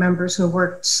community members who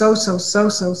worked so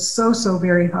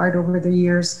very hard over the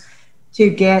years to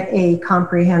get a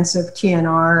comprehensive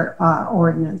TNR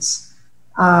ordinance.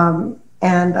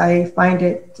 And I find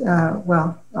it,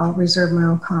 well, I'll reserve my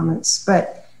own comments,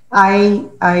 but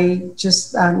I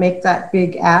just make that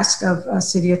big ask of a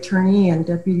city attorney and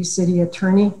deputy city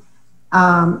attorney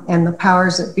and the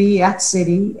powers that be at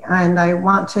city. And I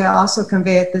want to also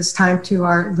convey at this time to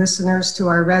our listeners, to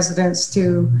our residents,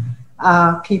 to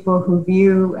people who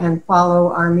view and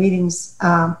follow our meetings.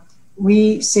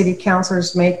 We city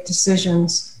councilors make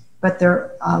decisions, but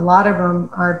a lot of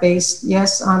them are based,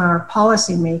 yes, on our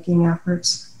policy making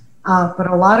efforts, but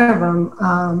a lot of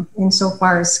them,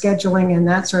 insofar as scheduling and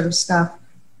that sort of stuff,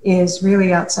 is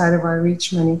really outside of our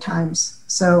reach many times.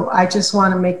 So I just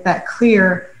want to make that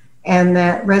clear, and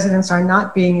that residents are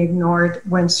not being ignored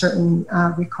when certain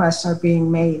requests are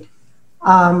being made.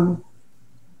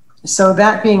 So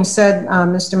that being said,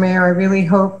 Mr. Mayor, I really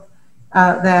hope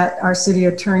that our city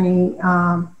attorney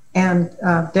and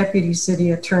deputy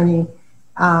city attorney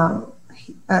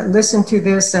listen to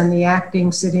this, and the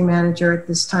acting city manager at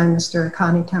this time, Mr.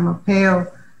 Connie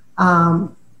Tamopeo,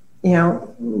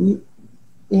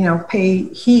 pay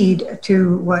heed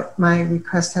to what my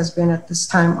request has been at this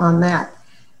time on that.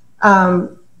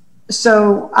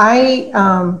 So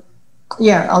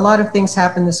yeah, a lot of things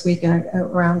happened this week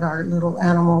around our little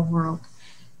animal world.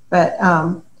 But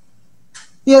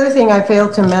the other thing I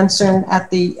failed to mention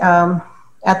at the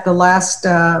last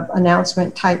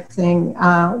announcement type thing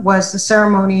was the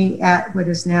ceremony at what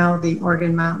is now the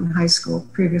Oregon Mountain High School,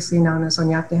 previously known as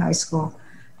Oñate High School.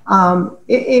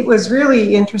 It was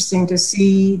really interesting to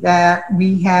see that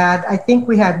we had, I think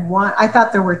we had one, I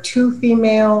thought there were two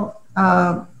female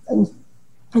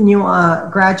new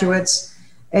graduates.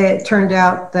 It turned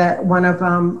out that one of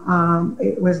them,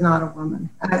 it was not a woman.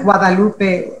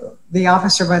 Guadalupe, the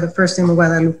officer by the first name of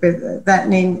Guadalupe, that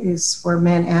name is for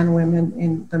men and women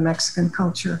in the Mexican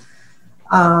culture.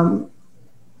 But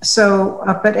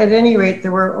at any rate,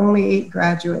 there were only 8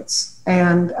 graduates,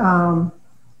 and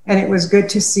it was good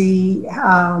to see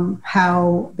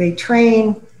how they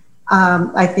train.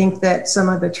 I think that some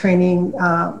of the training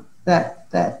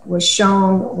that was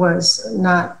shown was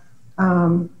not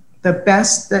the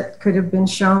best that could have been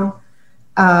shown,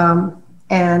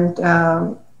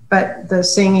 but the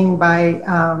singing by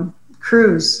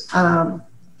Cruz from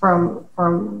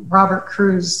Robert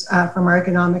Cruz from our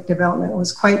economic development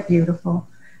was quite beautiful,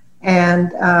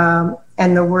 and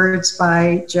the words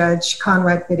by Judge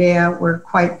Conrad Perea were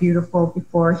quite beautiful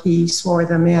before he swore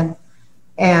them in,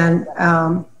 and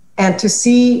to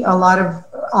see a lot of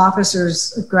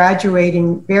officers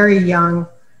graduating very young,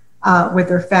 with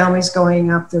their families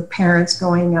going up, their parents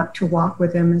going up to walk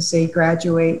with them as they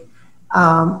graduate,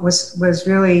 was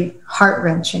really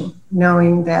heart-wrenching,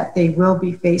 knowing that they will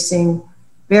be facing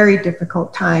very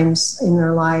difficult times in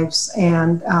their lives,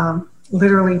 and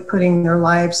literally putting their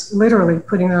lives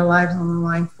on the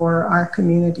line for our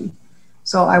community.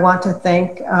 So I want to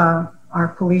thank our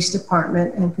police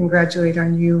department and congratulate our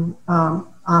new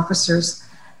officers.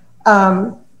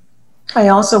 I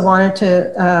also wanted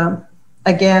to,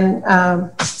 again,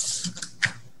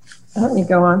 let me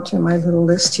go on to my little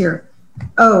list here.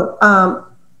 I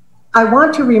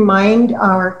want to remind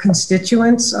our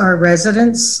constituents, our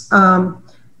residents,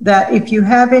 that if you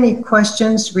have any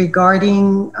questions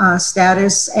regarding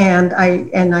status, and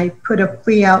I put a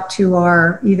plea out to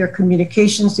our either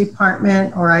communications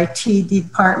department or IT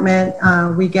department,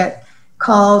 we get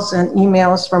calls and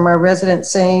emails from our residents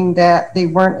saying that they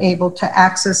weren't able to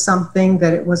access something,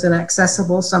 that it wasn't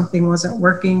accessible, something wasn't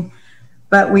working.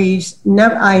 But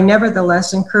I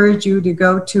nevertheless encourage you to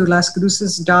go to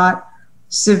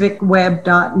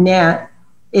lascruces.civicweb.net.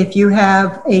 If you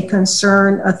have a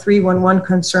concern, a 311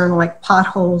 concern like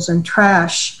potholes and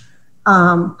trash,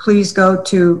 please go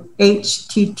to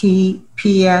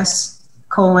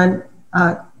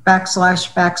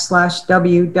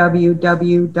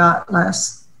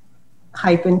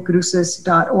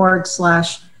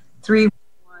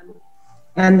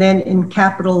and then in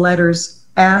capital letters,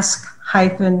 ask-Las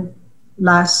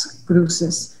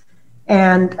Cruces.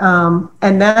 And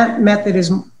that method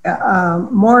is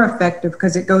more effective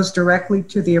because it goes directly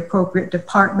to the appropriate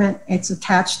department. It's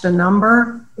attached, a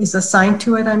number is assigned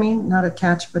to it, not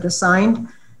attached, but assigned.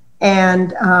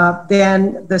 And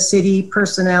then the city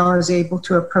personnel is able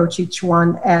to approach each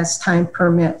one as time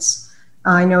permits.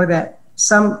 I know that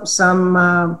some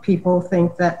people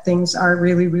think that things are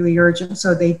really, really urgent,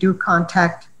 so they do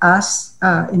contact us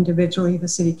individually, the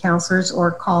city councilors,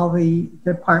 or call the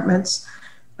departments.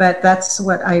 But that's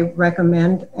what I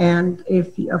recommend. And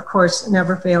if, of course,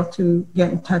 never fail to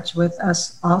get in touch with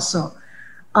us also.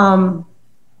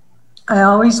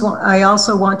 I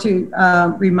also want to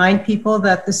remind people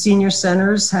that the senior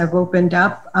centers have opened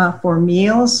up for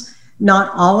meals.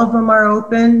 Not all of them are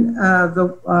open.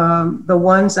 The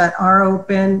ones that are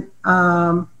open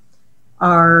are,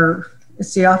 let's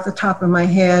see, off the top of my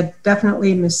head,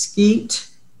 definitely Mesquite.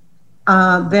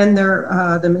 Then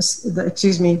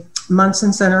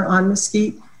Munson Center on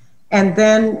Mesquite. And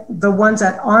then the ones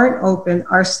that aren't open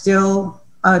are still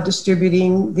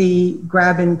distributing the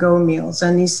grab and go meals.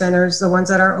 And these centers, the ones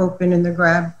that are open in the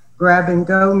grab and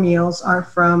go meals, are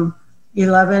from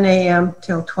 11 a.m.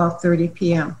 till 12:30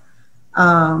 p.m.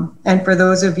 And for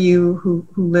those of you who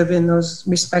live in those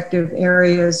respective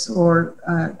areas or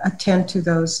attend to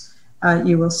those,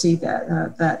 you will see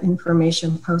that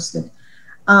information posted.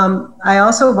 I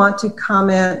also want to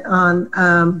comment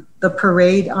on the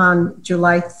parade on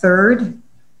July 3rd.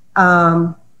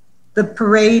 The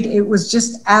parade, it was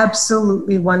just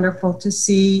absolutely wonderful to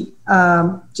see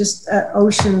just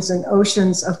oceans and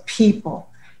oceans of people.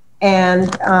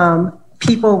 And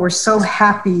people were so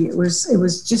happy. It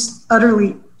was just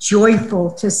utterly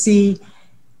joyful to see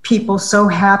people so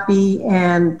happy,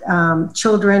 and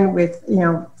children with, you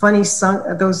know,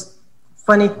 those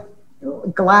funny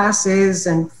glasses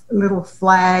and little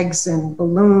flags and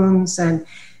balloons, and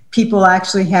people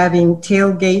actually having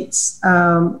tailgates,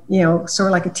 you know, sort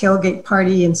of like a tailgate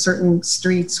party in certain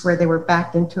streets where they were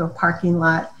backed into a parking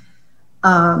lot.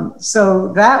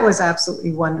 So that was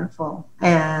absolutely wonderful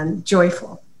and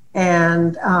joyful.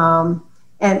 And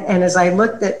as I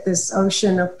looked at this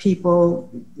ocean of people,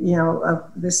 you know, of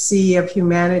the sea of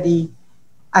humanity,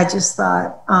 I just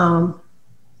thought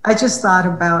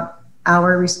about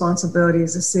our responsibility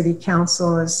as a city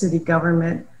council, as city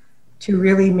government, to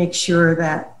really make sure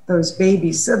that those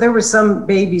babies, so there were some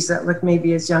babies that looked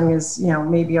maybe as young as, you know,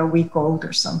 maybe a week old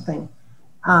or something,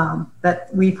 that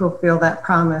we fulfill that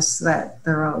promise that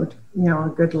they're owed, you know, a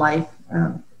good life,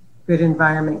 good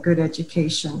environment, good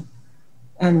education,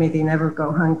 and may they never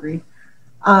go hungry.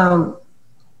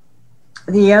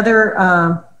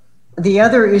 The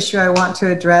other issue I want to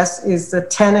address is the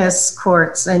tennis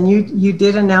courts, and you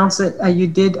did announce it, you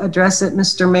did address it,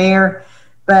 Mr. Mayor,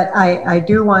 but I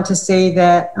do want to say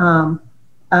that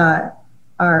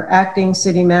our acting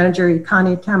city manager,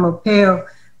 Ikani Tamopeo,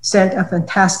 sent a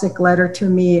fantastic letter to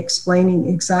me explaining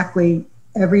exactly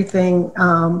everything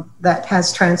that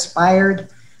has transpired.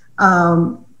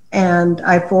 And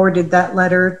I forwarded that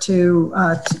letter to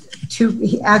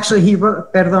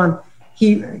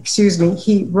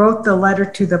he wrote the letter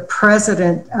to the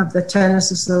president of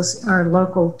the our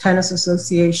local tennis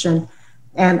association.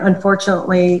 And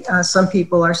unfortunately, some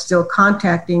people are still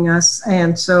contacting us.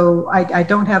 And so I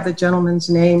don't have the gentleman's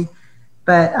name,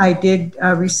 but I did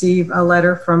receive a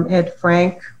letter from Ed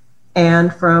Frank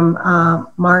and from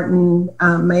Martin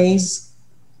Mays.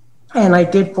 And I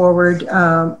did forward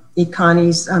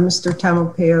Ikani's, Mr.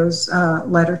 Tamapeo's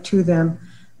letter to them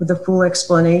with a full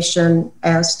explanation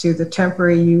as to the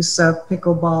temporary use of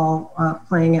pickleball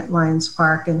playing at Lions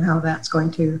Park and how that's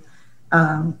going to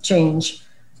change.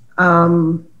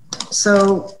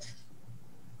 So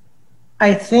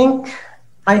I think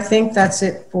that's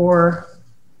it for,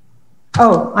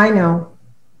 oh, I know.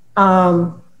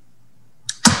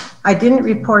 I didn't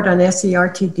report on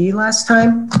SERTD last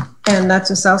time, and that's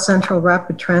a South Central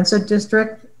Rapid Transit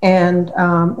District. And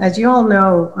as you all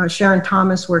know, Sharon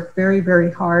Thomas worked very,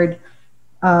 very hard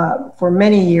for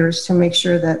many years to make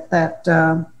sure that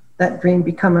dream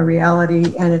become a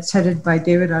reality. And it's headed by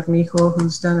David Armijo,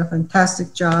 who's done a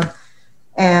fantastic job.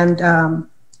 And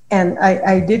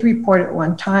I did report at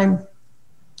one time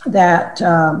that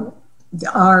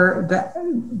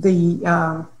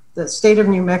the state of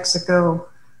New Mexico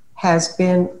has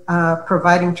been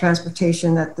providing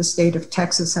transportation that the state of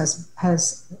Texas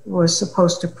was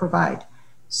supposed to provide.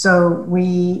 So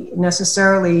we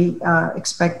necessarily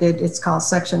expected, it's called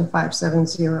Section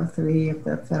 5703 of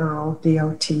the federal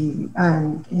DOT,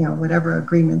 and whatever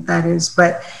agreement that is.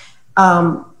 But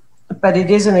it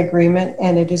is an agreement,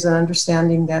 and it is an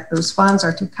understanding that those funds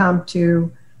are to come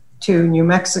to New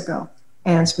Mexico,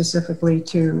 and specifically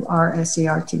to our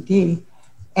SERTD.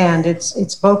 And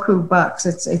it's beaucoup bucks.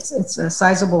 It's a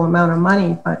sizable amount of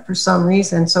money, but for some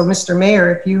reason, so Mr. Mayor,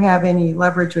 if you have any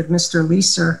leverage with Mr.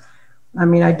 Leeser, I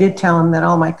mean, I did tell him that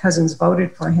all my cousins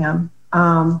voted for him,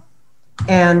 and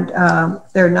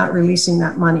they're not releasing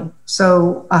that money.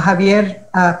 So Javier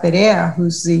Perea,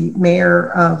 who's the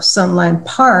mayor of Sunland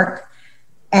Park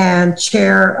and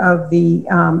chair of the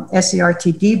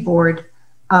SERTD board,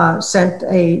 sent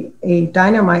a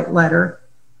dynamite letter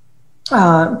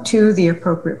to the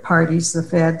appropriate parties, the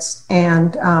feds,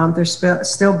 and there's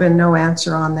still been no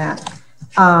answer on that.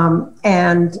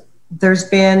 And there's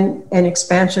been an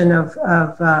expansion of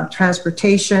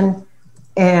transportation,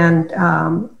 and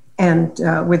And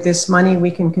with this money,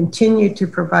 we can continue to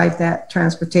provide that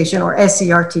transportation, or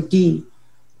SERTD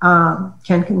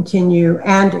can continue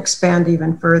and expand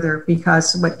even further,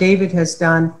 because what David has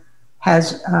done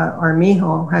or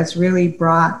Mijo has really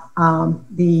brought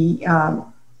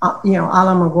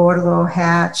Alamogordo,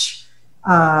 Hatch,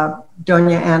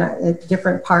 Doña Ana,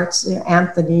 different parts,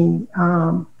 Anthony,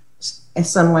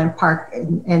 Sunland Park,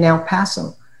 and El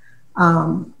Paso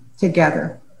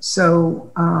together. So,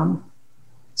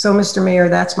 Mr. Mayor,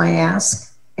 that's my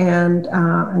ask, and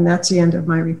that's the end of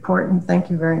my report. And thank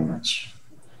you very much.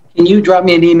 Can you drop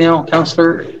me an email,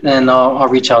 Councilor, and I'll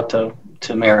reach out to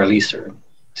Mayor Elise,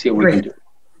 see what we can do.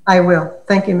 I will.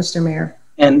 Thank you, Mr. Mayor.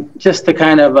 And just to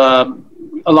kind of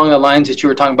along the lines that you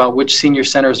were talking about, which senior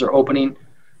centers are opening.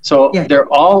 So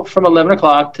they're all from 11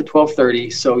 o'clock to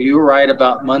 12:30. So you were right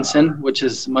about Munson, which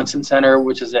is Munson Center,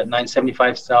 which is at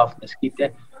 975 South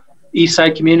Mesquite.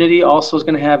 Eastside Community also is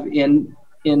going to have in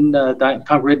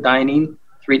congregate dining,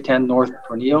 310 North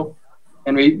Tornillo.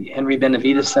 Henry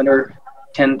Benavides Center,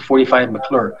 1045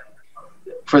 McClure.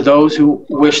 For those who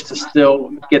wish to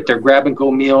still get their grab-and-go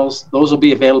meals, those will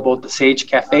be available at the Sage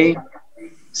Cafe,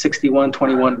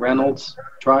 6121 Reynolds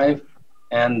Drive,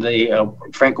 and the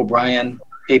Frank O'Brien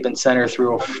Pavement Center,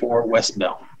 304 West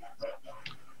Bell.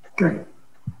 Great.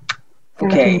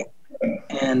 Okay,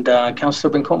 and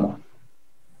Councilor Bencomo.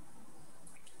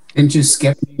 Didn't you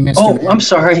skip me, Mr. Oh, Mayor? I'm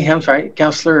sorry,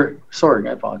 Councilor Sorg,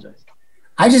 I apologize.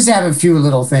 I just have a few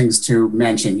little things to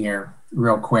mention here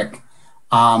real quick.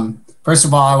 First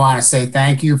of all, I want to say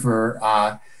thank you for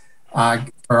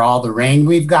all the rain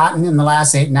we've gotten in the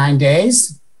last 8-9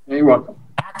 days. You're welcome.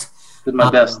 Did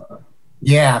my best.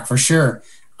 Yeah, for sure.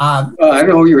 I don't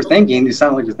know who you were thanking. You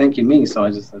sound like you're thanking me, so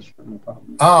that's no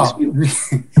problem. Oh,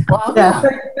 well, yeah.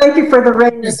 Thank you for the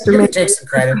rain, Mr. Mayor. Take some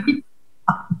credit.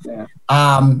 Yeah.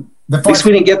 At least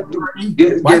we didn't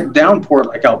get downpour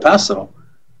like El Paso.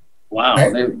 Wow.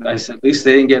 I said at least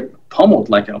they didn't get pummeled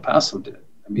like El Paso did. I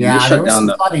mean, they shut down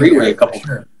the freeway a couple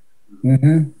times.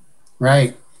 Mm-hmm.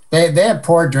 Right. They have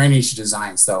poor drainage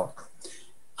designs, though.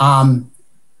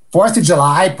 4th of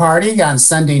July party on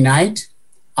Sunday night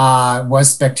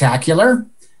was spectacular.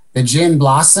 The Gin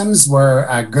Blossoms were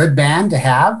a good band to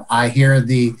have. I hear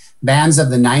the bands of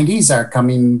the 90s are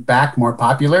coming back more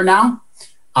popular now.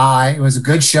 It was a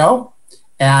good show.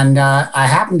 And I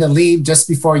happened to leave just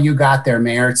before you got there,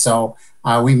 Mayor, so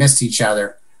we missed each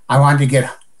other. I wanted to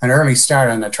get an early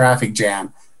start on the traffic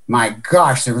jam. My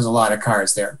gosh, there was a lot of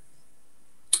cars there.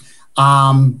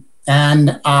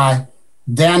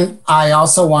 Then I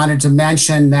also wanted to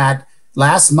mention that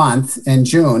last month in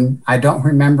June, I don't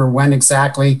remember when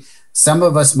exactly, some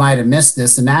of us might have missed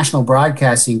this, the National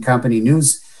Broadcasting Company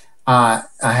News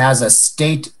has a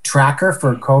state tracker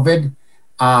for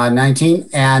COVID-19,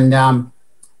 and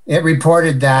it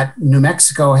reported that New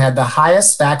Mexico had the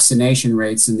highest vaccination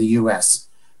rates in the US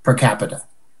per capita.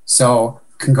 So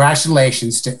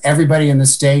congratulations to everybody in the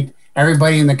state,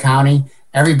 everybody in the county,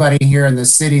 everybody here in the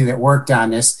city that worked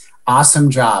on this. Awesome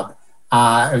job.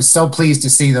 I was so pleased to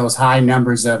see those high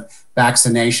numbers of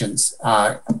vaccinations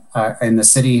in the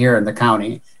city here, in the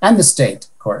county, and the state,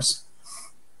 of course.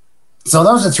 So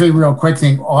those are three real quick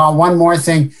things. One more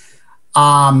thing.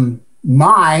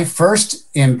 My first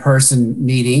in-person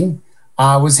meeting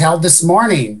was held this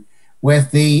morning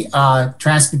with the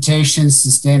Transportation,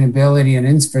 Sustainability, and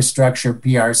Infrastructure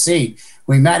PRC.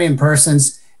 We met in person,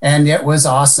 and it was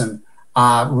awesome.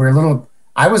 I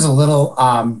was a little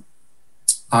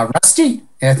rusty,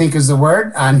 I think is the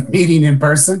word, on meeting in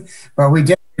person, but we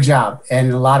did a good job,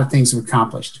 and a lot of things were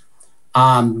accomplished.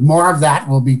 More of that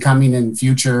will be coming in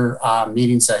future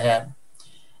meetings ahead.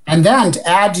 And then to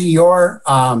add to your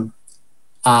comments,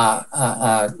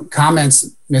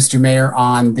 Mr. Mayor,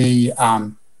 on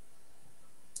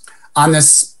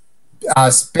this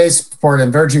spaceport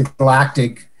and Virgin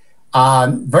Galactic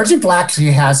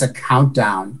has a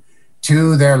countdown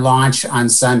to their launch on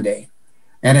Sunday.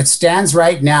 And it stands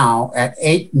right now at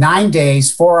 9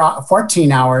 days,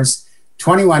 14 hours,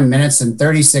 21 minutes, and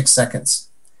 36 seconds.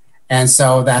 And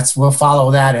so we'll follow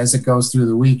that as it goes through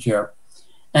the week here.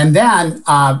 And then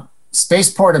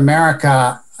Spaceport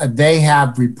America, they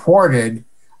have reported,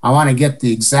 I want to get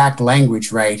the exact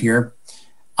language right here,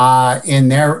 in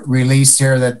their release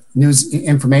here, that news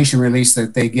information release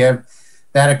that they give,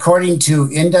 that according to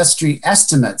industry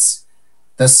estimates,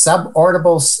 the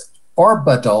suborbital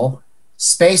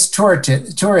space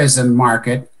tourism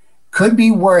market could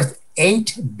be worth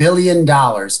 $8 billion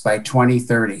by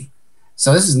 2030.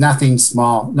 So this is nothing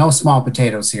small, no small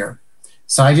potatoes here.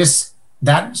 So and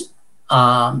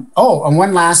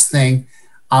one last thing,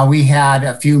 we had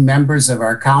a few members of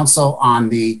our council on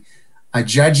the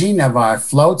judging of our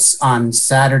floats on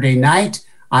Saturday night.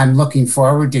 I'm looking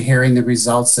forward to hearing the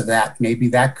results of that. Maybe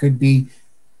that could be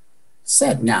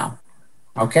said now.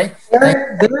 Okay.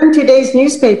 They're in today's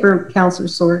newspaper, Councilor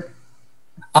Sword.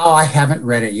 Oh, I haven't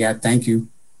read it yet. Thank you.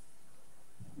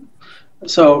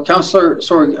 So, Councilor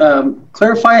Sword,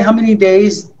 clarify how many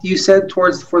days you said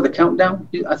for the countdown?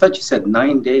 I thought you said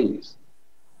 9 days.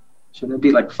 Shouldn't it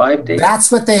be like 5 days?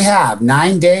 That's what they have.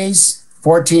 9 days,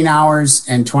 14 hours,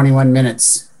 and 21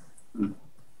 minutes.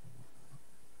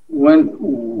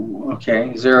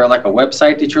 Okay, is there like a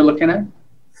website that you're looking at?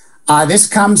 This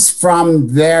comes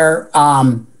from their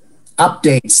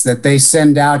updates that they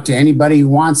send out to anybody who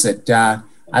wants it. I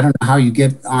don't know how you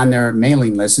get on their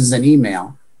mailing list. It's an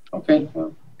email. Okay.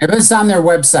 Well, it's on their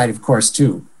website, of course,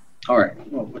 too. All right.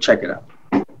 Well, we'll check it out.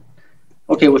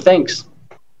 Okay. Well, thanks.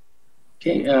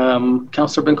 Okay.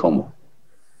 Councilor Bencomo.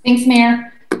 Thanks,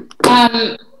 Mayor.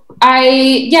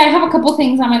 I have a couple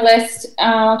things on my list.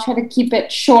 I'll try to keep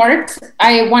it short.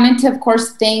 I wanted to, of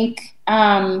course, thank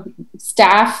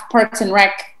staff, Parks and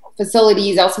Rec,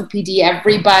 facilities, LCPD,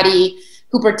 everybody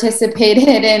who participated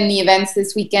in the events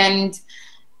this weekend.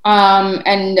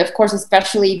 And of course,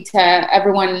 especially to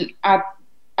everyone that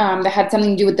had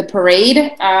something to do with the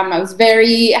parade. I was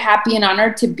very happy and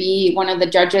honored to be one of the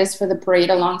judges for the parade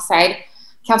alongside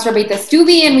Councilor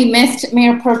Abeyta-Stuve, and we missed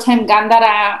Mayor Pro Tem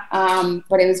Gandara,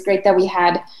 but it was great that we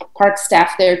had park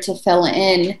staff there to fill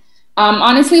in.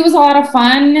 Honestly, it was a lot of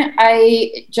fun.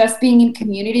 Just being in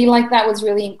community like that was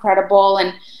really incredible,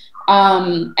 and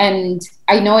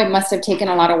I know it must have taken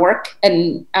a lot of work,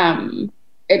 and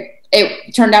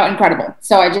it turned out incredible.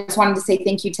 So I just wanted to say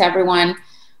thank you to everyone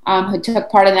who took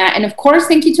part in that, and of course,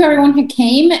 thank you to everyone who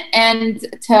came and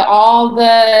to all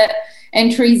the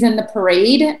entries in the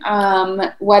parade.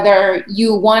 Whether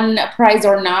you won a prize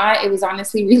or not, it was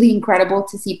honestly really incredible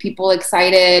to see people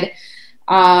excited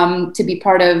to be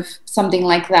part of something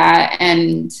like that,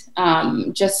 and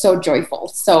just so joyful.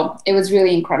 So it was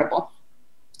really incredible.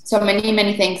 So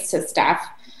many thanks to staff.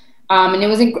 And it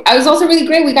was also really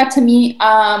great. We got to meet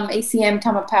ACM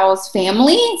Tamapau's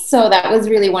family. So that was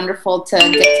really wonderful to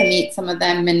get to meet some of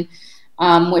them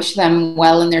and wish them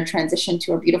well in their transition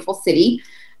to our beautiful city.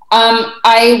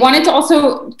 I wanted to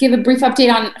also give a brief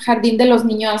update on Jardín de los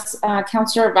Niños.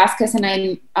 Councilor Vasquez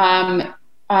and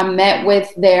I met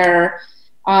with their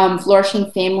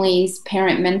Flourishing Families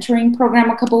Parent Mentoring Program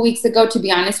a couple weeks ago. To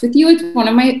be honest with you, it's been one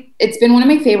of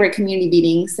my favorite community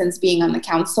meetings since being on the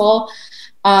council.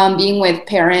 Being with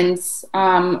parents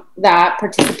that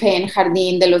participate in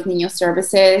Jardín de los Niños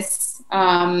services.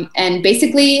 And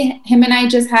basically, him and I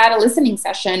just had a listening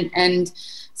session, and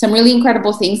some really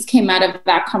incredible things came out of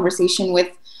that conversation with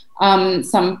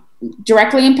some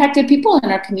directly impacted people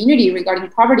in our community regarding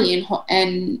poverty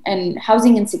and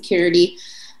housing insecurity.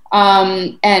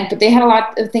 But they had a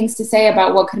lot of things to say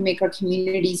about what could make our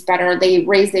communities better. They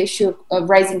raised the issue of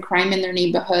rising crime in their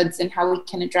neighborhoods and how we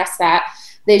can address that.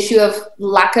 The issue of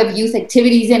lack of youth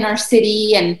activities in our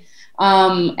city, and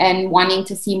wanting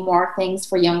to see more things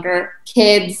for younger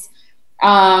kids.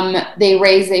 They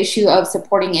raised the issue of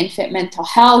supporting infant mental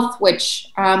health,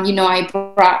 which, I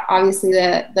brought obviously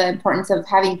the importance of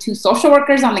having 2 social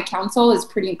workers on the council is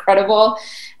pretty incredible,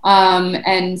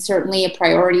 and certainly a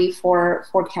priority for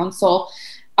council.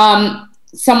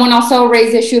 Someone also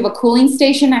raised the issue of a cooling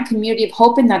station at Community of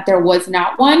Hope, and that there was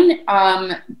not one.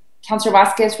 Councilor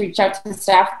Vasquez reached out to the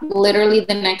staff literally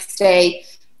the next day,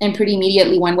 and pretty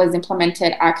immediately one was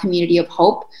implemented at Community of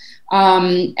Hope.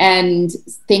 And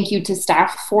thank you to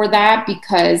staff for that,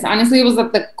 because honestly, it was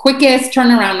like the quickest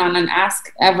turnaround on an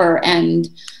ask ever. And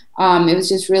it was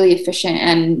just really efficient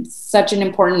and such an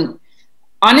important,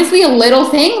 honestly, a little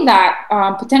thing that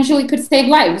potentially could save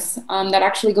lives. That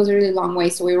actually goes a really long way.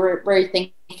 So we were very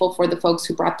thankful for the folks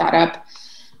who brought that up.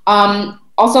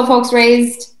 Also, folks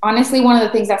raised, honestly, one of the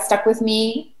things that stuck with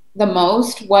me the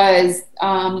most was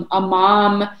a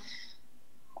mom,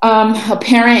 a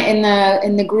parent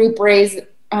in the group raised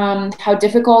how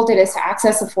difficult it is to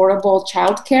access affordable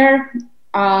childcare.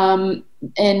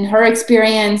 In her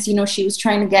experience, she was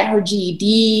trying to get her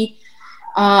GED.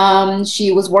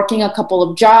 She was working a couple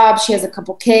of jobs. She has a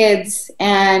couple kids,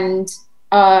 and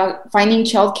finding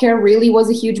childcare really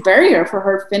was a huge barrier for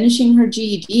her finishing her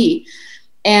GED.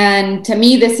 And to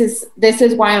me, this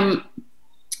is why I'm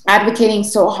advocating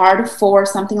so hard for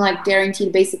something like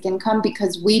guaranteed basic income,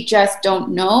 because we just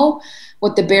don't know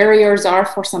what the barriers are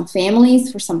for some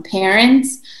families, for some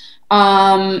parents,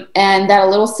 and that a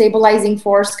little stabilizing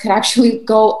force could actually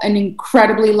go an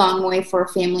incredibly long way for a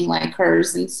family like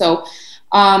hers. And so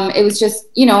it was just,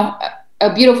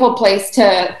 a beautiful place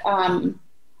to,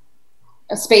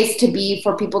 a space to be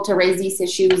for people to raise these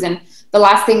issues. And the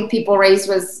last thing people raised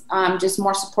was just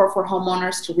more support for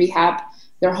homeowners to rehab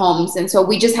their homes. And so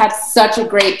we just had such a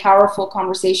great, powerful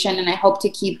conversation, and I hope to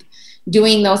keep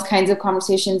doing those kinds of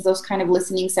conversations, those kind of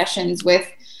listening sessions with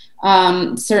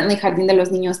certainly Jardín de los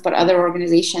Niños, but other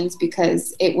organizations,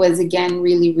 because it was, again,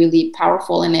 really, really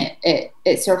powerful, and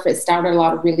it surfaced out a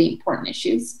lot of really important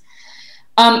issues.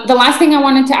 The last thing I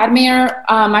wanted to add, Mayor,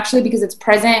 actually, because it's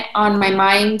present on my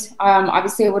mind,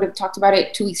 obviously I would have talked about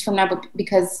it 2 weeks from now, but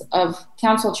because of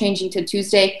council changing to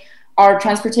Tuesday, our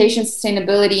Transportation,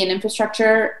 Sustainability, and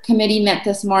Infrastructure Committee met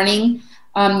this morning.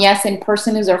 Yes, in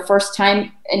person is our first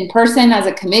time in person as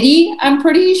a committee, I'm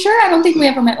pretty sure. I don't think we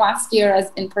ever met last year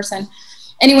as in person.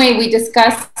 Anyway, we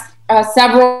discussed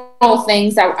several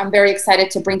things that I'm very excited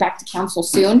to bring back to council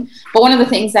soon. But one of the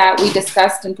things that we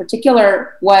discussed in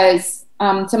particular was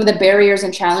some of the barriers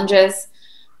and challenges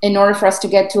in order for us to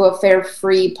get to a fair,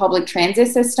 free public transit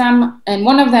system. And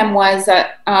one of them was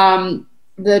that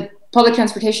the Public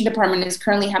Transportation Department is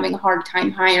currently having a hard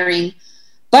time hiring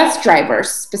bus drivers,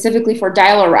 specifically for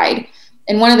dial-a-ride.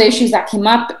 And one of the issues that came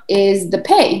up is the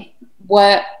pay.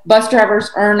 What bus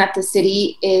drivers earn at the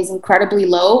city is incredibly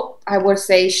low. I would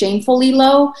say shamefully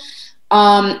low.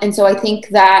 And so I think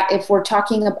that if we're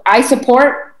talking, I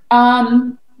support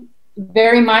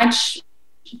very much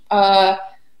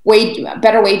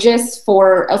better wages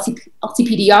for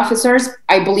LCPD officers.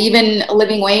 I believe in a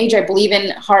living wage. I believe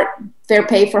in fair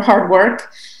pay for hard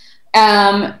work.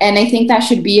 And I think that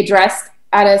should be addressed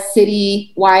at a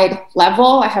city-wide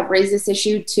level. I have raised this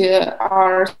issue to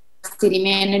our city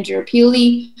manager,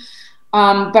 Peely,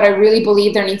 but I really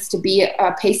believe there needs to be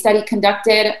a pay study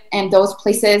conducted, and those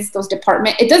places, those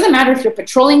departments, it doesn't matter if you're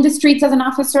patrolling the streets as an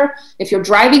officer, if you're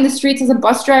driving the streets as a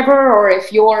bus driver, or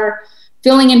if you're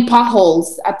filling in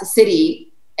potholes at the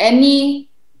city. Any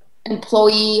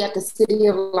employee at the city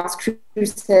of Las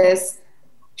Cruces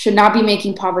should not be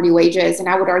making poverty wages. And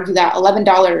I would argue that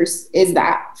 $11 is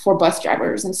that for bus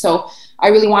drivers. And so I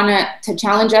really want to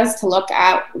challenge us to look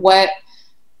at what,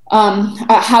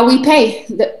 how we pay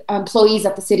the employees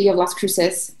at the city of Las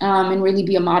Cruces, and really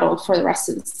be a model for the rest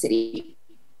of the city.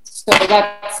 So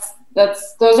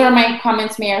those are my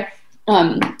comments, Mayor.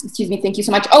 Excuse me, thank you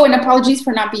so much. Oh, and apologies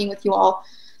for not being with you all.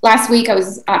 Last week I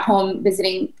was at home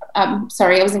visiting, I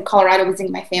was in Colorado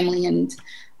visiting my family, and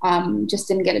just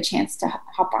didn't get a chance to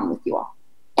hop on with you all.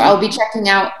 I'll be checking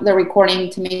out the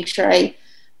recording to make sure I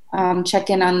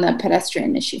check in on the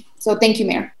pedestrian issue. So thank you,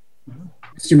 Mayor.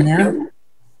 Mr. Mayor?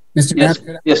 Mr.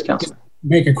 Mayor, yes, Councilor.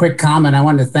 Make a quick comment. I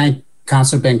wanted to thank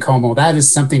Councilor Bencomo. That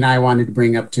is something I wanted to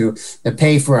bring up too, the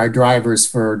pay for our drivers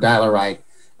for dial-a-ride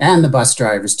and the bus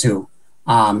drivers too.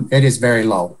 It is very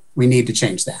low. We need to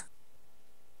change that.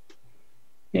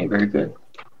 Okay, very good.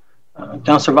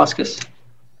 Councilor Vasquez.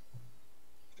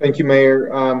 Thank you,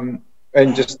 Mayor. And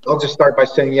I'll just start by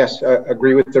saying, yes,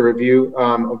 agree with the review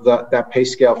of that pay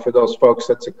scale for those folks.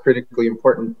 That's a critically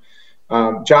important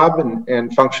job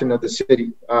and function of the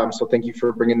city. So thank you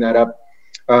for bringing that up.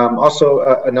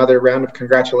 Also, another round of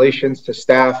congratulations to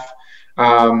staff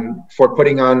for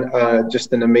putting on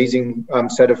just an amazing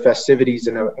set of festivities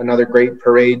and another great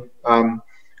parade.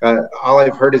 All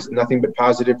I've heard is nothing but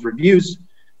positive reviews.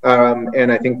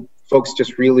 And I think folks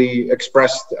just really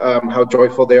expressed how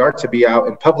joyful they are to be out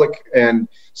in public and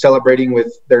celebrating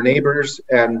with their neighbors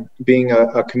and being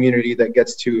a community that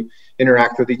gets to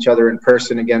interact with each other in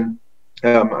person again.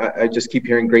 I just keep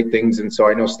hearing great things, and so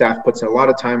I know staff puts in a lot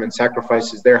of time and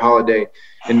sacrifices their holiday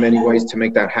in many ways to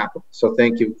make that happen. So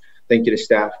thank you to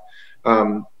staff.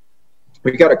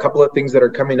 We've got a couple of things that are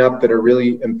coming up that are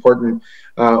really important.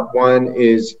 One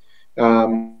is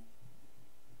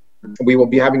we will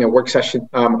be having a work session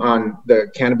on the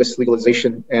cannabis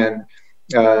legalization and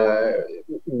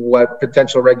what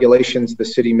potential regulations the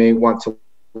city may want to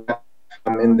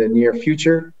in the near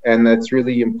future, and that's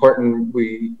really important.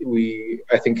 We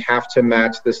I think have to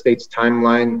match the state's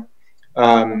timeline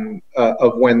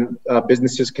of when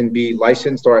businesses can be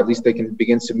licensed, or at least they can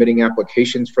begin submitting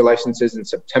applications for licenses in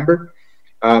September.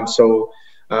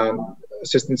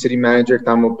 Assistant City Manager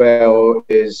Tamopeo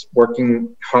is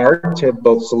working hard to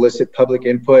both solicit public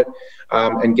input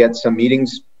and get some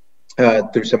meetings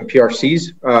through some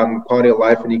PRCs, quality of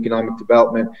life and economic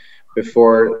development,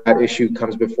 before that issue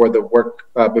comes before the work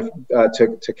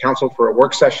to council for a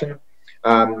work session.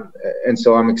 And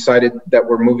so I'm excited that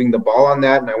we're moving the ball on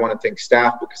that, and I want to thank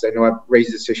staff because I know I've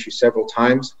raised this issue several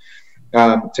times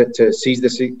to seize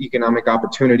this economic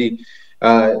opportunity.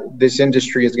 This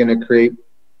industry is going to create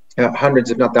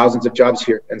hundreds, if not thousands, of jobs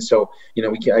here, and so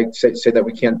I say that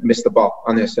we can't miss the ball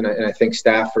on this, and I thank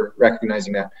staff for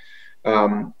recognizing that.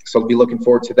 So I'll be looking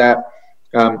forward to that.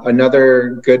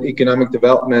 Another good economic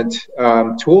development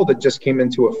tool that just came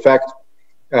into effect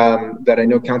that I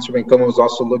know Councilor Bencomo was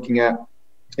also looking at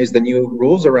is the new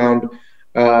rules around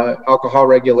alcohol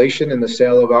regulation and the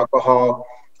sale of alcohol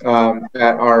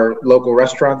at our local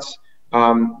restaurants.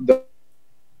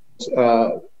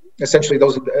 Essentially,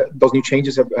 those new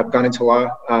changes have gone into law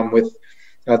with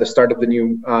the start of the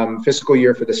new fiscal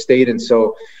year for the state. And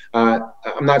so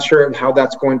I'm not sure how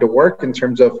that's going to work in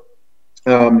terms of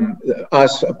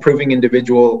us approving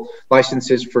individual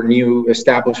licenses for new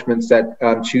establishments that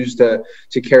choose to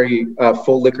carry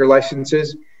full liquor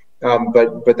licenses.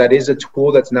 But that is a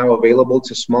tool that's now available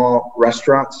to small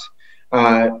restaurants.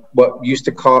 What used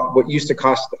to cost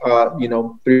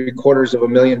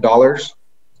 $750,000,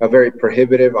 a very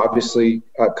prohibitive, obviously,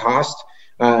 cost,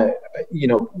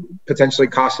 potentially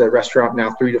costs a restaurant now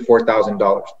 $3,000 to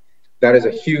 $4,000. That is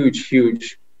a huge,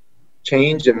 huge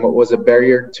change, and what was a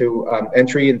barrier to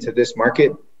entry into this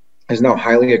market is now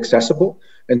highly accessible.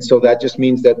 And so that just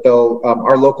means that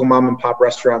our local mom and pop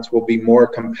restaurants will be more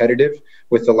competitive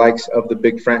with the likes of the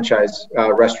big franchise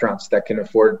restaurants that can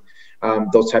afford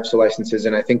those types of licenses.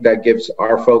 And I think that gives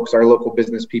our folks, our local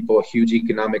business people, a huge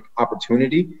economic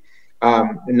opportunity,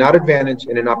 not advantage,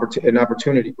 and an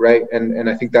opportunity, right? And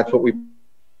I think that's what we've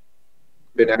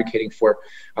been advocating for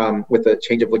with the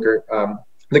change of liquor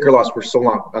laws for so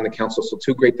long on the council. So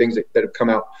two great things that have come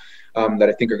out that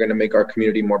I think are going to make our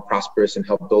community more prosperous and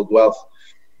help build wealth.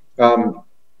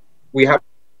 We have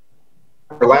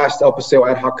our last El Paseo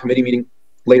ad hoc committee meeting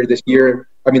later this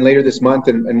month,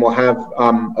 and we'll have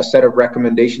a set of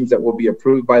recommendations that will be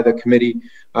approved by the committee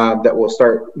that will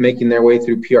start making their way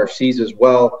through PRCs as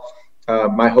well.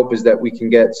 My hope is that we can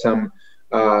get some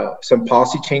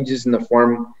policy changes in the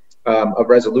form of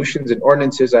resolutions and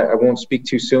ordinances. I won't speak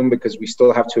too soon because we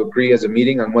still have to agree as a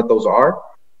meeting on what those are.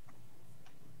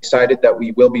 Excited that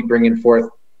we will be bringing forth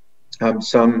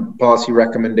some policy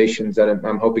recommendations that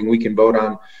I'm hoping we can vote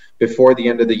on before the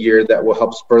end of the year that will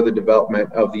help spur the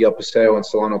development of the El Paseo and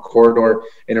Solano corridor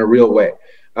in a real way.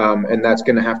 And that's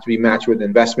going to have to be matched with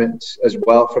investments as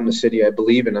well from the city, I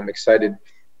believe, and I'm excited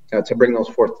to bring those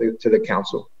forth to the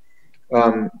council.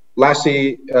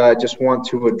 Lastly, just want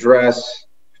to address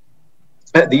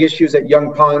the issues at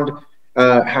Young Pond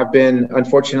have been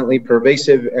unfortunately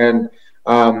pervasive and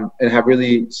have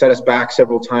really set us back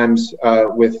several times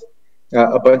with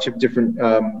a bunch of different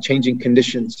changing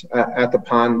conditions at the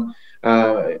pond.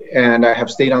 And I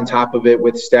have stayed on top of it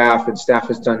with staff, and staff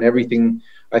has done everything,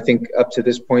 I think, up to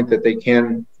this point that they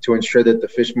can to ensure that the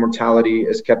fish mortality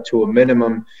is kept to a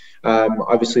minimum.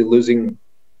 Obviously, losing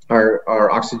our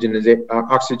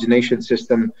oxygenation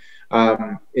system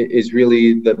is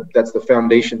really that's the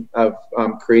foundation of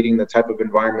creating the type of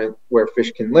environment where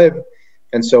fish can live.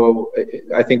 And so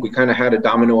I think we kind of had a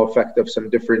domino effect of some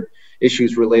different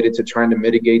issues related to trying to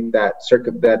mitigate the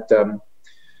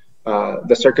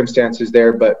circumstances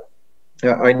there. But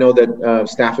I know that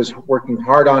staff is working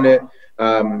hard on it.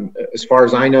 As far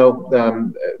as I know,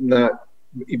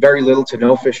 very little to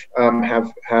no fish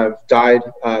have died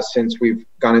since we've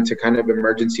gone into kind of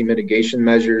emergency mitigation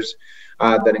measures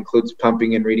that includes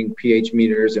pumping and reading pH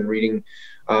meters and reading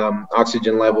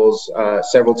oxygen levels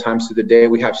several times through the day.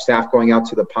 We have staff going out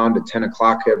to the pond at 10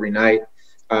 o'clock every night,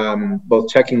 both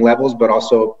checking levels, but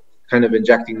also kind of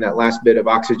injecting that last bit of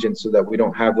oxygen so that we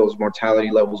don't have those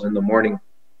mortality levels in the morning.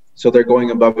 So they're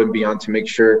going above and beyond to make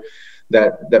sure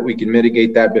that we can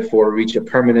mitigate that before we reach a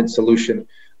permanent solution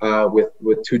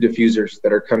with two diffusers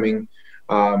that are coming,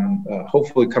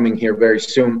 hopefully coming here very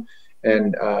soon.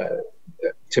 And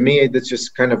to me, this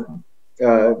just kind of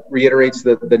reiterates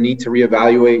the need to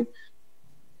reevaluate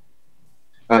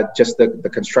just the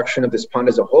construction of this pond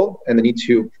as a whole, and the need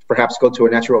to perhaps go to a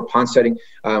natural pond setting.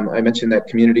 I mentioned that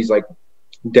communities like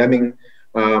Deming,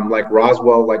 like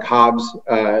Roswell, like Hobbs,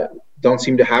 don't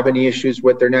seem to have any issues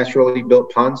with their naturally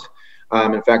built ponds.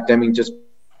 In fact, Deming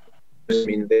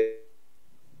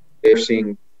they're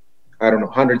seeing, I don't know,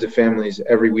 hundreds of families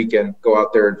every weekend go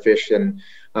out there and fish, and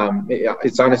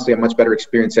it's honestly a much better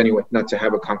experience anyway, not to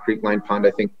have a concrete lined pond,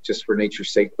 I think, just for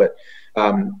nature's sake. But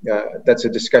that's a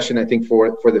discussion, I think,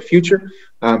 for the future.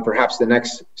 Perhaps the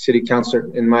next city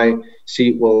councilor in my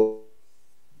seat will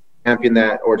champion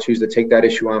that or choose to take that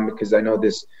issue on, because I know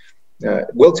this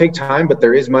will take time, but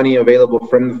there is money available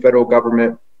from the federal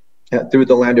government through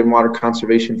the Land and Water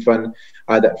Conservation Fund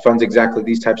that funds exactly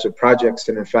these types of projects.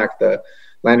 And in fact, the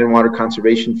Land and Water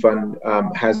Conservation Fund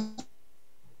has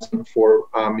for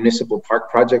municipal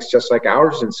park projects just like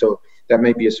ours. And so that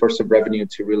may be a source of revenue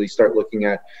to really start looking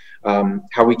at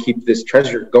how we keep this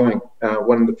treasure going.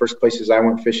 One of the first places I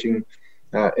went fishing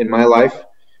in my life,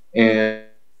 and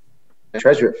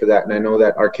treasure it for that, and I know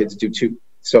that our kids do too.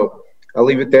 So I'll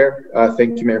leave it there.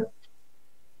 Thank you, Mayor.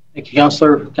 Thank you,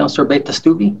 Councilor. Councilor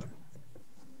Abeyta-Stuve.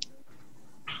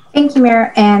 Thank you,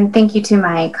 Mayor, and thank you to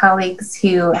my colleagues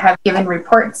who have given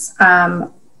reports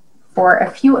for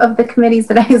a few of the committees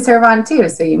that I serve on too,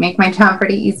 so you make my job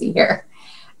pretty easy here.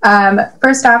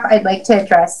 First off, I'd like to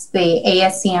address the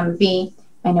ASCMV.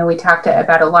 I know we talked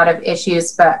about a lot of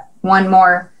issues, but one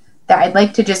more that I'd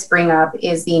like to just bring up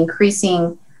is the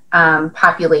increasing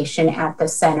population at the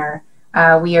center.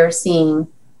 We are seeing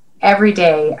every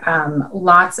day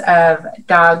lots of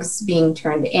dogs being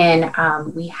turned in.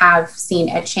 We have seen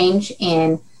a change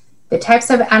in the types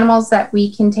of animals that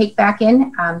we can take back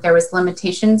in. There was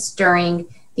limitations during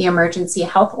the emergency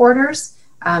health orders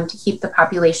to keep the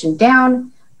population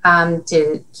down,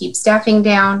 to keep staffing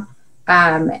down.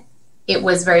 It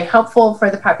was very helpful for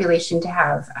the population to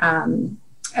have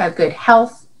a good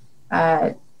health,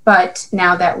 but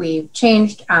now that we've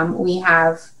changed, we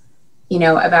have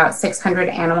about 600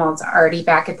 animals already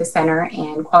back at the center,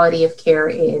 and quality of care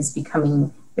is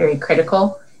becoming very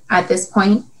critical at this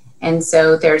point. And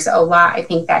so there's a lot, I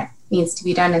think, that needs to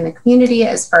be done in the community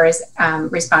as far as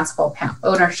responsible pet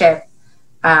ownership,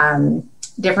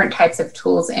 different types of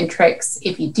tools and tricks.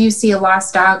 If you do see a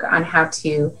lost dog, on how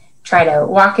to try to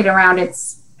walk it around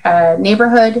its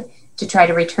neighborhood to try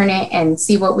to return it, and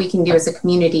see what we can do as a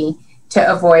community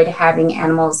to avoid having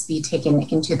animals be taken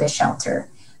into the shelter.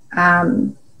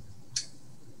 Then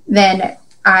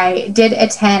I did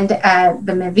attend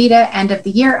the MVITA end of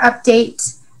the year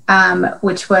update,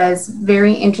 which was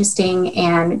very interesting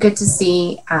and good to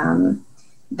see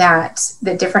that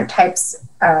the different types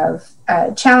of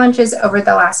challenges over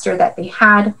the last year that they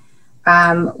had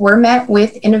were met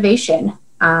with innovation.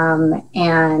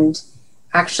 And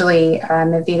actually,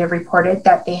 MVITA reported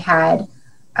that they had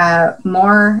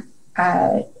more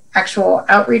actual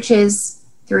outreaches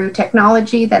through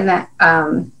technology than that,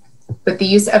 with the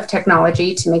use of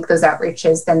technology to make those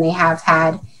outreaches than they have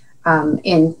had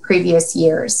in previous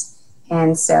years.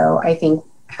 And so I think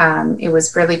it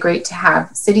was really great to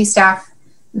have city staff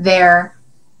there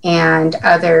and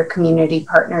other community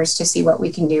partners to see what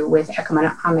we can do with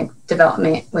economic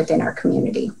development within our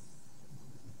community.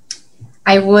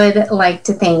 I would like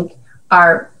to thank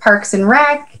our Parks and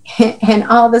Rec and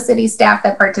all the city staff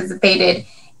that participated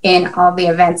in all the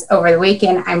events over the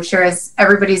weekend. I'm sure, as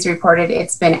everybody's reported,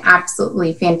 it's been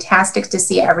absolutely fantastic to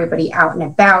see everybody out and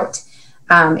about.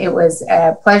 It was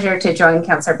a pleasure to join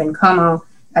Councilor Bencomo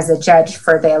as a judge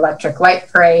for the Electric Light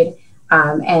Parade.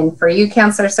 And for you,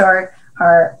 Councilor Sorg,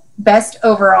 our best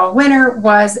overall winner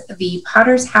was the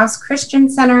Potter's House Christian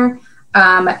Center.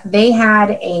 They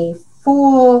had a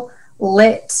full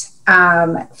lit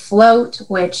float,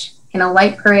 which in a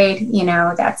light parade,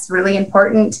 that's really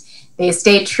important. They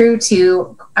stayed true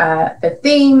to the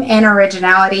theme and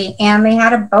originality, and they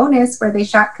had a bonus where they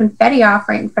shot confetti off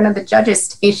right in front of the judges'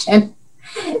 station.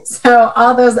 So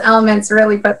all those elements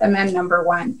really put them in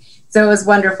 #1. So it was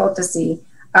wonderful to see.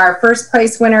 Our first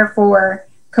place winner for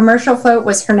commercial float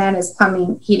was Hernandez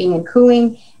Plumbing, Heating and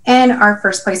Cooling, and our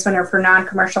first place winner for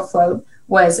non-commercial float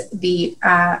was the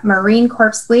Marine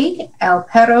Corps League, El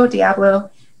Perro Diablo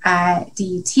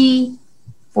DT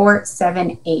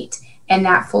 478. And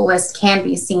that full list can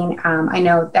be seen. I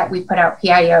know that we put out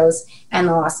PIOs, and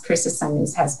the Las Cruces Sun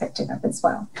News has picked it up as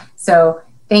well. So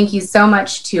thank you so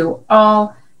much to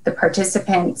all the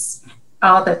participants,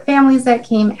 all the families that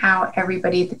came out,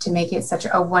 everybody, to make it such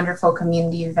a wonderful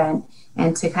community event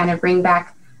and to kind of bring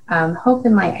back hope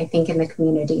and light, I think, in the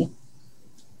community.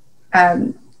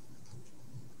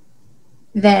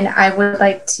 Then I would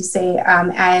like to say,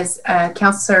 as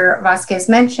Councilor Vasquez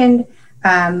mentioned,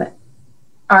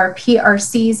 our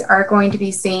PRCs are going to be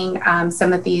seeing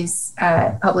some of these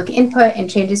public input and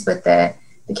changes with the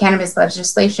cannabis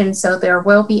legislation. So there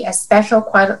will be a special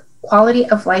quality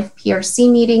of life PRC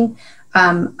meeting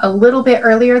a little bit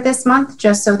earlier this month,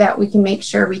 just so that we can make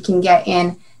sure we can get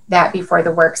in that before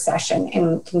the work session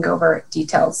and can go over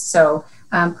details. So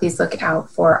please look out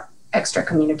for extra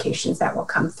communications that will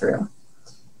come through.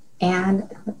 And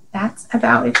that's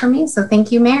about it for me. So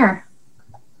thank you, Mayor.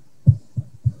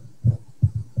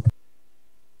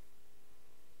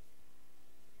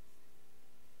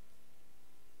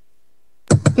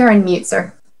 You're on mute,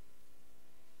 sir.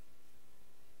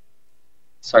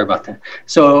 Sorry about that.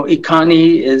 So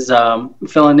Ikani is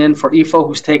filling in for Ifo,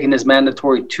 who's taking his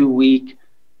mandatory 2-week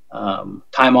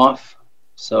time off.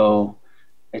 So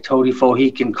I told Ifo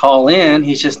he can call in.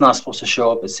 He's just not supposed to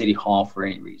show up at City Hall for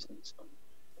any reason. So,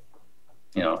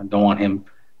 I don't want him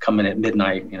coming at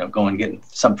midnight, going and getting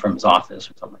something from his office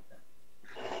or something like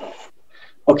that.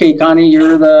 Okay, Ikani,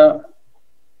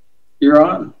 you're you're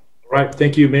on. All right,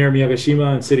 thank you, Mayor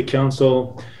Miyagashima and City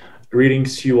Council.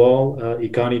 Greetings to you all.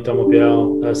 Ikani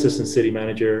Tamopiao, Assistant City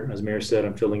Manager. As Mayor said,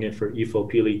 I'm filling in for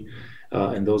Ifo Pili,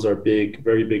 and those are big,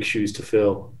 very big shoes to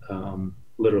fill,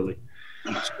 literally.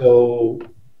 So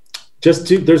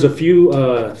there's a few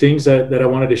things that I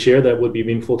wanted to share that would be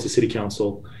meaningful to City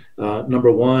Council.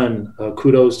 Number one,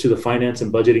 kudos to the finance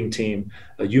and budgeting team.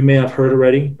 You may have heard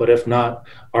already, but if not,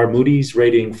 our Moody's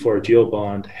rating for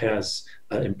GeoBond has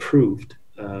improved.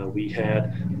 We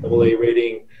had AA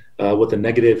rating with a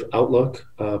negative outlook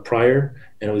prior,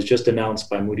 and it was just announced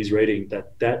by Moody's rating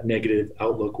that negative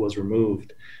outlook was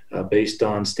removed based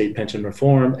on state pension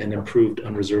reform and improved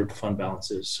unreserved fund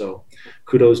balances. So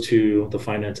kudos to the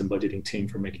finance and budgeting team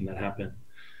for making that happen.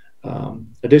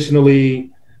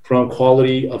 Additionally, from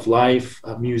quality of life,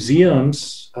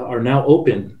 museums are now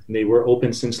open. They were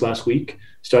open since last week,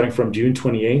 starting from June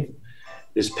 28th.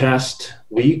 This past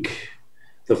week,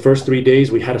 the first 3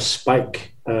 days, we had a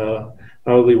spike,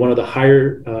 probably one of the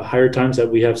higher times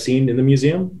that we have seen in the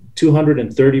museum.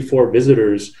 234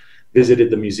 visitors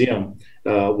visited the museum,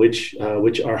 which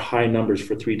are high numbers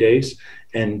for 3 days.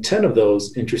 And 10 of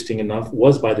those, interesting enough,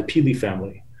 was by the Pili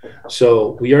family.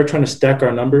 So we are trying to stack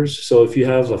our numbers. So if you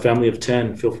have a family of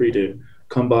 10, feel free to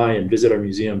come by and visit our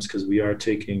museums, because we are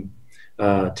taking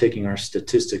our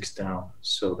statistics down.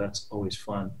 So that's always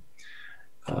fun.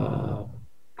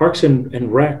 Parks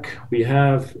and Rec, we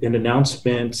have an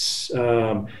announcement.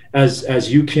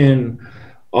 As you can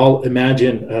all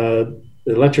imagine,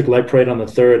 the electric light parade on the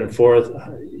 3rd and 4th,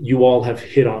 you all have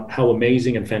hit on how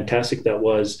amazing and fantastic that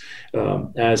was.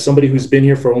 As somebody who's been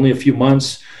here for only a few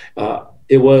months,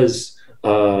 it was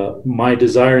my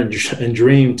desire and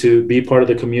dream to be part of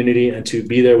the community and to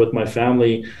be there with my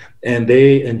family, and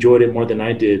they enjoyed it more than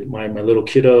I did. My little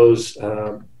kiddos,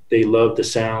 they loved the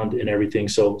sound and everything,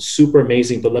 so super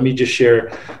amazing. But let me just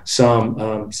share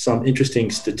some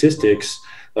interesting statistics.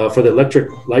 For the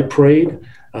electric light parade,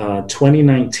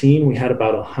 2019, we had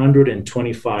about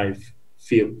 125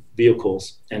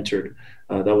 vehicles entered.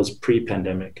 That was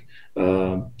pre-pandemic.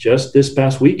 Just this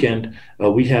past weekend,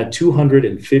 we had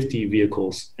 250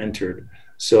 vehicles entered.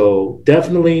 So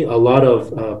definitely a lot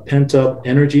of pent-up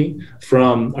energy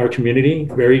from our community,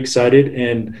 very excited.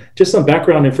 And just some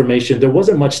background information, there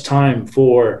wasn't much time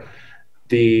for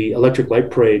the electric light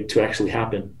parade to actually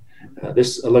happen.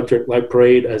 This electric light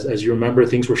parade, as you remember,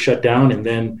 things were shut down and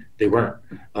then they weren't.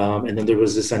 And then there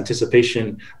was this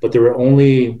anticipation, but there were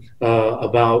only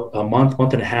about a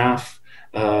month and a half,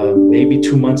 maybe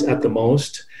 2 months at the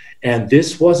most. And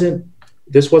this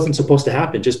wasn't supposed to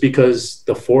happen, just because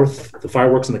the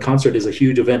fireworks and the concert is a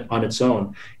huge event on its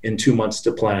own in 2 months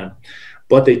to plan.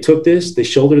 But they took this, they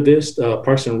shouldered this.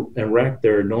 Parks and Rec,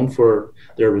 they're known for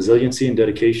their resiliency and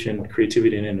dedication,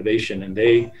 creativity and innovation. And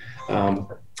they,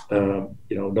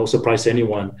 no surprise to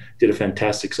anyone, did a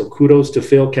fantastic. So kudos to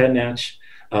Phil Catnach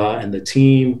and the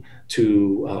team,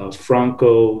 to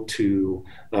Franco, to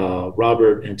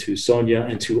Robert, and to Sonia,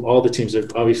 and to all the teams.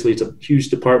 Obviously, it's a huge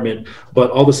department,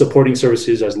 but all the supporting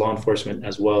services as law enforcement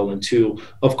as well, and to,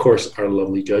 of course, our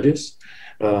lovely judges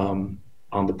on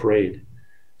the parade.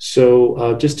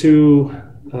 So just to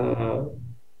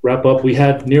wrap up, we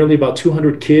had nearly about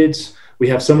 200 kids. We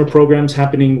have summer programs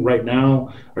happening right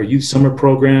now. Our youth summer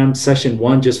program, session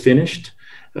 1 just finished.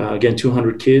 Again,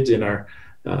 200 kids in our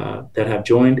that have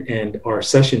joined, and our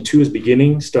session 2 is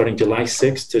beginning starting July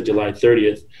 6th to July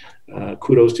 30th.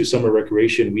 Kudos to Summer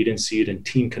Recreation, Weed and Seed, and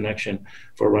Teen Connection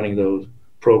for running those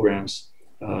programs.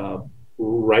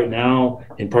 Right now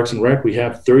in Parks and Rec, we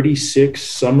have 36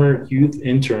 summer youth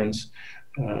interns.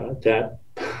 That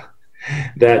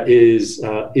is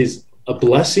a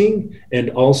blessing,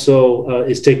 and also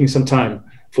is taking some time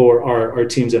for our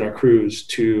teams and our crews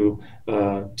to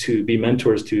be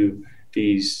mentors to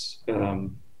these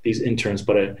interns.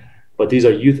 But these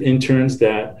are youth interns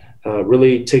that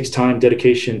really takes time,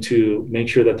 dedication to make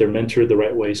sure that they're mentored the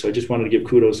right way. So I just wanted to give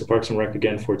kudos to Parks and Rec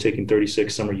again for taking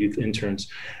 36 summer youth interns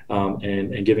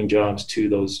and giving jobs to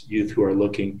those youth who are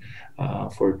looking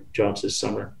for jobs this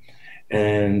summer.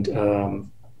 And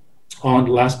on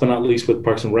last but not least, with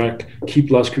Parks and Rec,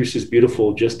 Keep Las Cruces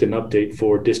Beautiful, just an update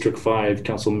for District 5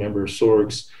 Council Member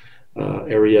Sorg's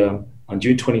area. On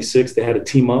June 26th, they had a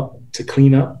team up to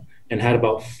clean up and had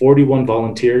about 41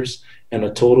 volunteers, and a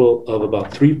total of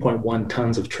about 3.1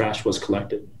 tons of trash was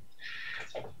collected.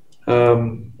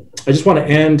 I just want to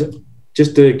end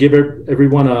just to give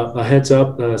everyone a heads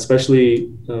up,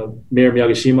 especially Mayor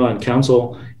Miyagashima and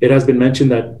Council. It has been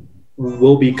mentioned that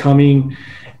we'll be coming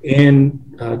in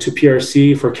to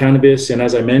PRC for cannabis. And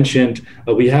as I mentioned,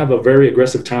 we have a very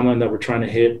aggressive timeline that we're trying to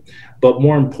hit. But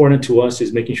more important to us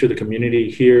is making sure the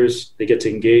community hears, they get to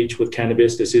engage with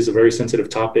cannabis. This is a very sensitive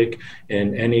topic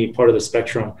in any part of the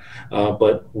spectrum,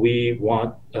 but we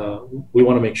want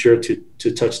to make sure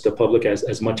to touch the public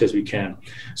as much as we can.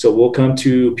 So we'll come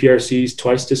to PRCs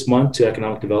twice this month to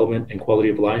economic development and quality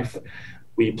of life.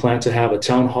 We plan to have a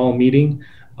town hall meeting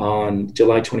on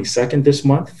July 22nd this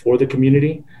month for the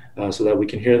community so that we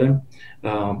can hear them.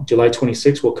 July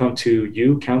 26th, we'll come to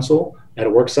you, council, at a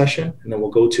work session, and then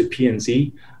we'll go to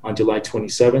P&Z on July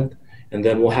 27th, and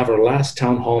then we'll have our last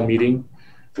town hall meeting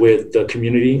with the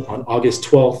community on August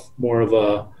 12th, more of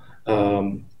a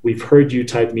we've heard you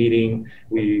type meeting.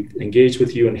 We've engaged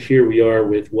with you, and here we are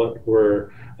with what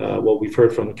we've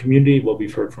heard from the community, what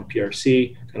we've heard from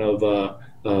PRC, kind of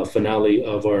a finale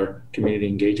of our community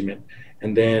engagement.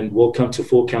 And then we'll come to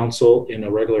full council in a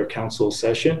regular council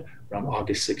session around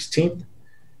August 16th.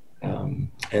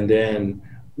 And then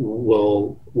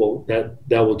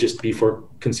that will just be for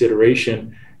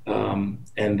consideration.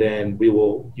 And then we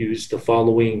will use the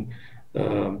following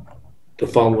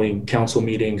council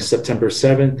meeting, September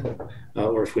 7th,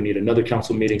 or if we need another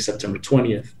council meeting, September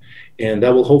 20th. And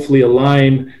that will hopefully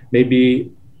align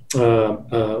maybe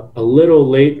a little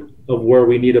late of where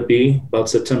we need to be, about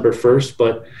September 1st,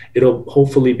 but it'll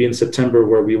hopefully be in September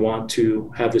where we want to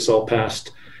have this all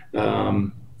passed.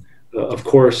 Of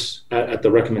course, at the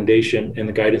recommendation and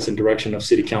the guidance and direction of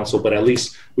City Council, but at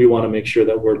least we want to make sure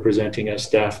that we're presenting as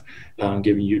staff,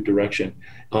 giving you direction.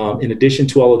 In addition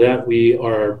to all of that, we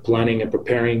are planning and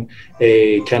preparing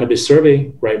a cannabis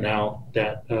survey right now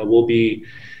that will be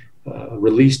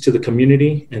released to the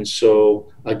community. And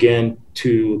so again,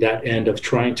 to that end of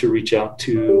trying to reach out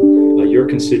to your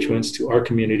constituents, to our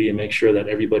community, and make sure that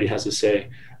everybody has a say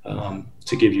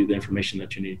to give you the information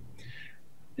that you need.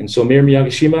 And so, Mayor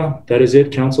Miyagishima, that is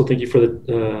it. Council, thank you for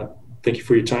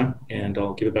your time, and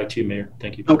I'll give it back to you, Mayor.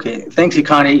 Thank you. Okay, thanks,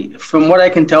 Connie. From what I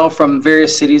can tell from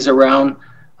various cities around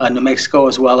New Mexico,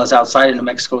 as well as outside of New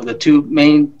Mexico, the two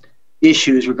main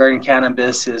issues regarding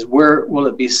cannabis is where will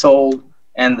it be sold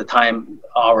and the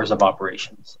hours of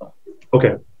operation. So.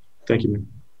 Okay, thank you, Mayor.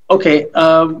 Okay,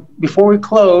 before we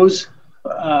close,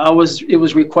 it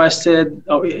was requested,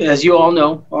 as you all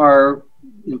know,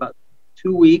 in about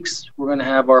 2 weeks, we're going to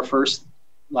have our first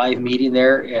live meeting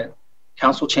there at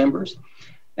council chambers.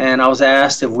 And I was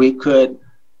asked if we could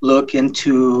look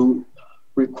into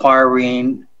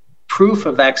requiring proof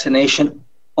of vaccination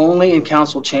only in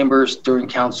council chambers during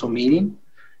council meeting.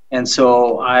 And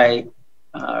so I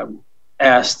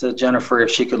asked Jennifer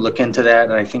if she could look into that,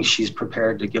 and I think she's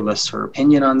prepared to give us her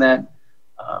opinion on that.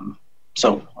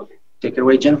 So take it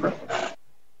away, Jennifer.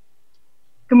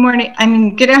 Good morning.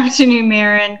 Good afternoon,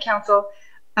 Mayor and Council.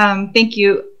 Thank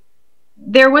you.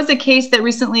 There was a case that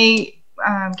recently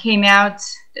came out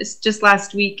just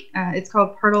last week. It's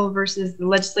called Pirtle versus the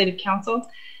Legislative Council,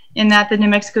 in that the New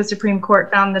Mexico Supreme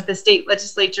Court found that the state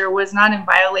legislature was not in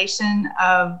violation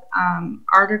of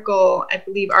Article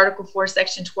 4,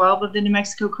 Section 12 of the New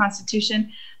Mexico Constitution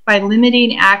by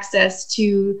limiting access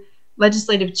to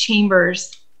legislative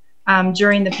chambers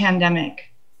during the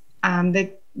pandemic.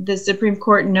 The Supreme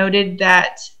Court noted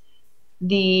that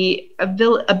the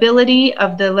ability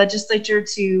of the legislature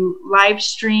to live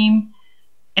stream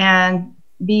and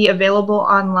be available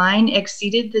online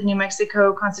exceeded the New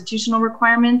Mexico constitutional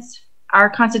requirements. Our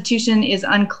constitution is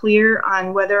unclear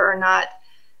on whether or not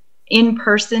in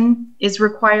person is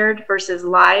required versus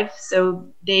live, so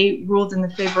they ruled in the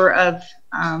favor of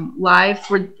live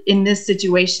in this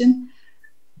situation.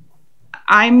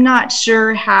 I'm not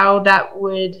sure how that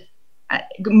would,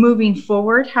 moving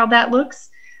forward, how that looks.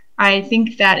 I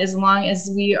think that as long as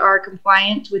we are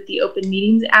compliant with the Open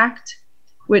Meetings Act,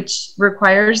 which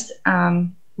requires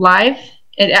live,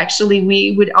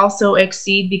 we would also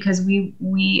exceed because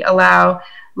we allow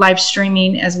live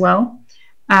streaming as well.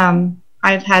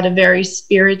 I've had a very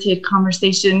spirited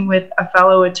conversation with a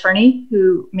fellow attorney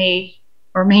who may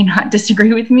or may not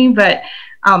disagree with me, but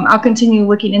I'll continue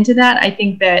looking into that. I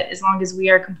think that as long as we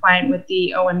are compliant with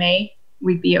the OMA,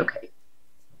 we'd be okay.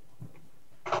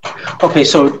 Okay,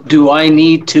 so do I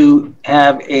need to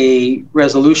have a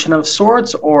resolution of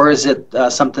sorts, or is it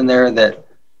something there that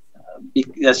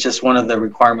that's just one of the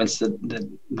requirements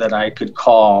that I could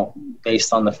call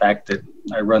based on the fact that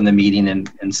I run the meeting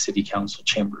in city council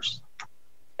chambers?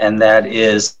 And that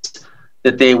is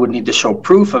that they would need to show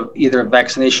proof of either a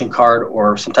vaccination card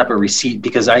or some type of receipt,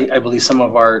 because I believe some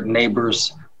of our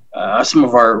neighbors, some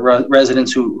of our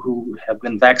residents who have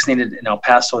been vaccinated in El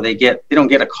Paso, they don't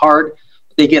get a card,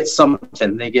 they get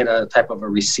something. They get a type of a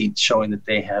receipt showing that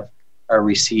they have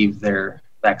received their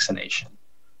vaccination.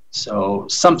 So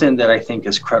something that I think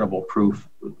is credible proof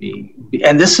would be,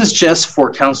 and this is just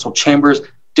for council chambers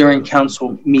during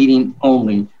council meeting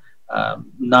only,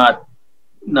 not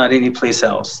any place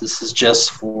else. This is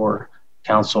just for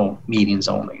council meetings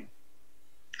only.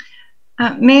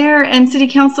 Mayor and City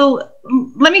Council,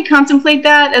 let me contemplate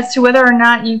that as to whether or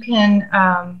not you can,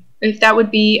 if that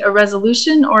would be a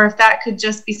resolution or if that could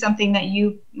just be something that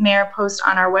you, Mayor, post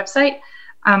on our website.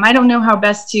 I don't know how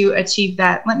best to achieve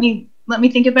that. Let me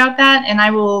think about that, and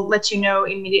I will let you know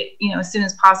as soon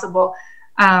as possible.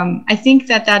 I think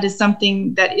that is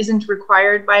something that isn't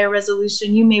required by a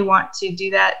resolution. You may want to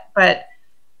do that, but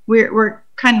we're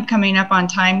kind of coming up on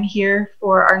time here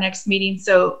for our next meeting,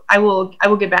 so I will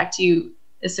get back to you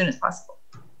as soon as possible.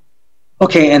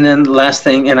 Okay, and then the last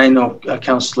thing, and I know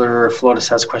Councilor Flores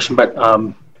has a question, but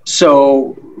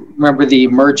so remember the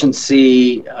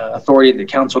emergency authority the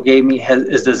council gave me, has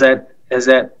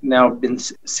that now been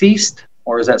ceased,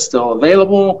 or is that still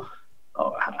available?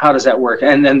 How does that work?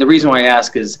 And then the reason why I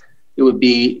ask is it would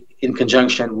be in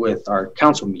conjunction with our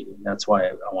council meeting. That's why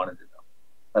I wanted to know.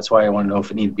 That's why I want to know if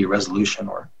it needs to be a resolution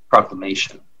or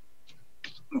proclamation.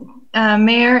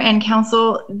 Mayor and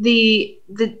council, the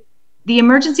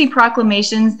emergency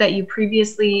proclamations that you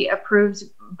previously approved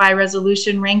by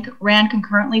resolution ran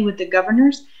concurrently with the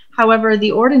governors. However,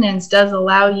 the ordinance does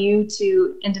allow you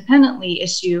to independently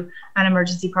issue an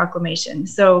emergency proclamation.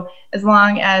 So as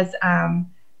long as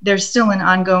there's still an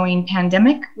ongoing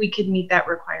pandemic, we could meet that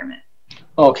requirement.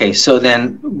 Okay, so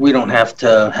then we don't have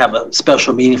to have a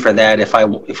special meeting for that. If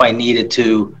I needed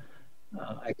to,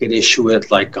 I could issue it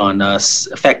like on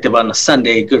effective on a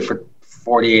Sunday, good for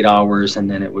 48 hours, and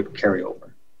then it would carry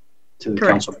over to the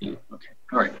Correct. council meeting. Okay,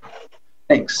 all right,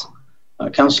 thanks.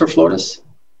 Councilor Flores?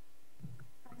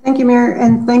 Thank you, Mayor,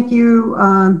 and thank you,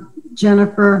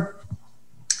 Jennifer.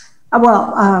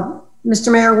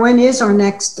 Mr. Mayor, when is our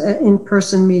next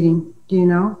in-person meeting? Do you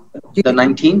know? The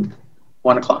 19th,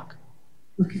 1 o'clock.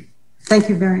 Okay, thank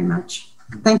you very much.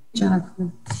 Thank you,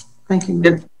 Jennifer. Thank you,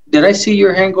 Mayor. Did I see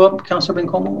your hand go up, Councilor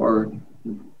Bencomo, or?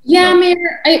 Yeah,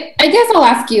 Mayor, I guess I'll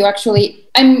ask you actually.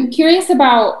 I'm curious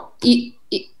about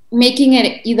making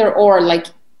it either or, like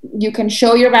you can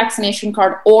show your vaccination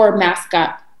card or mask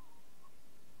up.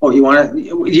 Oh, you want to,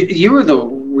 you were the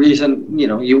reason,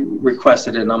 you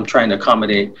requested it and I'm trying to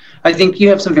accommodate. I think you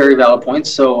have some very valid points.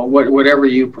 So whatever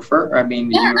you prefer. I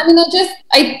mean,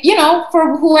 yeah,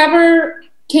 for whoever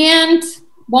can't,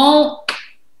 won't,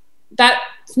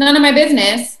 that's none of my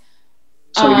business.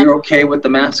 So you're okay with the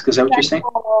mask? Is that what you're saying?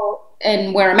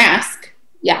 And wear a mask.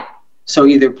 Yeah. So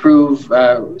either prove,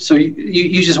 so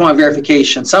you just want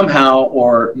verification somehow,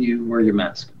 or you wear your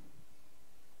mask.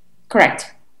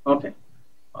 Correct. Okay.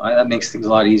 That makes things a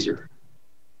lot easier.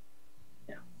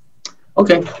 Yeah.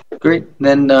 Okay, great.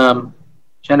 Then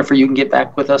Jennifer, you can get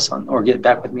back with us on, or get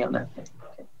back with me on that.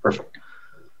 Okay, perfect.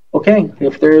 Okay,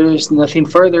 if there's nothing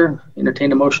further,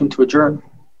 entertain a motion to adjourn.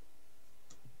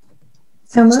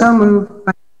 So moved.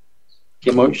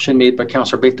 Okay, motion made by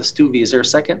Councilor Abeyta-Stuve. Is there a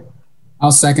second?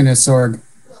 I'll second it, Sorg.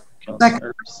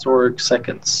 Councilor Sorg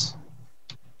seconds.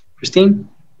 Christine?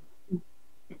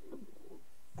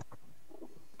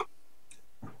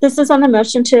 This is on the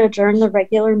motion to adjourn the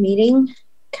regular meeting.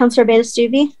 Councilor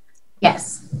Abeyta-Stuve?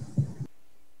 Yes.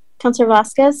 Councilor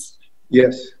Vasquez?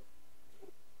 Yes.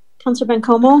 Councilor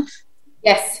Bencomo?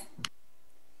 Yes.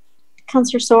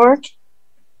 Councilor Sorg?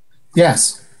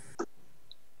 Yes.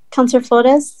 Councilor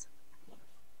Flores?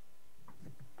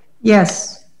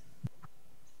 Yes.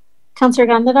 Councilor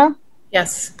Gandara?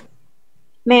 Yes.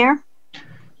 Mayor?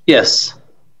 Yes.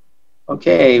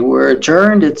 Okay, we're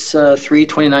adjourned. It's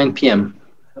 3:29 p.m.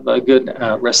 Have a good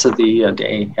rest of the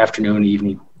day, afternoon,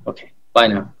 evening. Okay, bye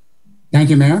now. Thank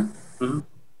you, Mayor. Mm-hmm.